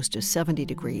nice, close to 70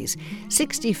 degrees.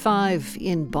 65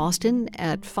 in Boston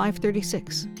at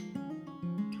 5:36.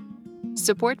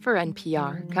 Support for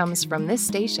NPR comes from this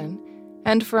station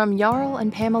and from Jarl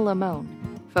and Pamela Mohn,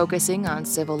 focusing on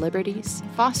civil liberties,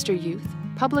 foster youth,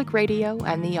 public radio,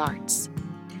 and the arts.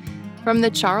 From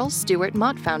the Charles Stewart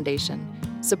Mott Foundation,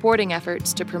 supporting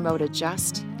efforts to promote a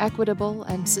just, equitable,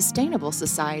 and sustainable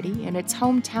society in its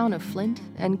hometown of Flint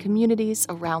and communities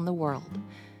around the world.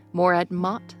 More at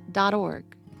mott.org.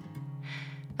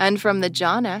 And from the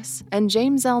John S. and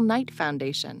James L. Knight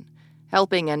Foundation,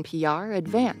 helping NPR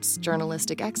advance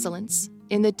journalistic excellence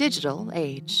in the digital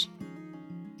age.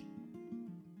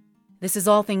 This is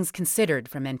All Things Considered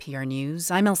from NPR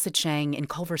News. I'm Elsa Chang in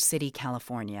Culver City,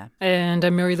 California. And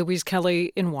I'm Mary Louise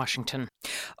Kelly in Washington.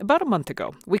 About a month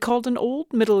ago, we called an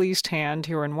old Middle East hand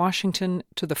here in Washington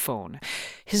to the phone.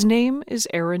 His name is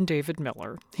Aaron David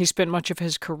Miller. He spent much of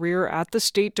his career at the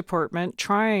State Department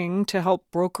trying to help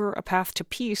broker a path to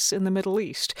peace in the Middle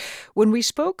East. When we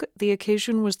spoke, the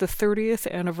occasion was the 30th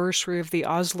anniversary of the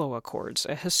Oslo Accords,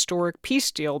 a historic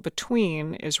peace deal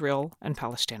between Israel and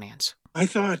Palestinians. I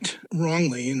thought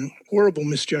wrongly, in horrible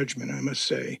misjudgment, I must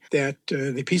say, that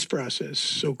the peace process,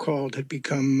 so-called, had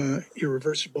become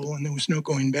irreversible and there was no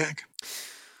going back.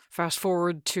 Fast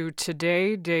forward to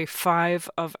today, day 5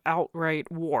 of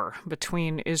outright war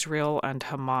between Israel and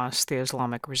Hamas, the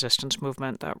Islamic resistance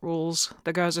movement that rules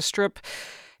the Gaza Strip.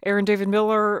 Aaron David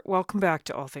Miller, welcome back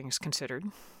to All Things Considered.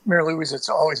 Mary Louise, it's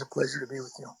always a pleasure to be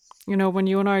with you. You know, when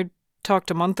you and I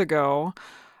talked a month ago,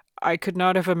 I could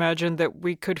not have imagined that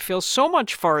we could feel so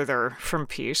much farther from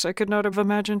peace. I could not have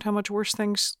imagined how much worse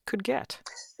things could get.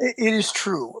 It is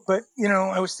true. But, you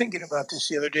know, I was thinking about this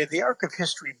the other day. The arc of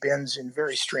history bends in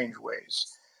very strange ways.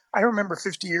 I remember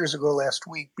 50 years ago last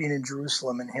week being in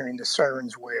Jerusalem and hearing the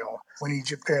sirens wail when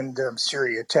Egypt and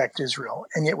Syria attacked Israel.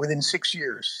 And yet within 6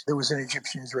 years, there was an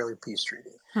Egyptian-Israeli peace treaty.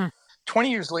 20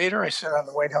 years later, I sat on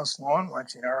the White House lawn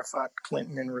watching Arafat,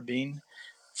 Clinton, and Rabin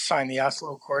sign the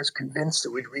Oslo Accords, convinced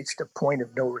that we'd reached a point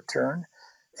of no return.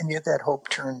 And yet that hope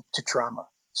turned to trauma.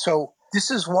 So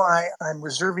this is why I'm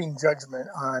reserving judgment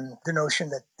on the notion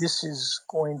that this is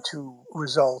going to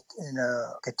result in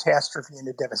a catastrophe and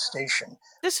a devastation.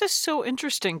 This is so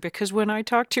interesting because when I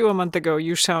talked to you a month ago,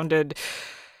 you sounded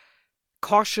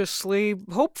cautiously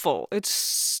hopeful.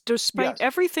 It's despite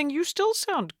everything, you still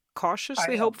sound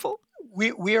cautiously hopeful.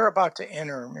 We are about to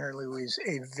enter, Mary Louise,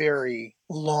 a very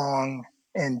long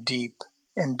and deep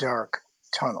and dark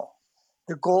tunnel.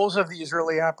 The goals of the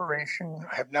Israeli operation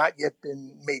have not yet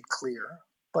been made clear,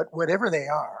 but whatever they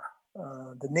are,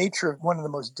 the nature of one of the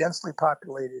most densely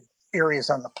populated areas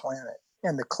on the planet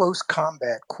and the close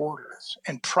combat quarters,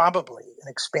 and probably an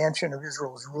expansion of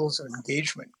Israel's rules of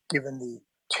engagement, given the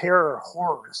terror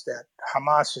horrors that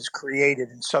Hamas has created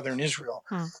in southern Israel,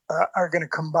 are going to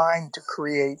combine to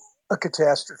create a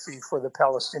catastrophe for the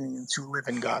Palestinians who live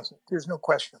in Gaza. There's no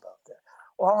question about that.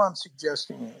 All I'm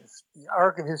suggesting is the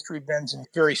arc of history bends in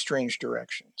very strange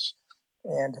directions,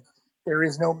 and there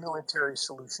is no military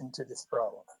solution to this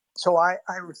problem. So I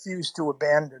refuse to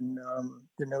abandon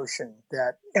the notion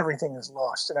that everything is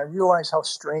lost, and I realize how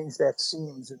strange that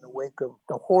seems in the wake of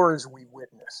the horrors we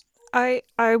witnessed. I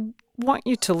want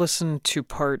you to listen to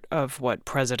part of what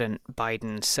President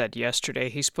Biden said yesterday.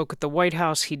 He spoke at the White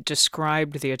House. He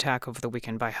described the attack over the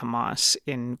weekend by Hamas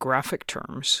in graphic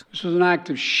terms. This was an act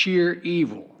of sheer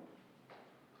evil.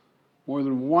 More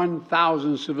than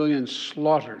 1,000 civilians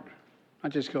slaughtered,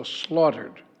 not just killed,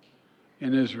 slaughtered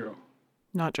in Israel.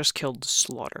 Not just killed,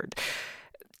 slaughtered.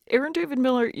 Aaron David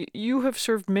Miller, you have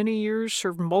served many years,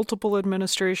 served multiple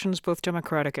administrations, both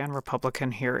Democratic and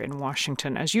Republican here in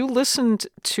Washington. As you listened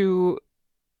to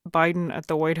Biden at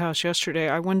the White House yesterday,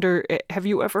 I wonder, have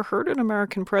you ever heard an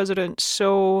American president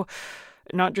so,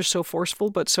 not just so forceful,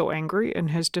 but so angry in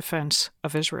his defense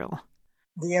of Israel?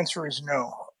 The answer is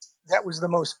no. That was the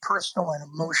most personal and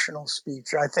emotional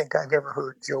speech I think I've ever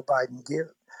heard Joe Biden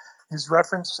give. His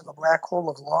reference to the black hole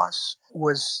of loss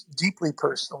was deeply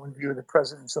personal in view of the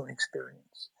president's own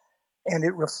experience. And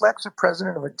it reflects a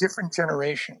president of a different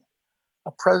generation,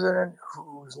 a president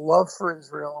whose love for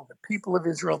Israel, the people of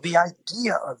Israel, the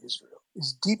idea of Israel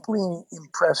is deeply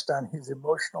impressed on his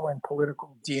emotional and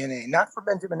political DNA, not for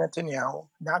Benjamin Netanyahu,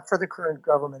 not for the current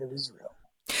government of Israel.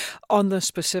 On the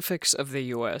specifics of the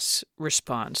U.S.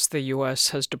 response, the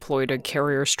U.S. has deployed a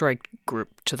carrier strike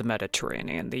group to the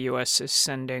Mediterranean. The U.S. is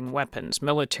sending weapons,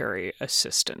 military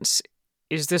assistance.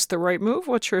 Is this the right move?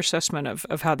 What's your assessment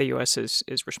of how the U.S. is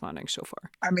responding so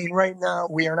far? I mean, right now,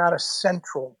 we are not a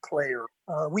central player.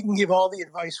 We can give all the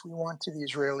advice we want to the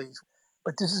Israelis,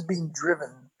 but this is being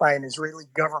driven by an Israeli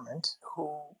government who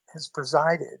has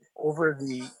presided over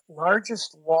the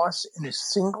largest loss in a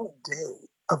single day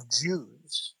of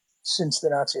Jews since the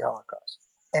Nazi Holocaust.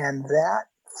 And that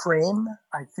frame,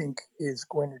 I think, is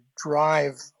going to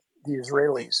drive the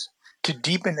Israelis to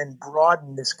deepen and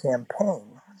broaden this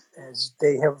campaign, as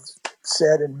they have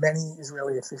said, and many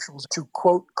Israeli officials, to,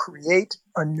 quote, create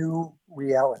a new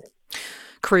reality.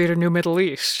 Create a new Middle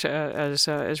East, as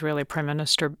Israeli Prime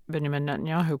Minister Benjamin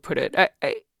Netanyahu put it.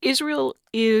 Israel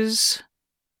is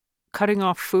cutting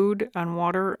off food and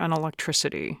water and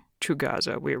electricity to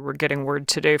Gaza. We're getting word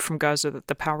today from Gaza that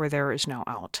the power there is now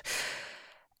out.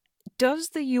 Does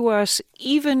the U.S.,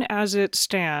 even as it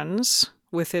stands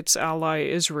with its ally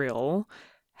Israel,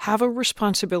 have a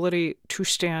responsibility to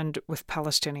stand with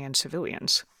Palestinian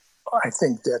civilians? I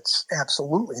think that's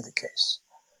absolutely the case.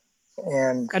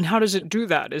 And how does it do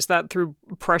that? Is that through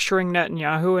pressuring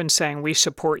Netanyahu and saying, we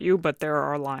support you, but there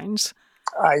are lines?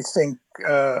 I think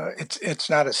it's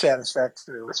not a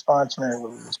satisfactory response, Mary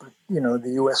Louise, but,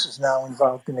 the U.S. is now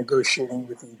involved in negotiating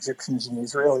with the Egyptians and the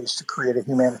Israelis to create a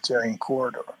humanitarian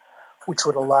corridor, which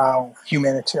would allow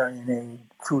humanitarian aid,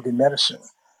 food and medicine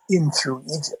in through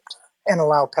Egypt, and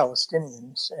allow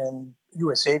Palestinians and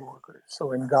U.S. aid workers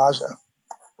who are in Gaza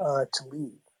to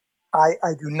leave.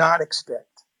 I do not expect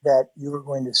that you are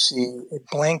going to see a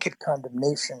blanket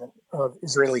condemnation of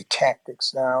Israeli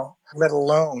tactics now, let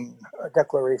alone a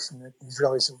declaration that the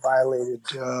Israelis have violated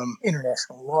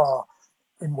international law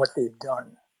in what they've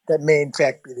done. That may, in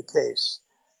fact, be the case,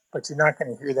 but you're not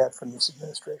going to hear that from this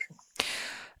administration.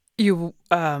 You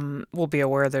will be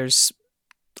aware there's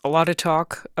a lot of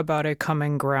talk about a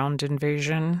coming ground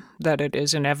invasion, that it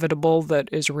is inevitable that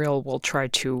Israel will try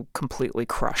to completely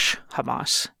crush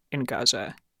Hamas in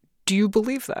Gaza. Do you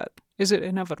believe that? Is it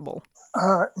inevitable?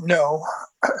 No,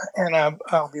 and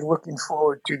I'll be looking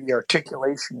forward to the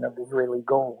articulation of Israeli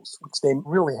goals, which they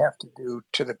really have to do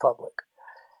to the public.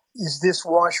 Is this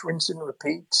wash, rinse, and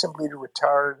repeat simply to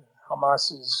retard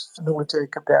Hamas's military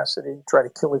capacity, try to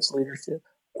kill its leadership?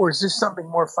 Or is this something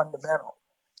more fundamental,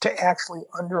 to actually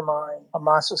undermine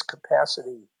Hamas's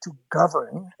capacity to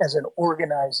govern as an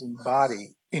organizing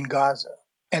body in Gaza?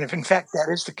 And if in fact that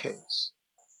is the case,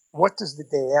 what does the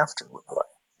day after look like?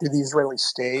 Do the Israelis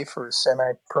stay for a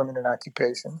semi-permanent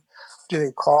occupation? Do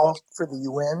they call for the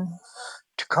UN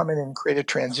to come in and create a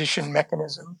transition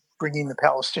mechanism, bringing the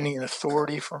Palestinian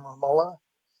Authority from Ramallah,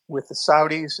 with the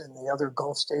Saudis and the other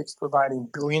Gulf states providing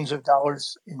billions of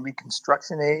dollars in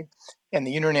reconstruction aid, and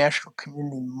the international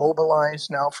community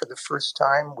mobilized now for the first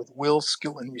time with will,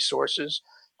 skill, and resources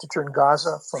to turn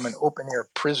Gaza from an open-air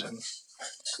prison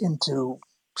into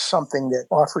something that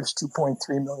offers 2.3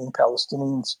 million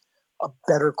Palestinians a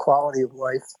better quality of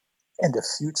life and a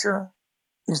future?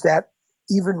 Is that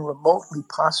even remotely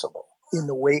possible in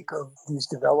the wake of these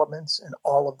developments and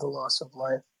all of the loss of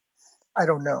life? I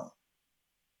don't know.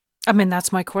 I mean,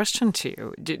 that's my question to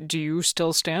you. Do you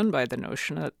still stand by the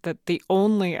notion that the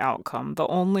only outcome, the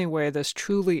only way this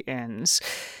truly ends,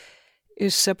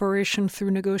 is separation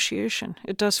through negotiation?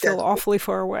 It does feel awfully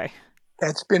far away.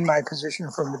 That's been my position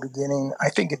from the beginning. I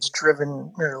think it's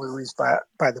driven, Mary Louise,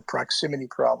 by the proximity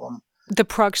problem. The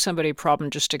proximity problem,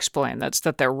 just explain. That's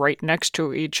that they're right next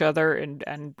to each other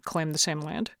and claim the same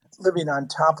land? Living on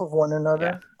top of one another.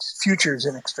 Yeah. Future is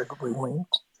inextricably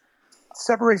linked.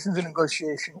 Separation through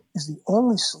negotiation is the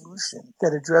only solution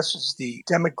that addresses the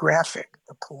demographic,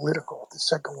 the political, the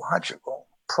psychological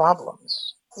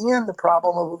problems, and the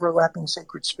problem of overlapping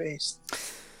sacred space.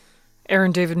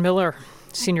 Aaron David Miller,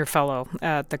 Senior Fellow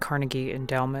at the Carnegie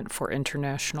Endowment for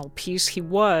International Peace. He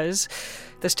was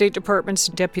the State Department's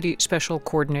Deputy Special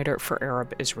Coordinator for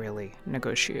Arab-Israeli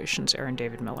negotiations. Aaron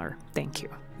David Miller, thank you.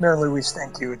 Mary Louise,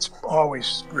 thank you. It's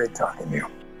always great talking to you.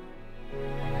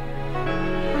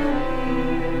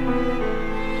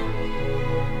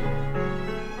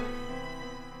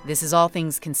 This is All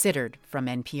Things Considered from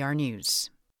NPR News.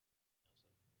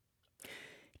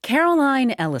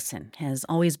 Caroline Ellison has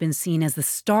always been seen as the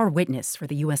star witness for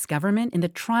the U.S. government in the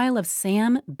trial of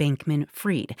Sam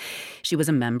Bankman-Fried. She was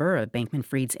a member of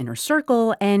Bankman-Fried's inner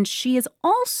circle, and she is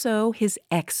also his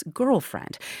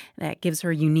ex-girlfriend. That gives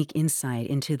her unique insight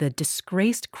into the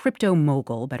disgraced crypto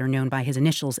mogul, better known by his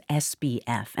initials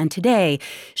SBF. And today,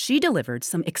 she delivered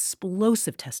some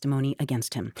explosive testimony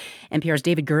against him. NPR's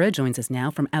David Gura joins us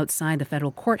now from outside the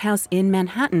federal courthouse in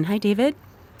Manhattan. Hi, David.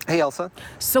 Hey, Elsa.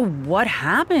 So what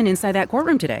happened inside that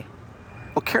courtroom today?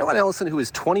 Well, Caroline Ellison, who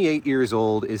is 28 years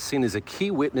old, is seen as a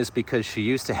key witness because she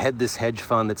used to head this hedge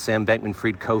fund that Sam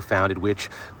Bankman-Fried co-founded, which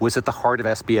was at the heart of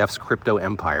SBF's crypto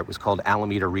empire. It was called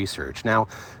Alameda Research. Now,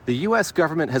 the U.S.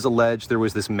 government has alleged there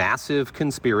was this massive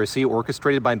conspiracy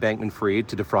orchestrated by Bankman-Fried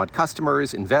to defraud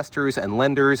customers, investors, and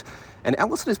lenders. And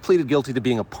Ellison has pleaded guilty to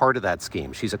being a part of that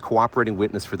scheme. She's a cooperating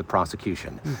witness for the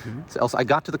prosecution. So Elsa, I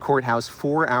got to the courthouse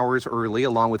 4 hours early,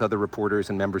 along with other reporters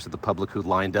and members of the public who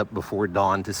lined up before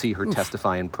dawn to see her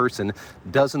testify in person.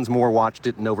 Dozens more watched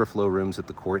it in overflow rooms at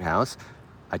the courthouse.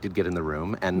 I did get in the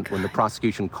room, and when the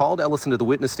prosecution called Ellison to the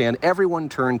witness stand, everyone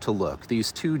turned to look.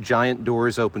 These two giant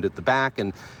doors opened at the back,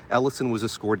 and Ellison was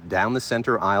escorted down the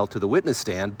center aisle to the witness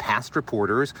stand, past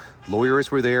reporters.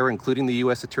 Lawyers were there, including the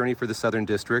U.S. Attorney for the Southern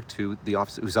District,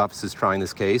 whose office is trying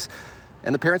this case,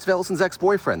 and the parents of Ellison's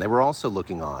ex-boyfriend. They were also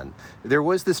looking on. There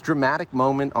was this dramatic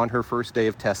moment on her first day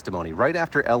of testimony. Right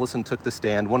after Ellison took the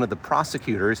stand, one of the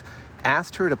prosecutors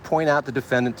asked her to point out the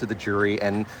defendant to the jury,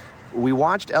 and we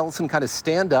watched Ellison kind of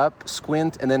stand up,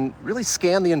 squint, and then really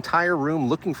scan the entire room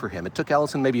looking for him. It took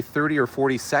Ellison maybe 30 or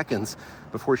 40 seconds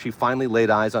before she finally laid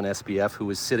eyes on SBF, who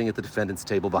was sitting at the defendant's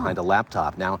table behind a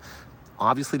laptop. Now,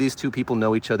 obviously these two people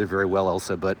know each other very well,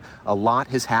 Elsa, but a lot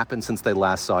has happened since they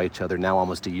last saw each other, now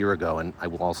almost a year ago. And I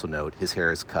will also note, his hair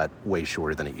is cut way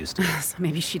shorter than it used to be. So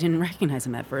maybe she didn't recognize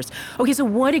him at first. Okay, so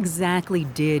what exactly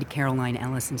did Caroline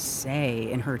Ellison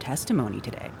say in her testimony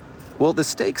today? Well, the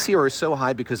stakes here are so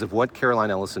high because of what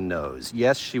Caroline Ellison knows.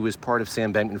 Yes, she was part of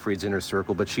Sam Bankman-Fried's inner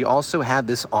circle, but she also had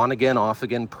this on-again,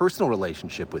 off-again personal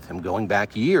relationship with him going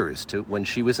back years to when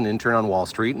she was an intern on Wall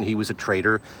Street and he was a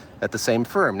trader at the same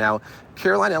firm. Now,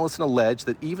 Caroline Ellison alleged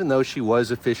that even though she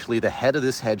was officially the head of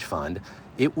this hedge fund,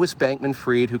 it was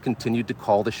Bankman-Fried who continued to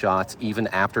call the shots even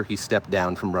after he stepped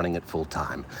down from running it full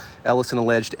time. Ellison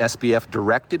alleged SBF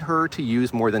directed her to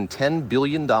use more than $10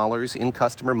 billion in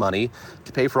customer money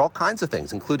to pay for all kinds of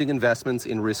things, including investments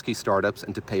in risky startups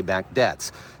and to pay back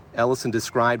debts. Ellison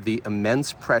described the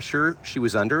immense pressure she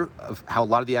was under, of how a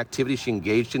lot of the activity she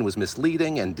engaged in was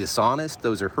misleading and dishonest.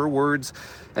 Those are her words.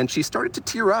 And she started to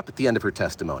tear up at the end of her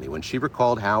testimony when she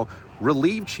recalled how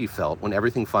relieved she felt when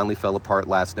everything finally fell apart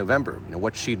last November. You know,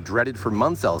 what she dreaded for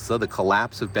months, Elsa, the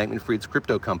collapse of Bankman-Fried's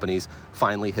crypto companies,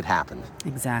 finally had happened.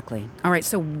 Exactly. All right,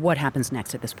 so what happens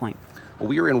next at this point? Well,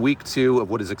 we are in week 2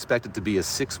 of what is expected to be a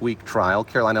 6-week trial.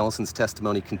 Caroline Ellison's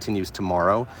testimony continues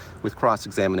tomorrow with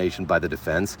cross-examination by the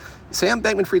defense. Sam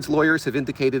Bankman-Fried's lawyers have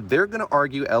indicated they're going to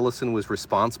argue Ellison was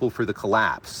responsible for the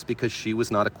collapse because she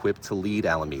was not equipped to lead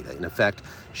Alameda. In effect,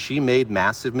 she made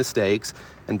massive mistakes,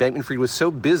 and Bankman-Fried was so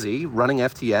busy running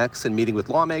FTX and meeting with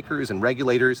lawmakers and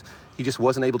regulators, he just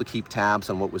wasn't able to keep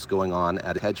tabs on what was going on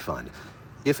at a hedge fund.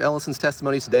 If Ellison's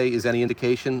testimony today is any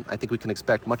indication, I think we can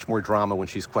expect much more drama when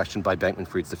she's questioned by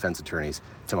Bankman-Fried's defense attorneys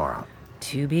tomorrow.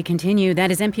 To be continued.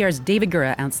 That is NPR's David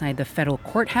Gura outside the federal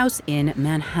courthouse in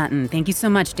Manhattan. Thank you so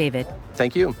much, David.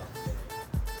 Thank you.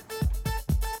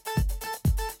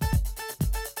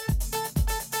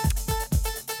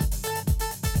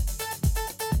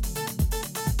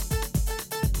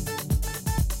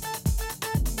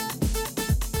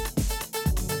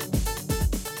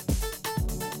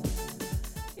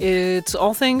 It's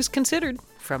All Things Considered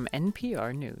from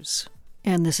NPR News.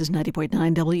 And this is 90.9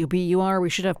 WBUR. We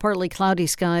should have partly cloudy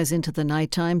skies into the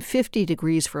nighttime, 50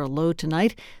 degrees for a low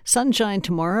tonight. Sunshine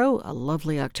tomorrow, a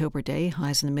lovely October day,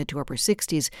 highs in the mid to upper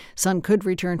 60s. Sun could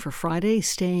return for Friday,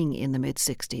 staying in the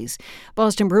mid-60s.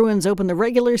 Boston Bruins open the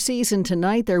regular season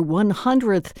tonight, their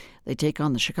 100th. They take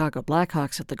on the Chicago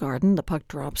Blackhawks at the Garden. The puck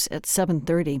drops at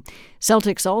 7:30.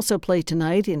 Celtics also play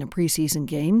tonight in a preseason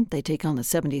game. They take on the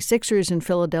 76ers in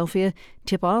Philadelphia.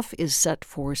 Tip-off is set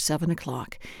for 7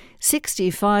 o'clock.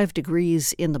 65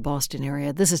 degrees in the Boston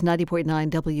area. This is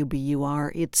 90.9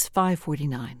 WBUR. It's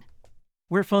 5:49.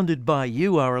 We're funded by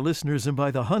you, our listeners, and by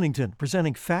the Huntington,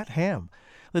 presenting Fat Ham.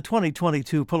 The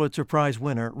 2022 Pulitzer Prize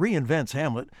winner reinvents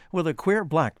Hamlet with a queer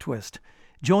black twist.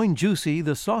 Join Juicy,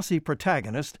 the saucy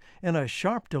protagonist, in a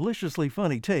sharp, deliciously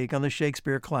funny take on the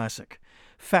Shakespeare classic.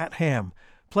 Fat Ham,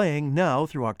 playing now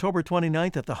through October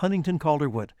 29th at the Huntington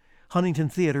Calderwood,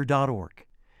 huntingtontheater.org.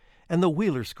 And the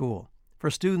Wheeler School,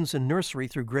 for students in nursery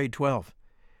through grade 12.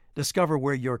 Discover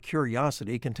where your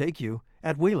curiosity can take you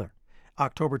at Wheeler.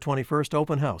 October 21st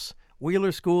open house,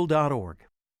 wheelerschool.org.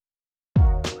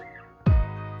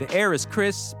 The air is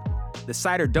crisp, the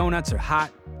cider donuts are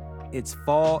hot, it's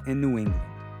fall in New England.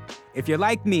 If you're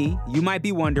like me, you might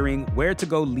be wondering where to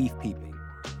go leaf peeping.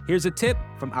 Here's a tip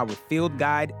from our field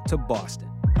guide to Boston.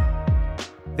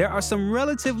 There are some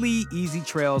relatively easy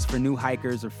trails for new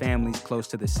hikers or families close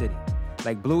to the city,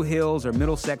 like Blue Hills or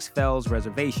Middlesex Fells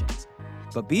reservations.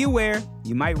 But be aware,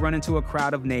 you might run into a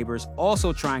crowd of neighbors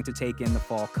also trying to take in the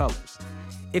fall colors.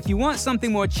 If you want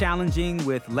something more challenging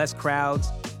with less crowds,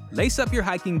 lace up your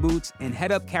hiking boots and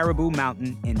head up Caribou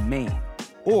Mountain in Maine,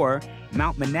 or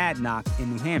Mount Monadnock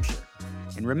in New Hampshire.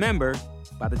 And remember,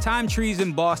 by the time trees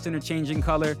in Boston are changing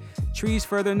color, trees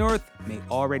further north may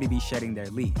already be shedding their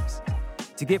leaves.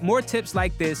 To get more tips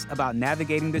like this about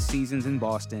navigating the seasons in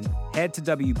Boston, head to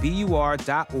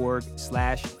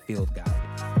wbur.org/fieldguide.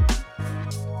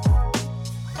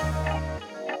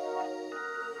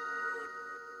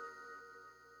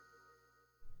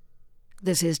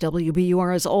 This is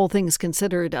WBUR's All Things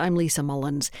Considered. I'm Lisa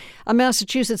Mullins. A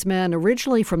Massachusetts man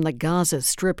originally from the Gaza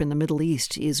Strip in the Middle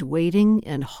East is waiting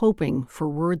and hoping for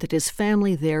word that his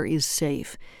family there is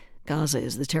safe. Gaza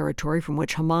is the territory from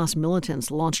which Hamas militants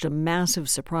launched a massive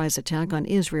surprise attack on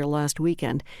Israel last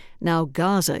weekend. Now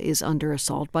Gaza is under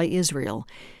assault by Israel.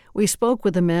 We spoke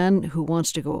with a man who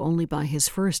wants to go only by his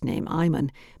first name, Ayman,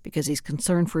 because he's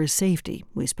concerned for his safety.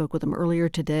 We spoke with him earlier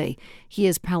today. He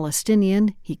is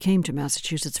Palestinian. He came to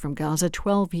Massachusetts from Gaza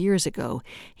 12 years ago.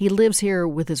 He lives here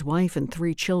with his wife and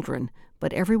 3 children,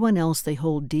 but everyone else they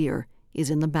hold dear is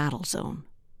in the battle zone.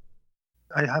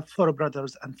 I have 4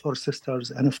 brothers and 4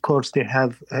 sisters, and of course they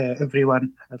have,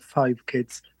 everyone have 5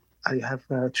 kids. I have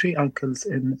 3 uncles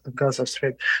in Gaza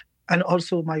Strip. And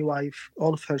also my wife,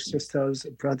 all of her sisters,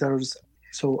 brothers.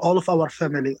 So all of our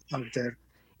family are there.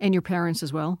 And your parents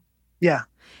as well? Yeah.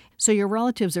 So your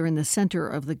relatives are in the center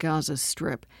of the Gaza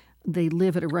Strip. They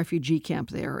live at a refugee camp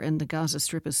there, and the Gaza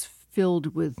Strip is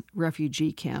filled with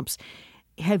refugee camps.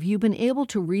 Have you been able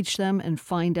to reach them and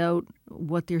find out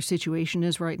what their situation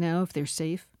is right now, if they're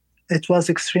safe? It was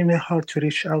extremely hard to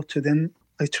reach out to them.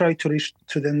 I try to reach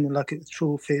to them like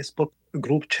through Facebook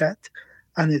group chat,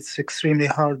 and it's extremely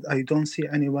hard. I don't see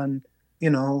anyone,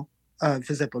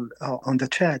 visible on the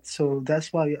chat. So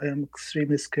that's why I am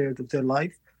extremely scared of their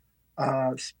life,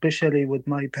 especially with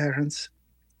my parents.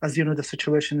 As you know, the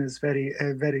situation is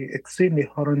very extremely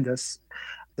horrendous.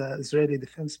 The Israeli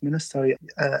Defense Ministry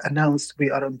announced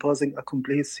we are imposing a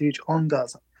complete siege on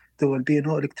Gaza. There will be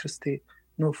no electricity,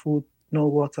 no food, no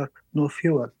water, no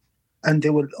fuel, and they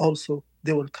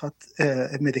will cut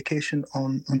medication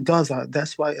on Gaza.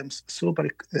 That's why I'm super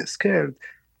scared.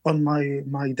 On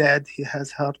my dad, he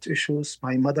has heart issues.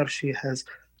 My mother, she has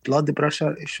blood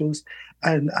pressure issues,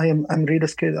 and I'm really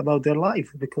scared about their life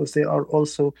because they are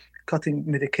also cutting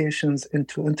medications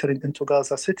into entering into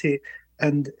Gaza City.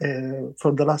 And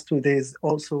for the last 2 days,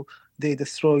 also they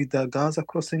destroyed the Gaza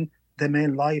crossing, the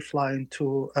main lifeline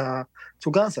to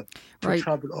Gaza to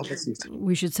travel overseas.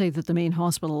 We should say that the main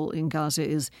hospital in Gaza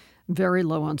is very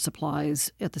low on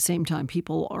supplies. At the same time,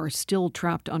 people are still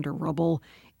trapped under rubble,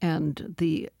 and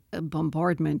the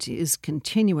bombardment is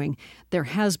continuing. There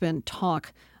has been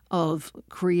talk of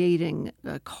creating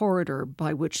a corridor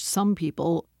by which some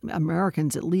people,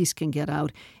 Americans at least, can get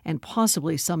out, and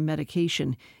possibly some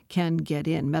medication can get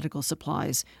in, medical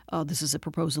supplies. This is a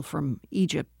proposal from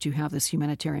Egypt to have this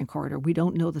humanitarian corridor. We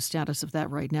don't know the status of that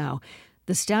right now.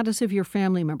 The status of your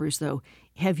family members, though,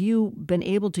 have you been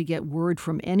able to get word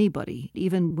from anybody,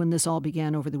 even when this all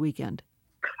began over the weekend?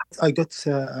 I got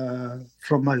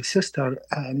from my sister,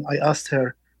 and I asked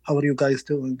her, "How are you guys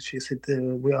doing?" She said,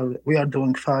 "We are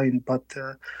doing fine, but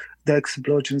the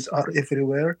explosions are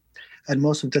everywhere, and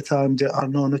most of the time there are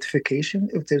no notification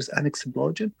if there's an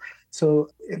explosion. So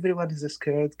everyone is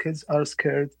scared. Kids are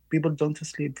scared. People don't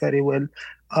sleep very well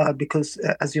because,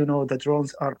 as you know, the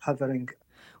drones are hovering."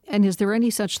 And is there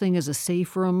any such thing as a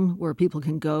safe room where people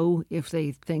can go if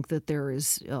they think that there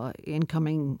is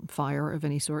incoming fire of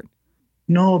any sort?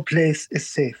 No place is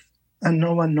safe, and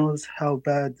no one knows how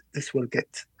bad this will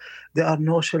get. There are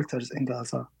no shelters in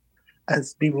Gaza.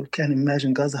 As people can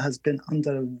imagine, Gaza has been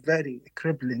under a very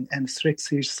crippling and strict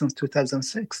siege since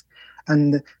 2006.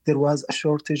 And there was a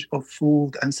shortage of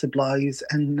food and supplies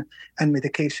and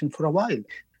medication for a while.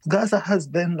 Gaza has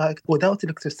been like without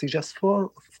electricity, just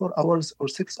 4 hours or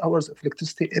 6 hours of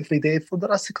electricity every day for the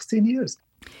last 16 years.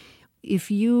 If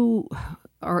you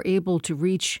are able to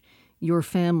reach your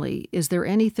family, is there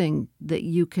anything that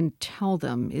you can tell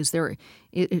them?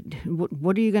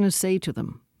 What are you going to say to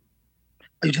them?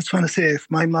 I just want to say, if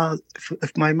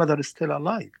my mother is still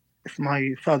alive, if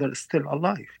my father is still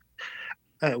alive,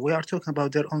 we are talking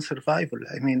about their own survival.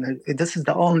 I mean, this is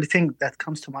the only thing that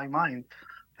comes to my mind.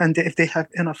 And if they have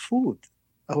enough food,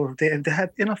 or if they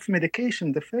have enough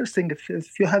medication, the first thing is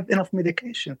if you have enough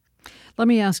medication. Let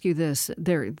me ask you this.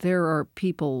 There are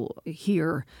people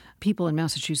here, people in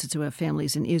Massachusetts who have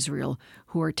families in Israel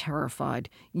who are terrified.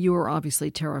 You are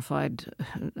obviously terrified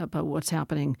about what's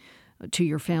happening to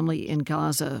your family in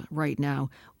Gaza right now.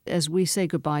 As we say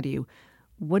goodbye to you,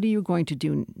 what are you going to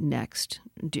do next?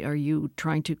 Are you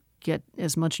trying to get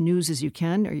as much news as you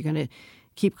can? Are you going to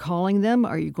keep calling them?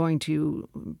 Are you going to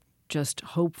just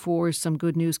hope for some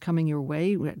good news coming your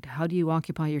way? How do you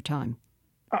occupy your time?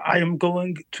 I am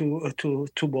going to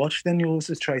watch the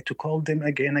news, try to call them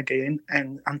again,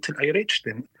 and until I reach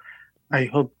them. I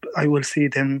hope I will see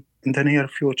them in the near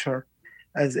future.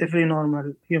 As every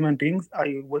normal human being,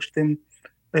 I wish them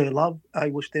love, I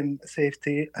wish them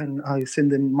safety, and I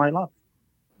send them my love.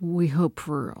 We hope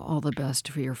for all the best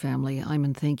for your family.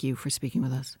 Ayman, thank you for speaking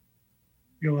with us.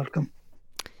 You're welcome.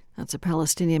 That's a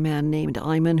Palestinian man named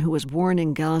Ayman who was born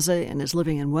in Gaza and is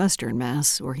living in Western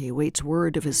Mass, where he awaits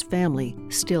word of his family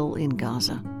still in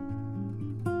Gaza.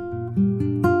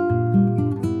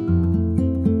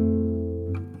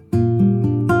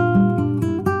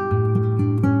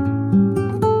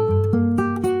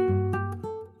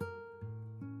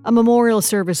 A memorial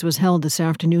service was held this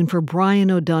afternoon for Brian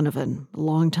O'Donovan, a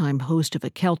longtime host of A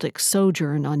Celtic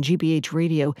Sojourn on GBH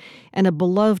Radio and a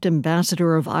beloved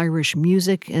ambassador of Irish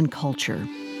music and culture.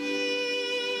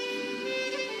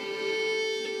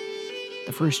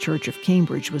 The First Church of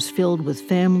Cambridge was filled with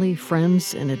family,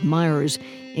 friends, and admirers,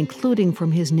 including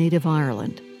from his native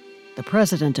Ireland. The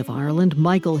President of Ireland,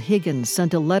 Michael Higgins,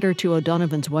 sent a letter to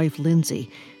O'Donovan's wife,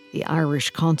 Lindsay. The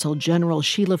Irish Consul General,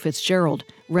 Sheila Fitzgerald,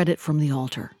 read it from the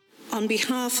altar. On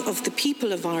behalf of the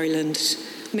people of Ireland,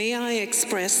 may I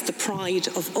express the pride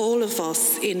of all of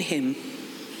us in him.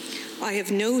 I have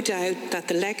no doubt that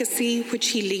the legacy which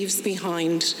he leaves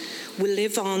behind will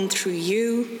live on through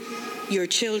you, your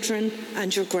children,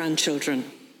 and your grandchildren.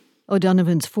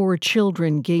 O'Donovan's 4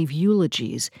 children gave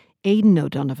eulogies. Aidan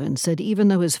O'Donovan said even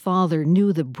though his father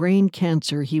knew the brain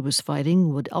cancer he was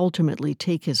fighting would ultimately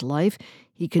take his life,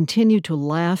 he continued to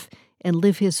laugh and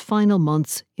live his final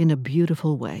months in a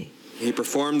beautiful way. He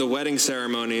performed the wedding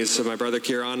ceremonies of my brother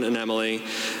Kieran and Emily,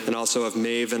 and also of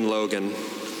Maeve and Logan.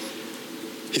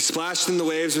 He splashed in the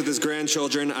waves with his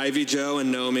grandchildren, Ivy, Joe,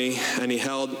 and Nomi, and he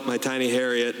held my tiny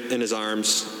Harriet in his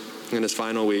arms in his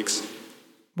final weeks.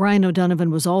 Brian O'Donovan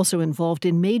was also involved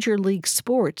in Major League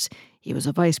sports. He was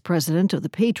a vice president of the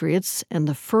Patriots and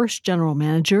the first general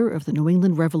manager of the New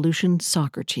England Revolution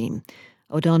soccer team.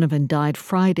 O'Donovan died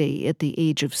Friday at the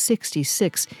age of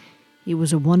 66. He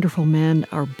was a wonderful man.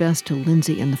 Our best to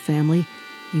Lindsay and the family.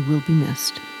 He will be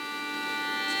missed.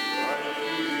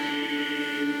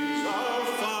 Our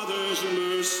Father's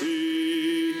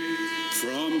mercy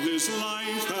from his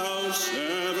lighthouse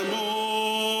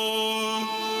evermore.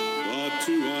 But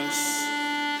to us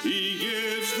he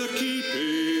gives the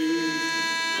keeping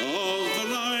of the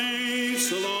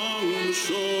lights along the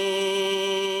shore.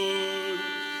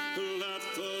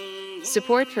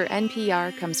 Support for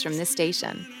NPR comes from this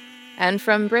station and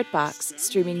from BritBox,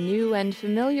 streaming new and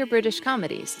familiar British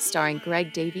comedies starring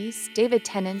Greg Davies, David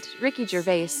Tennant, Ricky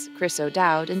Gervais, Chris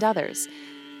O'Dowd, and others.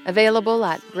 Available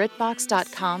at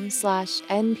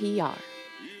BritBox.com/NPR.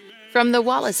 From the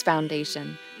Wallace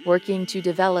Foundation, working to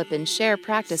develop and share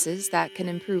practices that can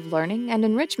improve learning and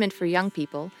enrichment for young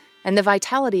people and the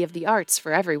vitality of the arts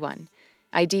for everyone.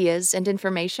 Ideas and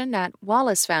information at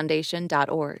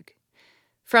wallacefoundation.org.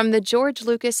 From the George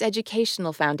Lucas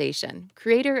Educational Foundation,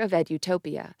 creator of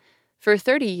Edutopia, for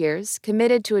 30 years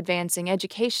committed to advancing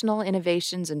educational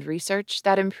innovations and research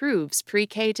that improves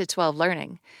pre-K to 12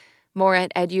 learning. More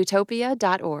at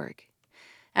edutopia.org.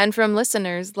 And from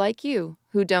listeners like you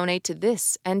who donate to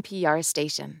this NPR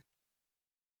station.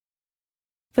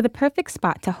 For the perfect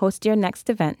spot to host your next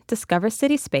event, discover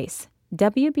City Space,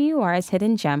 WBUR's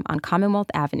hidden gem on Commonwealth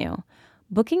Avenue.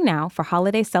 Booking now for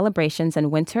holiday celebrations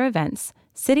and winter events,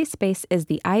 City Space is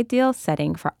the ideal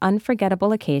setting for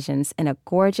unforgettable occasions in a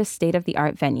gorgeous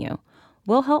state-of-the-art venue.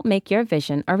 We'll help make your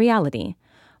vision a reality.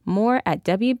 More at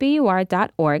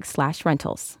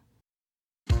wbur.org/rentals.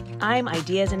 I'm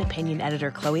Ideas and Opinion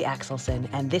Editor Chloe Axelson,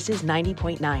 and this is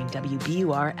 90.9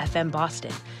 WBUR FM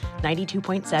Boston,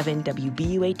 92.7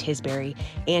 WBUA Tisbury,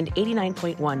 and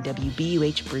 89.1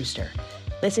 WBUH Brewster.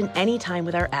 Listen anytime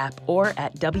with our app or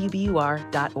at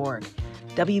WBUR.org.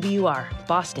 WBUR,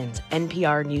 Boston's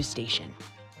NPR news station.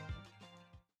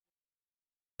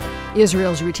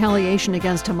 Israel's retaliation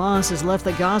against Hamas has left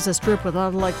the Gaza Strip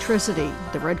without electricity.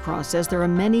 The Red Cross says there are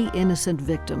many innocent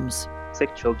victims.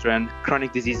 Sick children,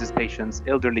 chronic diseases patients,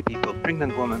 elderly people,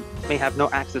 pregnant women may have no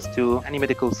access to any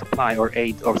medical supply or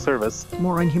aid or service.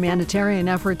 More on humanitarian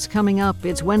efforts coming up.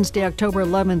 It's Wednesday, October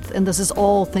 11th, and this is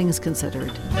All Things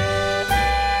Considered.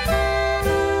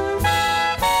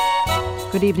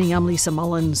 Good evening, I'm Lisa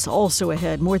Mullins. Also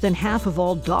ahead, more than half of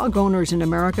all dog owners in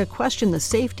America question the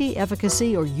safety,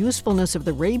 efficacy, or usefulness of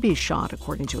the rabies shot,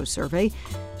 according to a survey.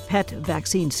 Pet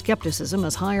vaccine skepticism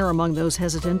is higher among those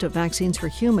hesitant of vaccines for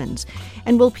humans.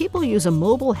 And will people use a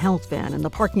mobile health van in the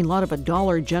parking lot of a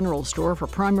Dollar General store for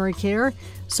primary care?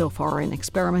 So far, an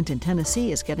experiment in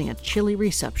Tennessee is getting a chilly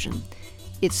reception.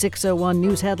 It's 6:01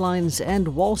 news headlines,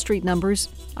 and Wall Street numbers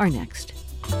are next.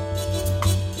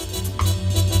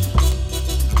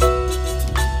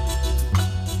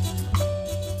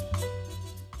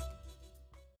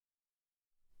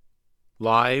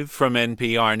 Live from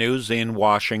NPR News in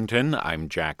Washington, I'm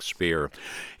Jack Speer.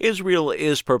 Israel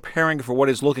is preparing for what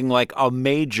is looking like a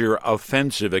major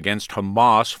offensive against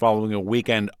Hamas following a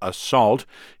weekend assault.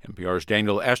 NPR's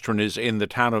Daniel Estrin is in the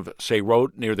town of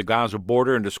Sderot near the Gaza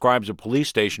border and describes a police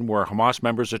station where Hamas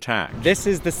members attacked. This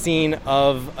is the scene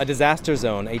of a disaster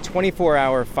zone, a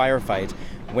 24-hour firefight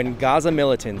when Gaza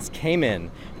militants came in,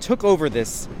 took over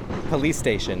this police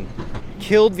station,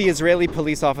 killed the Israeli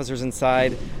police officers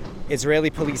inside. Israeli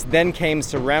police then came,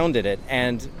 surrounded it,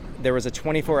 and there was a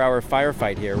 24-hour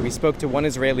firefight here. We spoke to one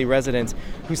Israeli resident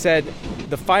who said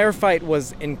the firefight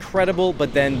was incredible,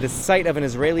 but then the sight of an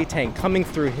Israeli tank coming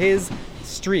through his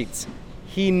streets,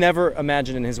 he never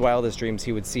imagined in his wildest dreams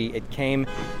he would see. It came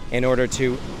in order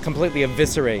to completely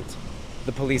eviscerate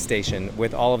the police station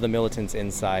with all of the militants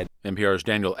inside. NPR's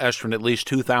Daniel Estrin. At least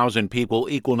 2,000 people,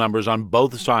 equal numbers on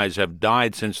both sides, have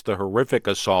died since the horrific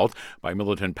assault by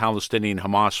militant Palestinian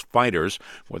Hamas fighters.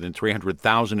 More than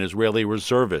 300,000 Israeli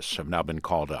reservists have now been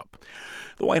called up.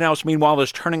 The White House, meanwhile,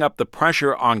 is turning up the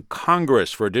pressure on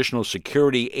Congress for additional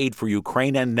security aid for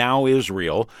Ukraine and now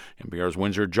Israel. NPR's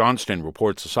Windsor Johnston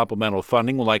reports the supplemental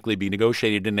funding will likely be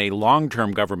negotiated in a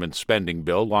long-term government spending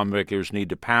bill lawmakers need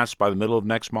to pass by the middle of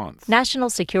next month. National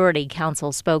Security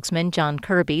Council spokesman John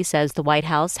Kirby says the White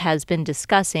House has been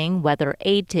discussing whether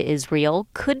aid to Israel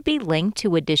could be linked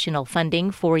to additional funding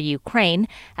for Ukraine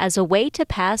as a way to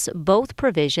pass both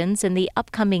provisions in the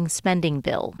upcoming spending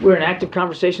bill. We're in active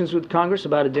conversations with Congress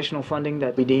about additional funding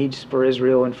that we need for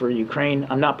Israel and for Ukraine.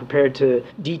 I'm not prepared to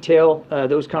detail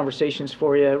those conversations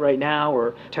for you right now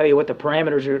or tell you what the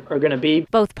parameters are going to be.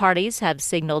 Both parties have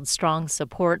signaled strong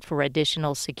support for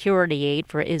additional security aid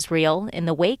for Israel in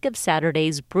the wake of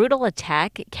Saturday's brutal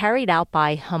attack carried out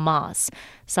by Hamas.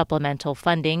 Supplemental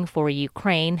funding for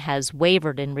Ukraine has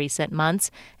wavered in recent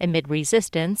months amid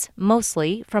resistance,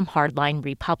 mostly from hardline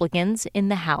Republicans in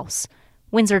the House.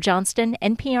 Windsor Johnston,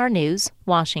 NPR News,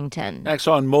 Washington.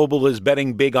 ExxonMobil is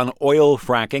betting big on oil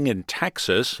fracking in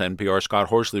Texas. NPR's Scott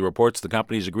Horsley reports the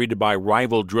company's agreed to buy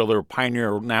rival driller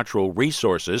Pioneer Natural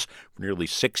Resources for nearly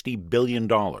 $60 billion.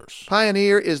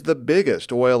 Pioneer is the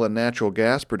biggest oil and natural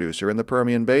gas producer in the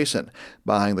Permian Basin.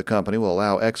 Buying the company will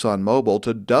allow ExxonMobil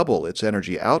to double its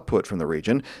energy output from the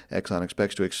region. Exxon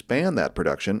expects to expand that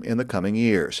production in the coming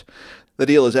years. The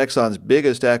deal is Exxon's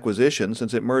biggest acquisition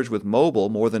since it merged with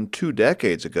Mobil more than 2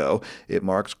 decades ago. It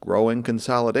marks growing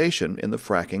consolidation in the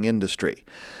fracking industry.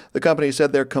 The company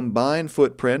said their combined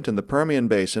footprint in the Permian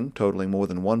Basin, totaling more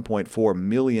than 1.4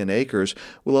 million acres,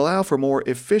 will allow for more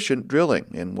efficient drilling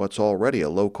in what's already a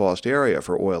low-cost area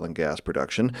for oil and gas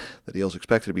production. The deal is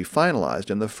expected to be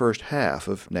finalized in the first half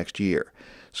of next year.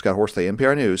 Scott Horsley,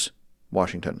 NPR News,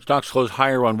 Washington. Stocks closed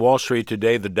higher on Wall Street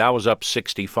today. The Dow was up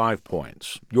 65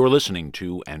 points. You're listening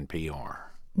to NPR.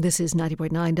 This is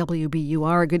 90.9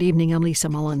 WBUR. Good evening, I'm Lisa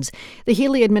Mullins. The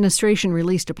Healey administration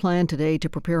released a plan today to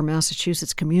prepare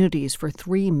Massachusetts communities for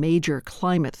 3 major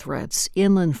climate threats: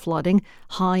 inland flooding,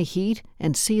 high heat,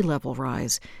 and sea level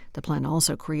rise. The plan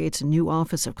also creates a new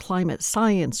Office of Climate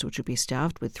Science, which will be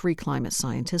staffed with 3 climate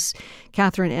scientists.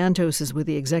 Catherine Antos is with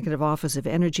the Executive Office of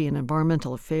Energy and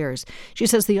Environmental Affairs. She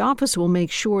says the office will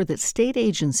make sure that state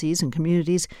agencies and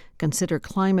communities consider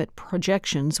climate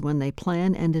projections when they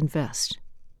plan and invest.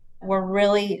 We're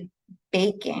really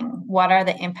baking what are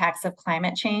the impacts of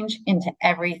climate change into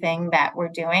everything that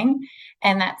we're doing,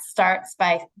 and that starts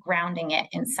by grounding it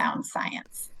in sound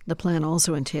science. The plan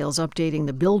also entails updating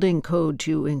the building code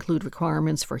to include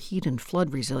requirements for heat and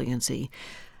flood resiliency.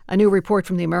 A new report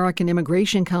from the American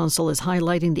Immigration Council is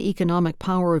highlighting the economic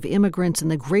power of immigrants in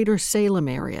the greater Salem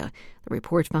area. The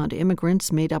report found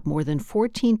immigrants made up more than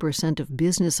 14% of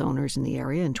business owners in the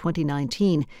area in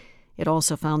 2019. It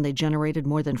also found they generated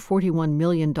more than $41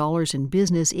 million in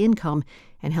business income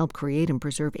and helped create and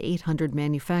preserve 800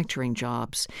 manufacturing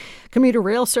jobs. Commuter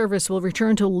rail service will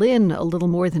return to Lynn a little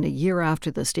more than a year after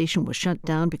the station was shut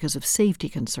down because of safety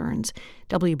concerns.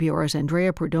 WBUR's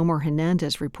Andrea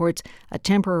Perdomo-Hernandez reports a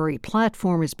temporary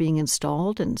platform is being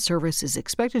installed and service is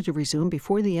expected to resume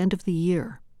before the end of the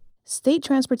year. State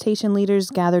transportation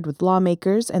leaders gathered with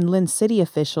lawmakers and Lynn City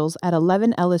officials at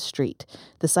 11 Ellis Street,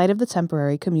 the site of the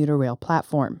temporary commuter rail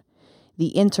platform. The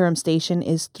interim station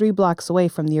is 3 blocks away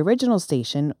from the original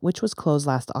station, which was closed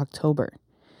last October.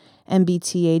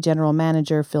 MBTA General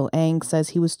Manager Phil Eng says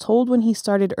he was told when he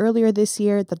started earlier this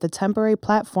year that the temporary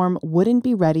platform wouldn't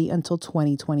be ready until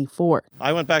 2024.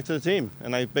 I went back to the team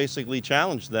and I basically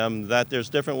challenged them that there's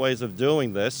different ways of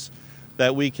doing this,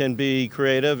 that we can be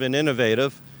creative and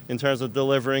innovative in terms of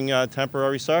delivering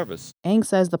temporary service. Eng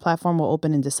says the platform will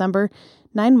open in December,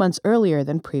 9 months earlier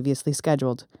than previously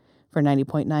scheduled. For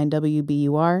 90.9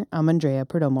 WBUR, I'm Andrea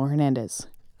Perdomo-Hernandez.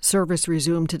 Service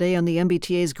resumed today on the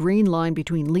MBTA's Green Line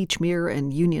between Leechmere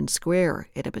and Union Square.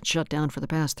 It had been shut down for the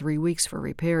past 3 weeks for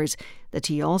repairs. The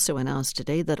T also announced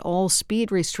today that all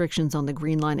speed restrictions on the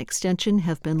Green Line extension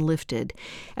have been lifted.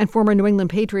 And former New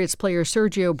England Patriots player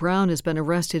Sergio Brown has been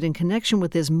arrested in connection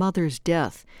with his mother's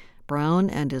death. Brown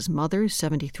and his mother,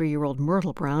 73-year-old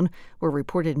Myrtle Brown, were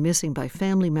reported missing by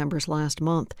family members last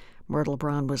month. Myrtle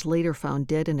Brown was later found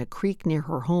dead in a creek near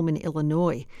her home in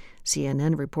Illinois.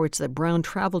 CNN reports that Brown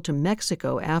traveled to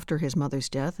Mexico after his mother's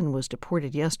death and was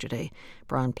deported yesterday.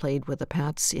 Brown played with the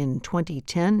Pats in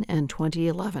 2010 and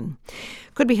 2011.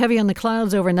 Could be heavy on the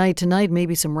clouds overnight tonight,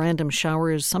 maybe some random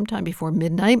showers sometime before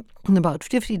midnight, and about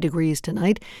 50 degrees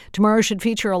tonight. Tomorrow should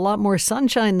feature a lot more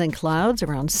sunshine than clouds,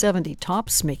 around 70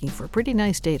 tops, making for a pretty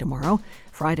nice day tomorrow.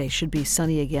 Friday should be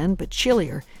sunny again, but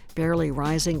chillier, barely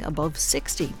rising above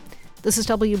 60. This is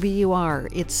WBUR.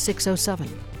 It's 6:07.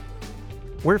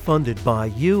 We're funded by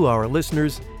you, our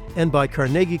listeners, and by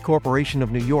Carnegie Corporation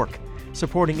of New York,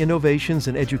 supporting innovations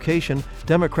in education,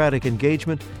 democratic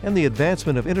engagement, and the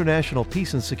advancement of international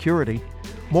peace and security.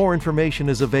 More information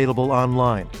is available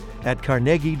online at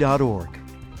carnegie.org.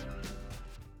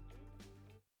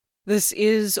 This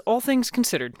is All Things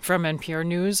Considered from NPR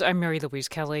News. I'm Mary Louise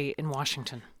Kelly in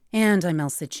Washington. And I'm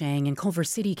Elsa Chang in Culver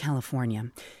City, California.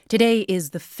 Today is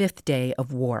the 5th day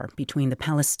of war between the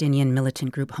Palestinian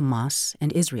militant group Hamas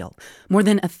and Israel. More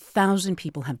than 1,000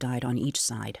 people have died on each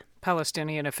side.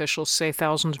 Palestinian officials say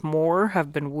thousands more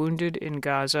have been wounded in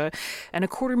Gaza, and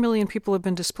 250,000 people have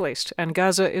been displaced. And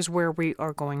Gaza is where we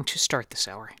are going to start this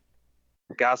hour.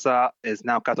 Gaza is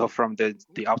now cut off from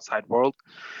the outside world.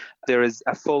 There is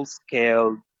a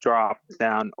full-scale drop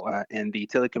down in the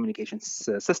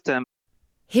telecommunications system.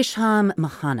 Hisham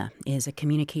Mahana is a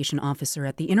communication officer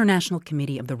at the International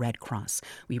Committee of the Red Cross.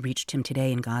 We reached him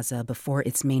today in Gaza before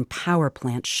its main power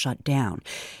plant shut down.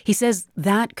 He says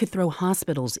that could throw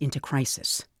hospitals into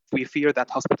crisis. We fear that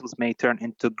hospitals may turn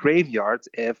into graveyards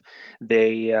if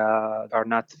they are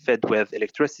not fed with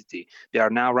electricity. They are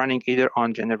now running either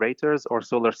on generators or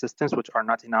solar systems, which are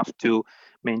not enough to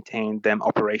maintain them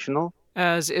operational.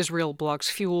 As Israel blocks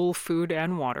fuel, food,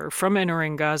 and water from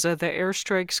entering Gaza, the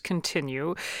airstrikes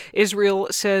continue. Israel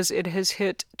says it has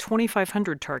hit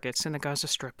 2,500 targets in the Gaza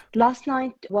Strip. Last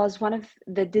night was one of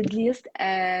the deadliest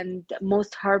and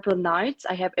most horrible nights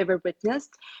I have ever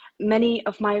witnessed. Many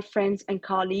of my friends and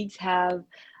colleagues have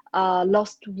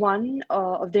lost one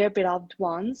of their beloved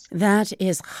ones. That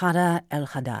is Khada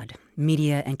El-Haddad,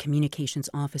 media and communications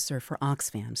officer for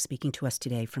Oxfam, speaking to us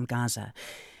today from Gaza.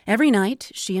 Every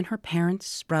night, she and her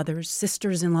parents, brothers,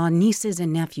 sisters-in-law, nieces,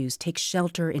 and nephews take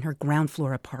shelter in her ground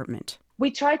floor apartment.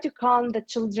 We try to calm the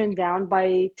children down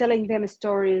by telling them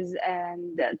stories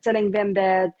and telling them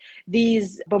that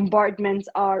these bombardments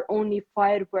are only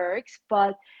fireworks,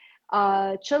 but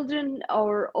children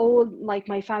or all, like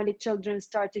my family children,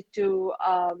 started to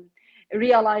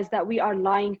realize that we are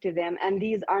lying to them, and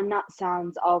these are not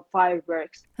sounds of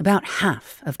fireworks. About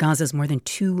half of Gaza's more than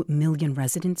 2 million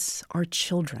residents are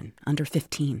children under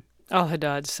 15.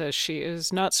 Al-Haddad says she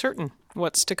is not certain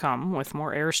what's to come with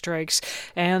more airstrikes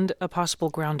and a possible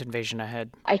ground invasion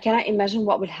ahead. I cannot imagine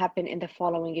what will happen in the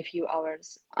following few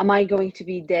hours. Am I going to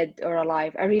be dead or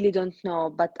alive? I really don't know,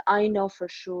 but I know for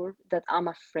sure that I'm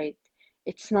afraid.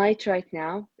 It's night right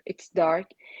now, it's dark,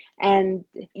 and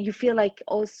you feel like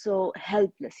also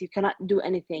helpless. You cannot do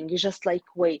anything. You just like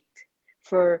wait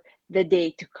for the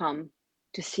day to come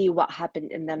to see what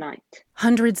happened in the night.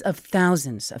 Hundreds of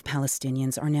thousands of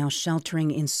Palestinians are now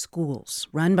sheltering in schools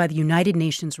run by the United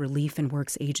Nations Relief and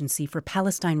Works Agency for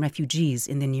Palestine Refugees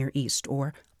in the Near East,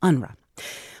 or UNRWA.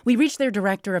 We reached their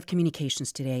director of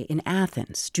communications today in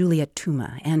Athens, Juliet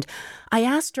Tuma, and I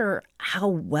asked her how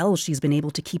well she's been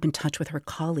able to keep in touch with her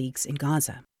colleagues in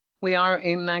Gaza. We are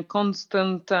in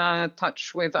constant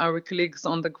touch with our colleagues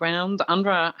on the ground.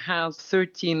 UNRWA has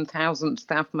 13,000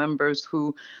 staff members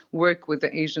who work with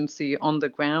the agency on the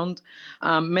ground.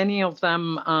 Many of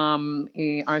them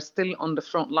are still on the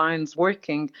front lines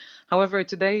working. However,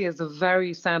 today is a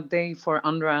very sad day for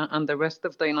UNRWA and the rest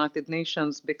of the United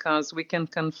Nations because we can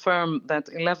confirm that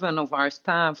 11 of our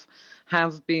staff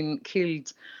have been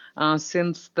killed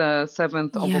since the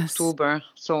 7th of October.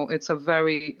 So it's a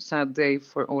very sad day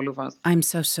for all of us. I'm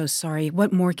so sorry.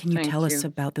 What more can you tell us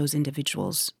about those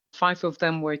individuals? 5 of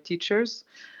them were teachers.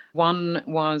 One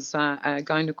was a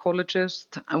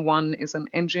gynecologist, and one is an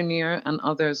engineer, and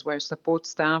others were support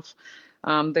staff.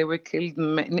 They were killed,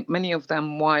 many of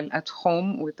them, while at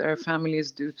home with their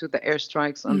families due to the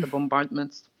airstrikes and the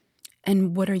bombardments.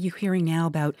 And what are you hearing now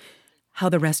about how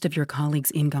the rest of your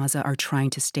colleagues in Gaza are trying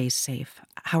to stay safe?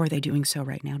 How are they doing so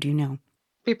right now? Do you know?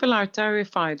 People are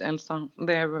terrified, Elsa.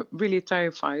 They're really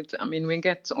terrified. I mean, we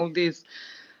get all these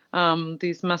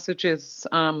these messages.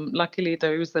 Luckily,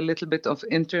 there is a little bit of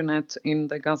internet in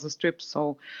the Gaza Strip.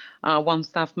 So one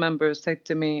staff member said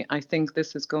to me, I think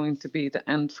this is going to be the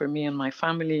end for me and my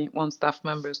family. One staff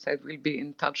member said, we'll be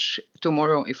in touch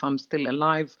tomorrow if I'm still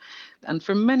alive. And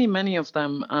for many, many of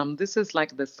them, this is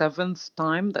like the 7th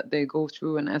time that they go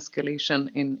through an escalation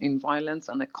in violence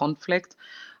and a conflict.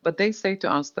 But they say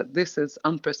to us that this is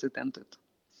unprecedented.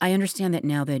 I understand that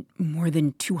now that more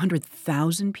than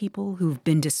 200,000 people who've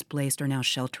been displaced are now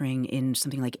sheltering in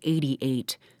something like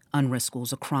 88 UNRWA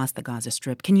schools across the Gaza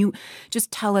Strip. Can you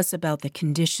just tell us about the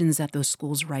conditions at those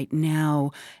schools right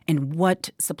now and what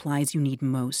supplies you need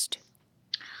most?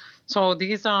 So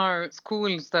these are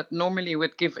schools that normally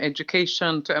would give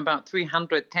education to about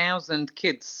 300,000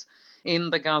 kids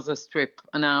in the Gaza Strip.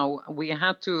 Now, we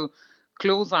had to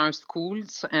close our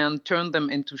schools and turn them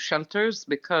into shelters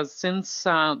because since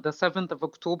the 7th of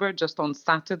October, just on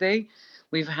Saturday,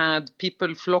 we've had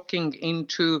people flocking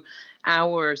into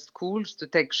our schools to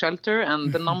take shelter,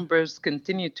 and the numbers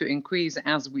continue to increase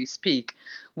as we speak.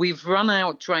 We've run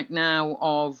out right now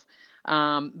of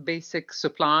basic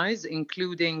supplies,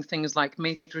 including things like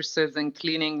mattresses and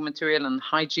cleaning material and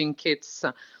hygiene kits.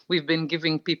 We've been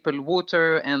giving people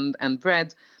water and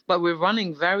bread, but we're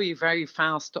running very, very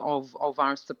fast of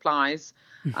our supplies.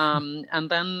 And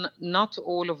then not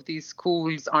all of these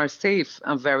schools are safe,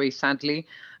 very sadly.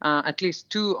 At least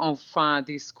 2 of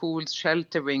these schools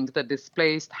sheltering the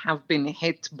displaced have been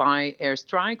hit by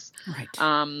airstrikes.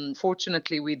 Right.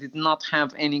 Fortunately, we did not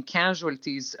have any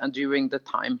casualties during the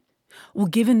time. Well,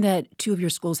 given that 2 of your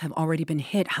schools have already been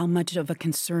hit, how much of a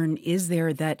concern is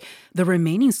there that the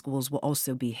remaining schools will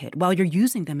also be hit while you're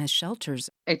using them as shelters?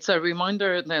 It's a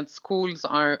reminder that schools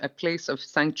are a place of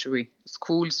sanctuary.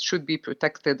 Schools should be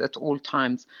protected at all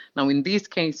times. Now, in these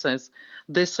cases,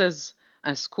 this is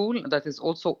a school that is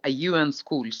also a UN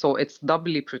school, so it's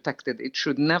doubly protected. It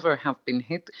should never have been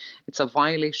hit. It's a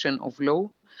violation of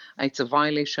law. It's a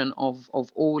violation of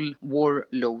all war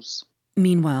laws.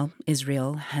 Meanwhile,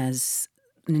 Israel has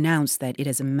announced that it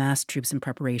has amassed troops in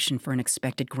preparation for an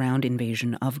expected ground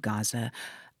invasion of Gaza.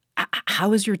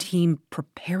 How is your team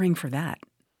preparing for that?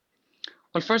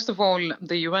 Well, first of all,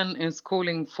 the UN is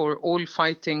calling for all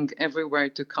fighting everywhere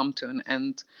to come to an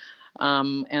end.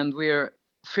 And we're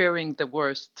fearing the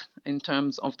worst in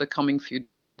terms of the coming few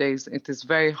days. It is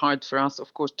very hard for us,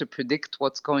 of course, to predict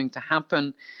what's going to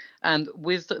happen. And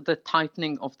with the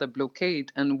tightening of the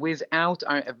blockade and without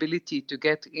our ability to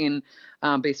get in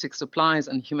basic supplies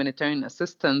and humanitarian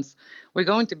assistance, we're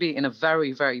going to be in a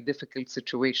very, very difficult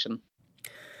situation.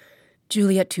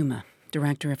 Juliet Touma,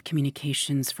 Director of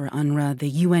Communications for UNRWA, the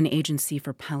UN Agency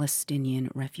for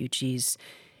Palestinian Refugees.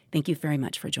 Thank you very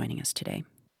much for joining us today.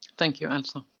 Thank you,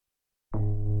 Elsa.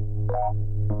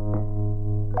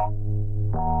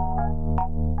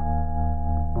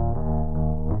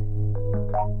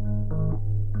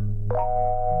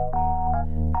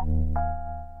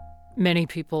 Many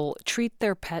people treat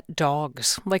their pet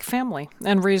dogs like family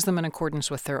and raise them in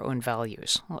accordance with their own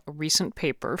values. A recent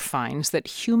paper finds that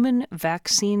human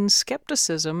vaccine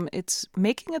skepticism it's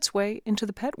making its way into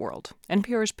the pet world.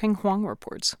 NPR's Ping Huang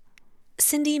reports.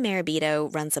 Cindy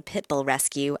Marabito runs a pit bull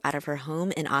rescue out of her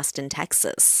home in Austin,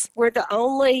 Texas. We're the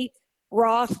only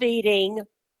raw feeding,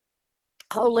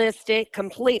 holistic,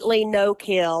 completely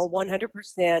no-kill,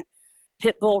 100%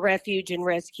 pit bull refuge and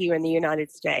rescue in the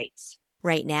United States.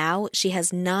 Right now, she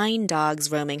has 9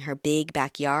 dogs roaming her big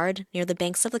backyard near the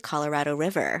banks of the Colorado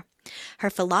River. Her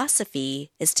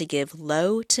philosophy is to give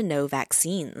low to no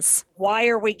vaccines. Why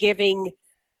are we giving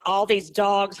all these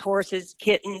dogs, horses,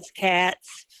 kittens,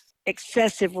 cats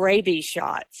excessive rabies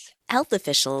shots? Health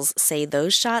officials say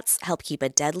those shots help keep a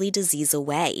deadly disease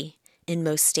away. In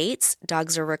most states,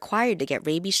 dogs are required to get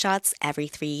rabies shots every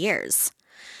 3 years.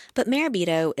 But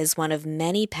Marabito is one of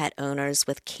many pet owners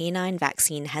with canine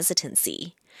vaccine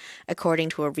hesitancy. According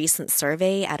to a recent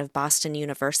survey out of Boston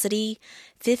University,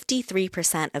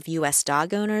 53% of U.S.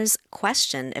 dog owners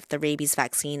question if the rabies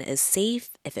vaccine is safe,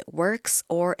 if it works,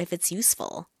 or if it's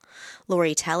useful.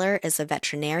 Lori Teller is a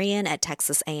veterinarian at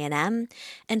Texas A&M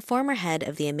and former head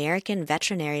of the American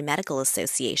Veterinary Medical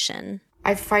Association.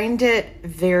 I find it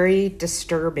very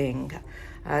disturbing.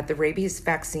 The rabies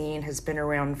vaccine has been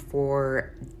around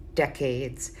for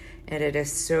decades, and it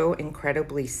is so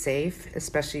incredibly safe,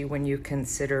 especially when you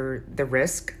consider the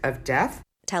risk of death.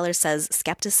 Teller says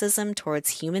skepticism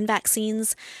towards human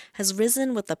vaccines has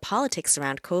risen with the politics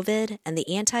around COVID and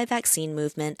the anti-vaccine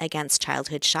movement against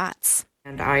childhood shots.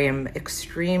 And I am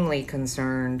extremely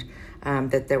concerned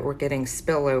that we're getting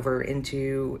spillover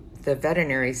into the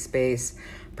veterinary space,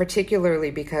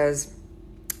 particularly because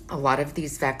a lot of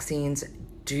these vaccines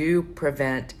do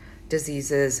prevent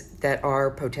diseases that are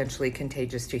potentially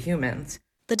contagious to humans.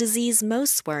 The disease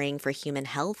most worrying for human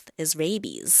health is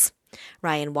rabies.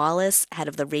 Ryan Wallace, head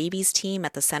of the rabies team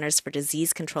at the Centers for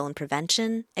Disease Control and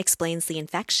Prevention, explains the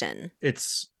infection.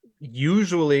 It's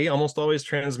usually almost always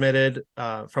transmitted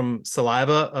from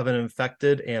saliva of an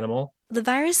infected animal. The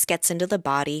virus gets into the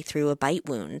body through a bite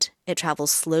wound. It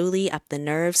travels slowly up the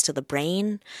nerves to the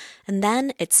brain, and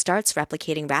then it starts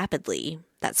replicating rapidly.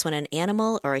 That's when an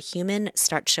animal or a human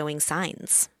starts showing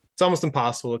signs. It's almost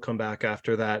impossible to come back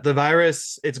after that. The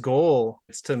virus, its goal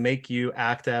is to make you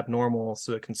act abnormal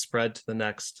so it can spread to the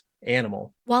next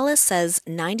animal. Wallace says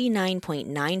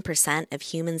 99.9% of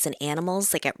humans and animals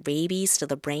that get rabies to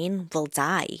the brain will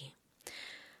die.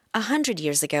 100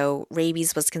 years ago,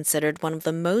 rabies was considered one of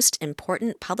the most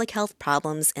important public health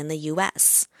problems in the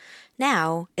U.S.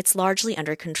 Now, it's largely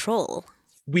under control.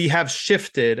 We have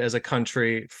shifted as a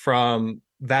country from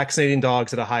vaccinating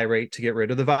dogs at a high rate to get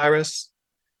rid of the virus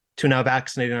to now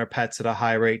vaccinating our pets at a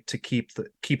high rate to keep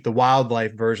the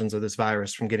wildlife versions of this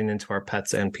virus from getting into our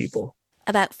pets and people.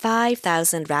 About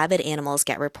 5,000 rabid animals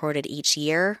get reported each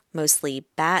year, mostly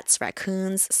bats,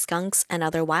 raccoons, skunks, and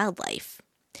other wildlife.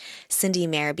 Cindy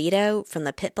Marabito from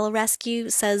the Pit Bull Rescue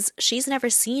says she's never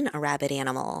seen a rabid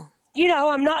animal. You know,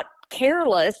 I'm not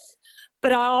careless,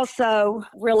 but I also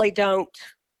really don't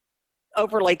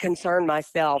overly concern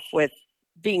myself with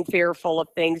being fearful of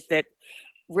things that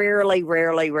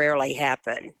rarely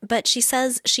happen. But she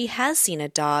says she has seen a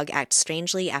dog act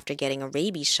strangely after getting a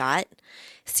rabies shot.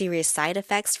 Serious side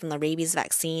effects from the rabies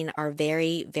vaccine are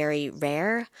very, very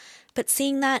rare, but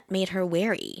seeing that made her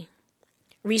wary.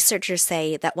 Researchers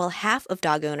say that while half of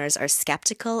dog owners are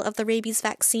skeptical of the rabies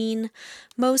vaccine,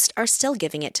 most are still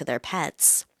giving it to their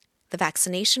pets. The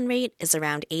vaccination rate is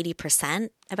around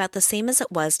 80%, about the same as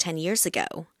it was 10 years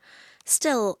ago.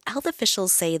 Still, health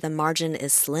officials say the margin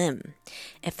is slim.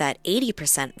 If that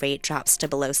 80% rate drops to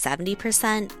below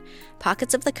 70%,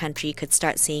 pockets of the country could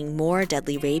start seeing more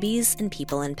deadly rabies in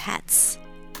people and pets.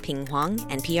 Ping Huang,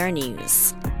 NPR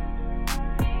News.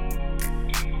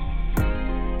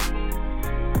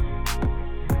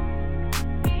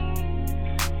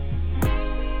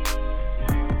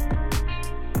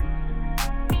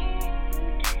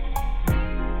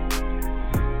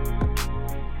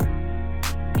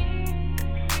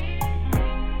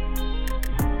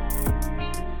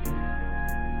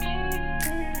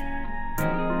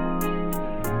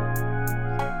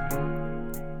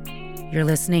 You're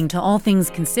listening to All Things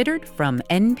Considered from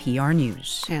NPR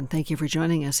News. And thank you for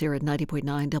joining us here at 90.9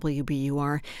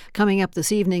 WBUR. Coming up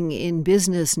this evening in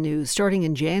business news, starting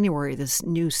in January, this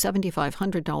new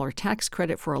 $7,500 tax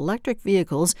credit for electric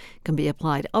vehicles can be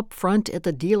applied up front at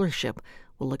the dealership.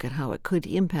 We'll look at how it could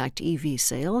impact EV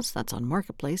sales. That's on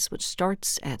Marketplace, which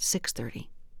starts at 6:30.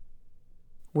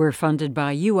 We're funded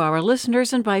by you, our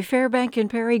listeners, and by Fairbank and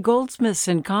Perry Goldsmiths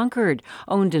in Concord,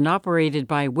 owned and operated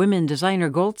by women designer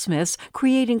goldsmiths,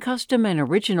 creating custom and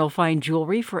original fine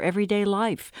jewelry for everyday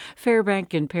life.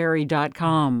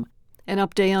 FairbankandPerry.com. An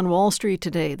update on Wall Street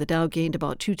today. The Dow gained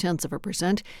about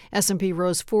 0.2%. S&P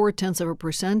rose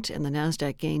 0.4%, and the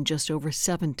Nasdaq gained just over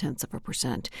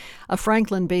 0.7%. A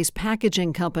Franklin-based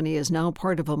packaging company is now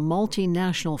part of a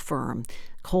multinational firm.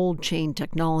 Cold Chain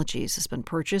Technologies has been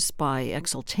purchased by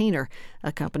Exultainer,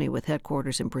 a company with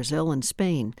headquarters in Brazil and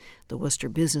Spain. The Worcester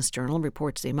Business Journal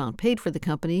reports the amount paid for the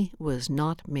company was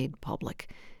not made public.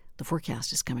 The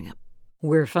forecast is coming up.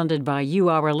 We're funded by you,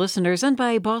 our listeners, and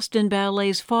by Boston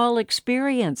Ballet's Fall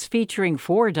Experience, featuring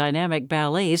 4 dynamic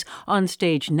ballets on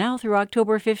stage now through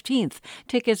October 15th.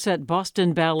 Tickets at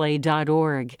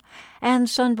bostonballet.org. And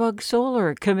Sunbug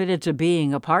Solar, committed to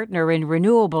being a partner in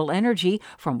renewable energy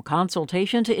from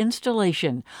consultation to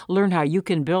installation. Learn how you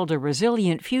can build a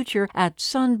resilient future at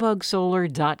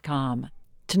sunbugsolar.com.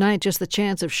 Tonight, just the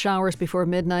chance of showers before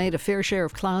midnight, a fair share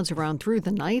of clouds around through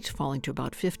the night, falling to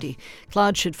about 50.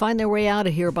 Clouds should find their way out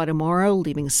of here by tomorrow,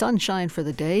 leaving sunshine for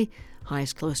the day.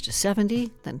 Highs close to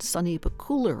 70, then sunny but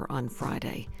cooler on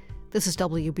Friday. This is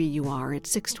WBUR at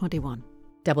 6:21.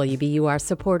 WBUR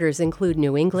supporters include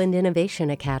New England Innovation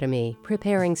Academy,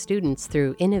 preparing students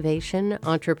through innovation,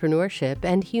 entrepreneurship,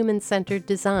 and human-centered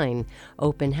design.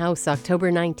 Open house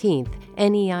October 19th,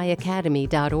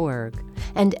 neiacademy.org.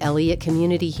 And Elliott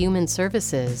Community Human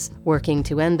Services, working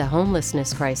to end the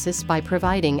homelessness crisis by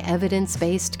providing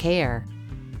evidence-based care.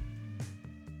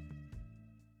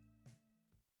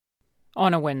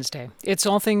 On a Wednesday. It's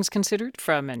All Things Considered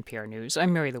from NPR News.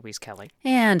 I'm Mary Louise Kelly.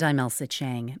 And I'm Elsa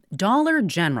Chang. Dollar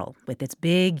General, with its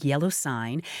big yellow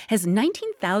sign, has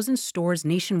 19,000 stores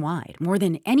nationwide, more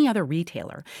than any other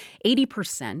retailer.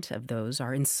 80% of those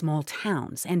are in small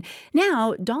towns. And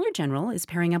now Dollar General is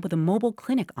pairing up with a mobile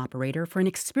clinic operator for an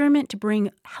experiment to bring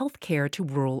health care to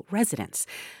rural residents.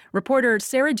 Reporter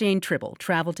Sarah Jane Tribble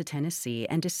traveled to Tennessee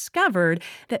and discovered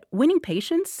that winning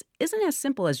patients isn't as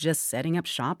simple as just setting up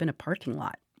shop in a parking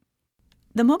lot.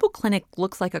 The mobile clinic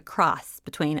looks like a cross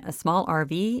between a small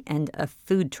RV and a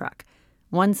food truck.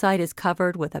 One side is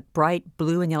covered with a bright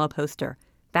blue and yellow poster: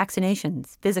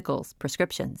 vaccinations, physicals,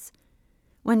 prescriptions.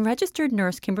 When registered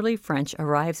nurse Kimberly French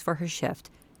arrives for her shift,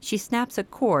 she snaps a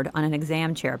cord on an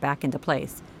exam chair back into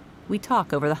place. We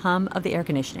talk over the hum of the air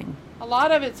conditioning. A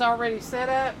lot of it's already set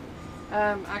up.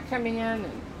 I come in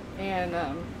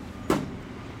and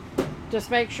just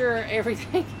make sure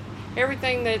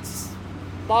everything that's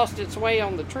lost its way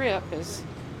on the trip is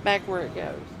back where it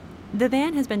goes. The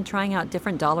van has been trying out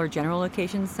different Dollar General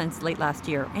locations since late last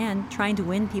year and trying to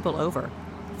win people over.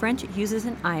 French uses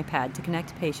an iPad to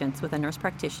connect patients with a nurse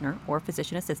practitioner or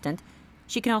physician assistant.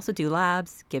 She can also do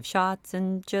labs, give shots,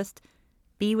 and just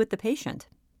be with the patient.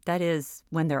 That is,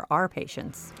 when there are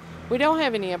patients. We don't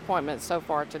have any appointments so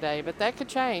far today, but that could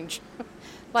change.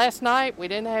 Last night, we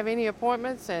didn't have any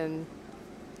appointments, and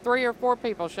 3 or 4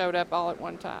 people showed up all at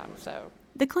one time. So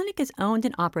the clinic is owned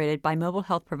and operated by mobile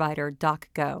health provider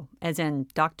DocGo, as in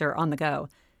Doctor on the Go.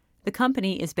 The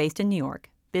company is based in New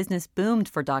York. Business boomed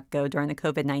for DocGo during the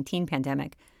COVID-19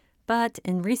 pandemic. But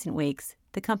in recent weeks,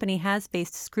 the company has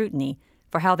faced scrutiny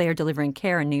for how they are delivering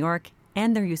care in New York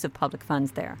and their use of public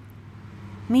funds there.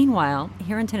 Meanwhile,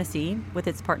 here in Tennessee, with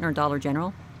its partner Dollar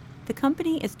General, the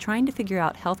company is trying to figure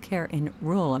out healthcare in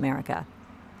rural America.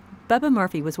 Bubba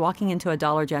Murphy was walking into a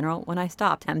Dollar General when I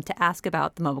stopped him to ask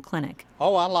about the mobile clinic.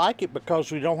 Oh, I like it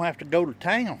because we don't have to go to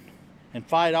town and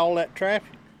fight all that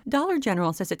traffic. Dollar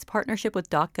General says its partnership with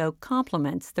DocGo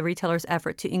complements the retailer's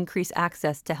effort to increase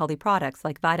access to healthy products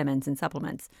like vitamins and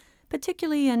supplements,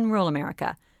 particularly in rural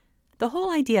America. The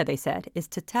whole idea, they said, is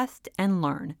to test and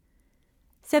learn.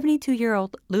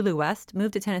 72-year-old Lulu West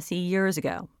moved to Tennessee years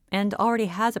ago and already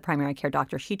has a primary care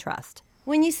doctor she trusts.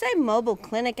 When you say mobile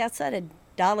clinic outside of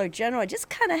Dollar General, it just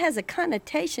kind of has a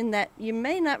connotation that you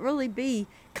may not really be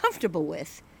comfortable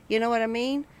with. You know what I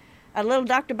mean? A little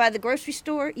doctor by the grocery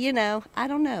store, I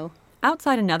don't know.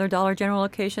 Outside another Dollar General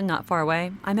location not far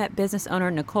away, I met business owner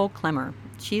Nicole Klemmer.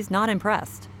 She's not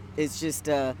impressed. It's just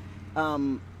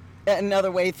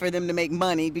another way for them to make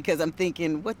money, because I'm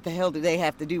thinking, what the hell do they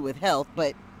have to do with health?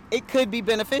 But it could be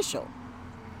beneficial.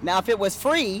 Now, if it was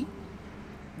free,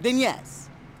 then yes.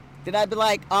 Then I'd be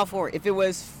like, all for it. If it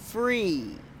was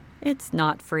free. It's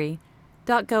not free.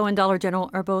 DocGo and Dollar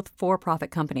General are both for-profit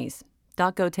companies.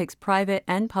 DocGo takes private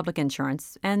and public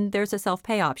insurance, and there's a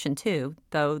self-pay option too,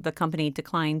 though the company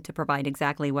declined to provide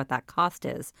exactly what that cost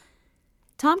is.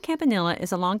 Tom Campanilla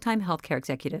is a longtime healthcare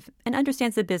executive and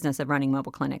understands the business of running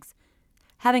mobile clinics.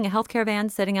 Having a healthcare van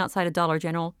sitting outside a Dollar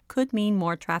General could mean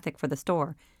more traffic for the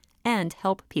store and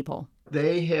help people.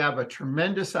 They have a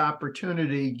tremendous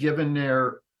opportunity, given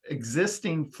their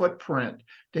existing footprint,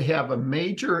 to have a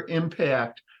major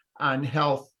impact on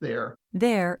health there.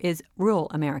 There is rural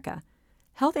America.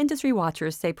 Health industry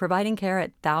watchers say providing care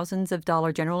at thousands of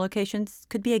Dollar General locations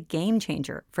could be a game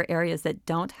changer for areas that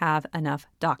don't have enough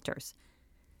doctors.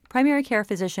 Primary care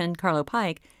physician Carlo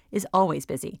Pike is always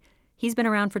busy. He's been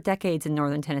around for decades in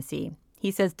northern Tennessee.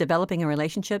 He says developing a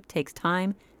relationship takes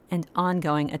time and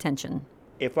ongoing attention.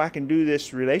 If I can do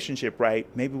this relationship right,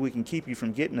 maybe we can keep you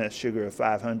from getting a sugar of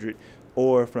 500,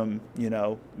 or from,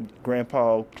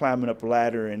 grandpa climbing up a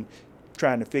ladder and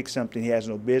trying to fix something he has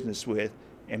no business with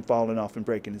and falling off and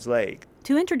breaking his leg.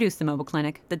 To introduce the mobile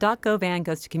clinic, the DocGo van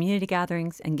goes to community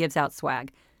gatherings and gives out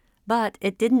swag. But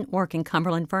it didn't work in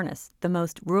Cumberland Furnace, the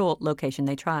most rural location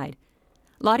they tried.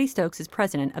 Lottie Stokes is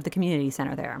president of the community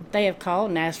center there. They have called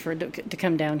and asked for to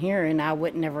come down here, and I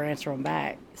wouldn't never answer them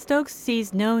back. Stokes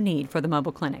sees no need for the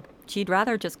mobile clinic. She'd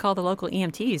rather just call the local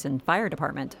EMTs and fire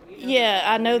department. Yeah,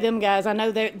 I know them guys. I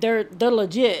know they're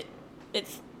legit.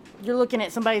 You're looking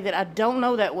at somebody that I don't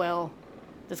know that well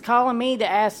that's calling me to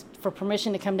ask for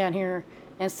permission to come down here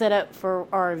and set up for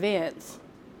our events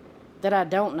that I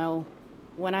don't know,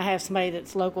 when I have somebody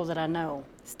that's local that I know.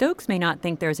 Stokes may not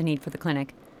think there's a need for the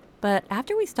clinic, but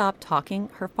after we stopped talking,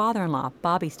 her father-in-law,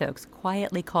 Bobby Stokes,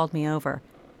 quietly called me over.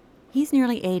 He's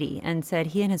nearly 80 and said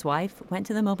he and his wife went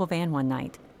to the mobile van one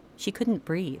night. She couldn't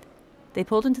breathe. They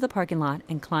pulled into the parking lot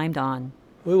and climbed on.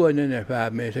 We wasn't in there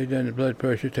 5 minutes. They done the blood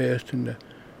pressure test and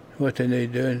what they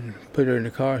need to do, and put her in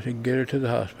the car and get her to the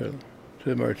hospital, to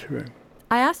the emergency room.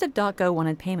 I asked if DocGo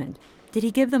wanted payment. Did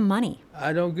he give them money?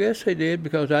 I don't guess they did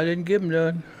because I didn't give them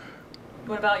none.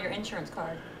 What about your insurance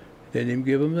card? Didn't even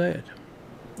give them that.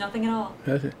 Nothing at all.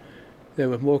 Nothing. They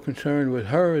were more concerned with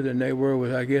her than they were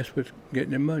with, I guess, with getting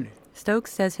their money.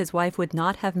 Stokes says his wife would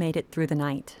not have made it through the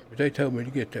night. But they told me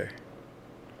to get there.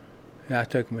 And I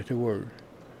took them at their word.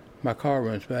 My car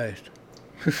runs fast.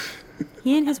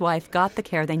 He and his wife got the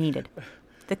care they needed.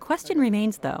 The question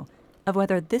remains, though, of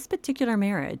whether this particular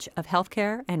marriage of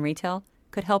healthcare and retail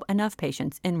could help enough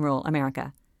patients in rural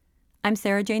America. I'm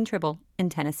Sarah Jane Tribble in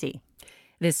Tennessee.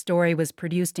 This story was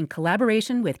produced in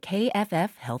collaboration with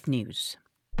KFF Health News.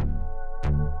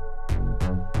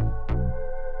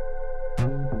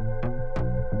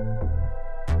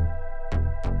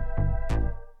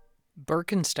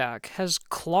 Birkenstock has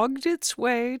clogged its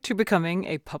way to becoming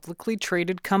a publicly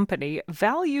traded company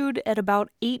valued at about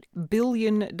 $8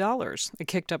 billion. It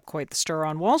kicked up quite the stir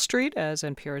on Wall Street, as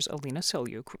NPR's Alina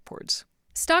Selyuk reports.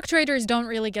 Stock traders don't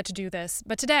really get to do this,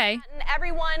 but today...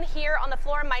 Everyone here on the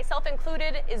floor, myself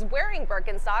included, is wearing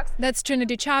Birkenstocks. That's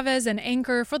Trinity Chavez, an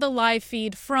anchor for the live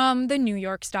feed from the New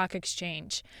York Stock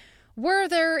Exchange. Were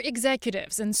there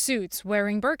executives in suits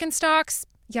wearing Birkenstocks?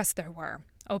 Yes, there were.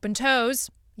 Open toes?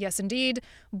 Yes, indeed.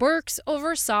 Birks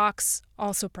over socks,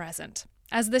 also present.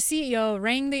 As the CEO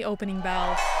rang the opening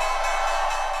bell,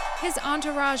 his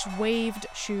entourage waved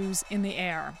shoes in the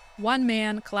air. One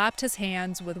man clapped his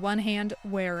hands with one hand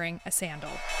wearing a sandal.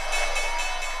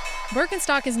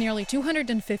 Birkenstock is nearly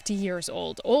 250 years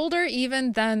old, older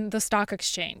even than the stock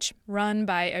exchange. Run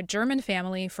by a German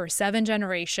family for 7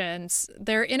 generations,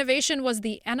 their innovation was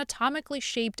the anatomically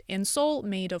shaped insole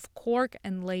made of cork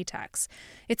and latex.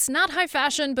 It's not high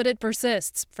fashion, but it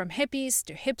persists, from hippies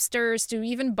to hipsters to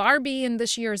even Barbie in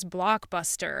this year's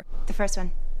blockbuster. The first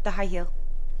one, the high heel.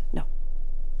 No.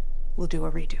 We'll do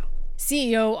a redo.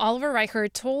 CEO Oliver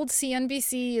Reichert told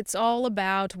CNBC it's all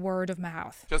about word of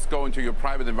mouth. Just go into your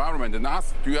private environment and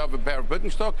ask, do you have a pair of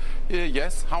Birkenstock?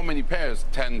 Yes. How many pairs?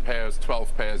 10 pairs,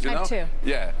 12 pairs, you know? I have 2.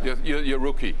 Yeah, you're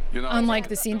rookie, you know? Unlike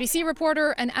the CNBC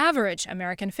reporter, an average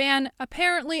American fan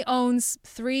apparently owns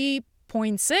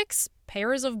 3.6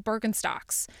 pairs of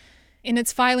Birkenstocks. In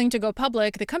its filing to go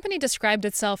public, the company described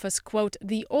itself as, quote,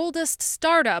 the oldest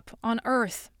startup on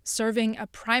Earth, serving a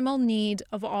primal need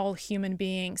of all human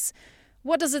beings.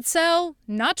 What does it sell?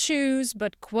 Not shoes,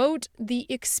 but, quote, the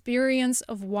experience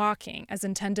of walking as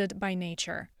intended by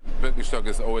nature. Birkenstock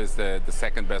is always the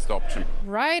second best option.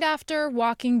 Right after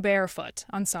walking barefoot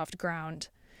on soft ground.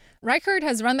 Reichert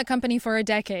has run the company for a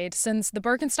decade, since the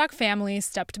Birkenstock family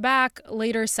stepped back,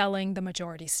 later selling the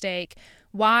majority stake.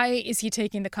 Why is he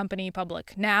taking the company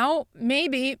public now?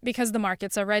 Maybe because the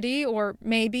markets are ready, or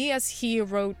maybe, as he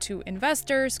wrote to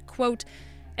investors, quote,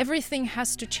 everything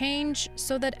has to change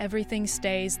so that everything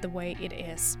stays the way it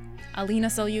is. Alina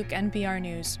Selyuk, NPR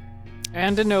News.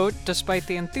 And a note, despite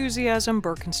the enthusiasm,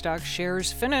 Birkenstock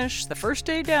shares finish the first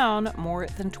day down more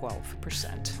than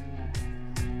 12%.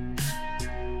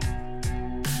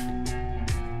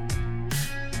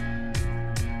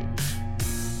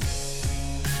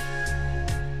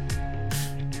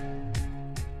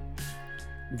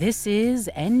 This is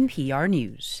NPR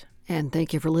News. And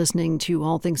thank you for listening to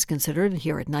All Things Considered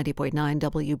here at 90.9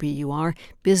 WBUR.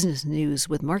 Business News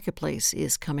with Marketplace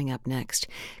is coming up next.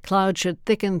 Clouds should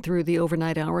thicken through the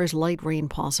overnight hours, light rain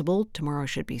possible. Tomorrow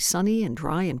should be sunny and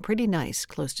dry and pretty nice,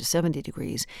 close to 70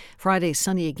 degrees. Friday,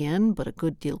 sunny again, but a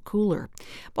good deal cooler.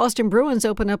 Boston Bruins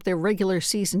open up their regular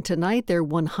season tonight, their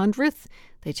 100th.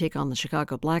 They take on the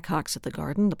Chicago Blackhawks at the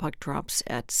Garden. The puck drops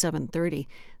at 7:30.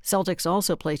 Celtics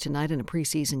also play tonight in a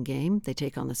preseason game. They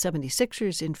take on the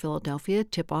 76ers in Philadelphia.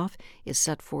 Tip-off is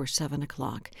set for 7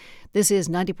 o'clock. This is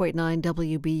 90.9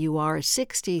 WBUR,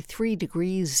 63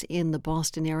 degrees in the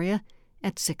Boston area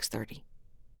at 6:30.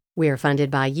 We're funded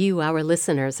by you, our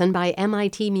listeners, and by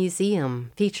MIT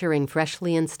Museum, featuring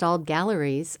freshly installed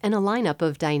galleries and a lineup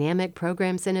of dynamic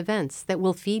programs and events that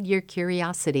will feed your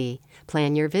curiosity.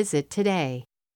 Plan your visit today.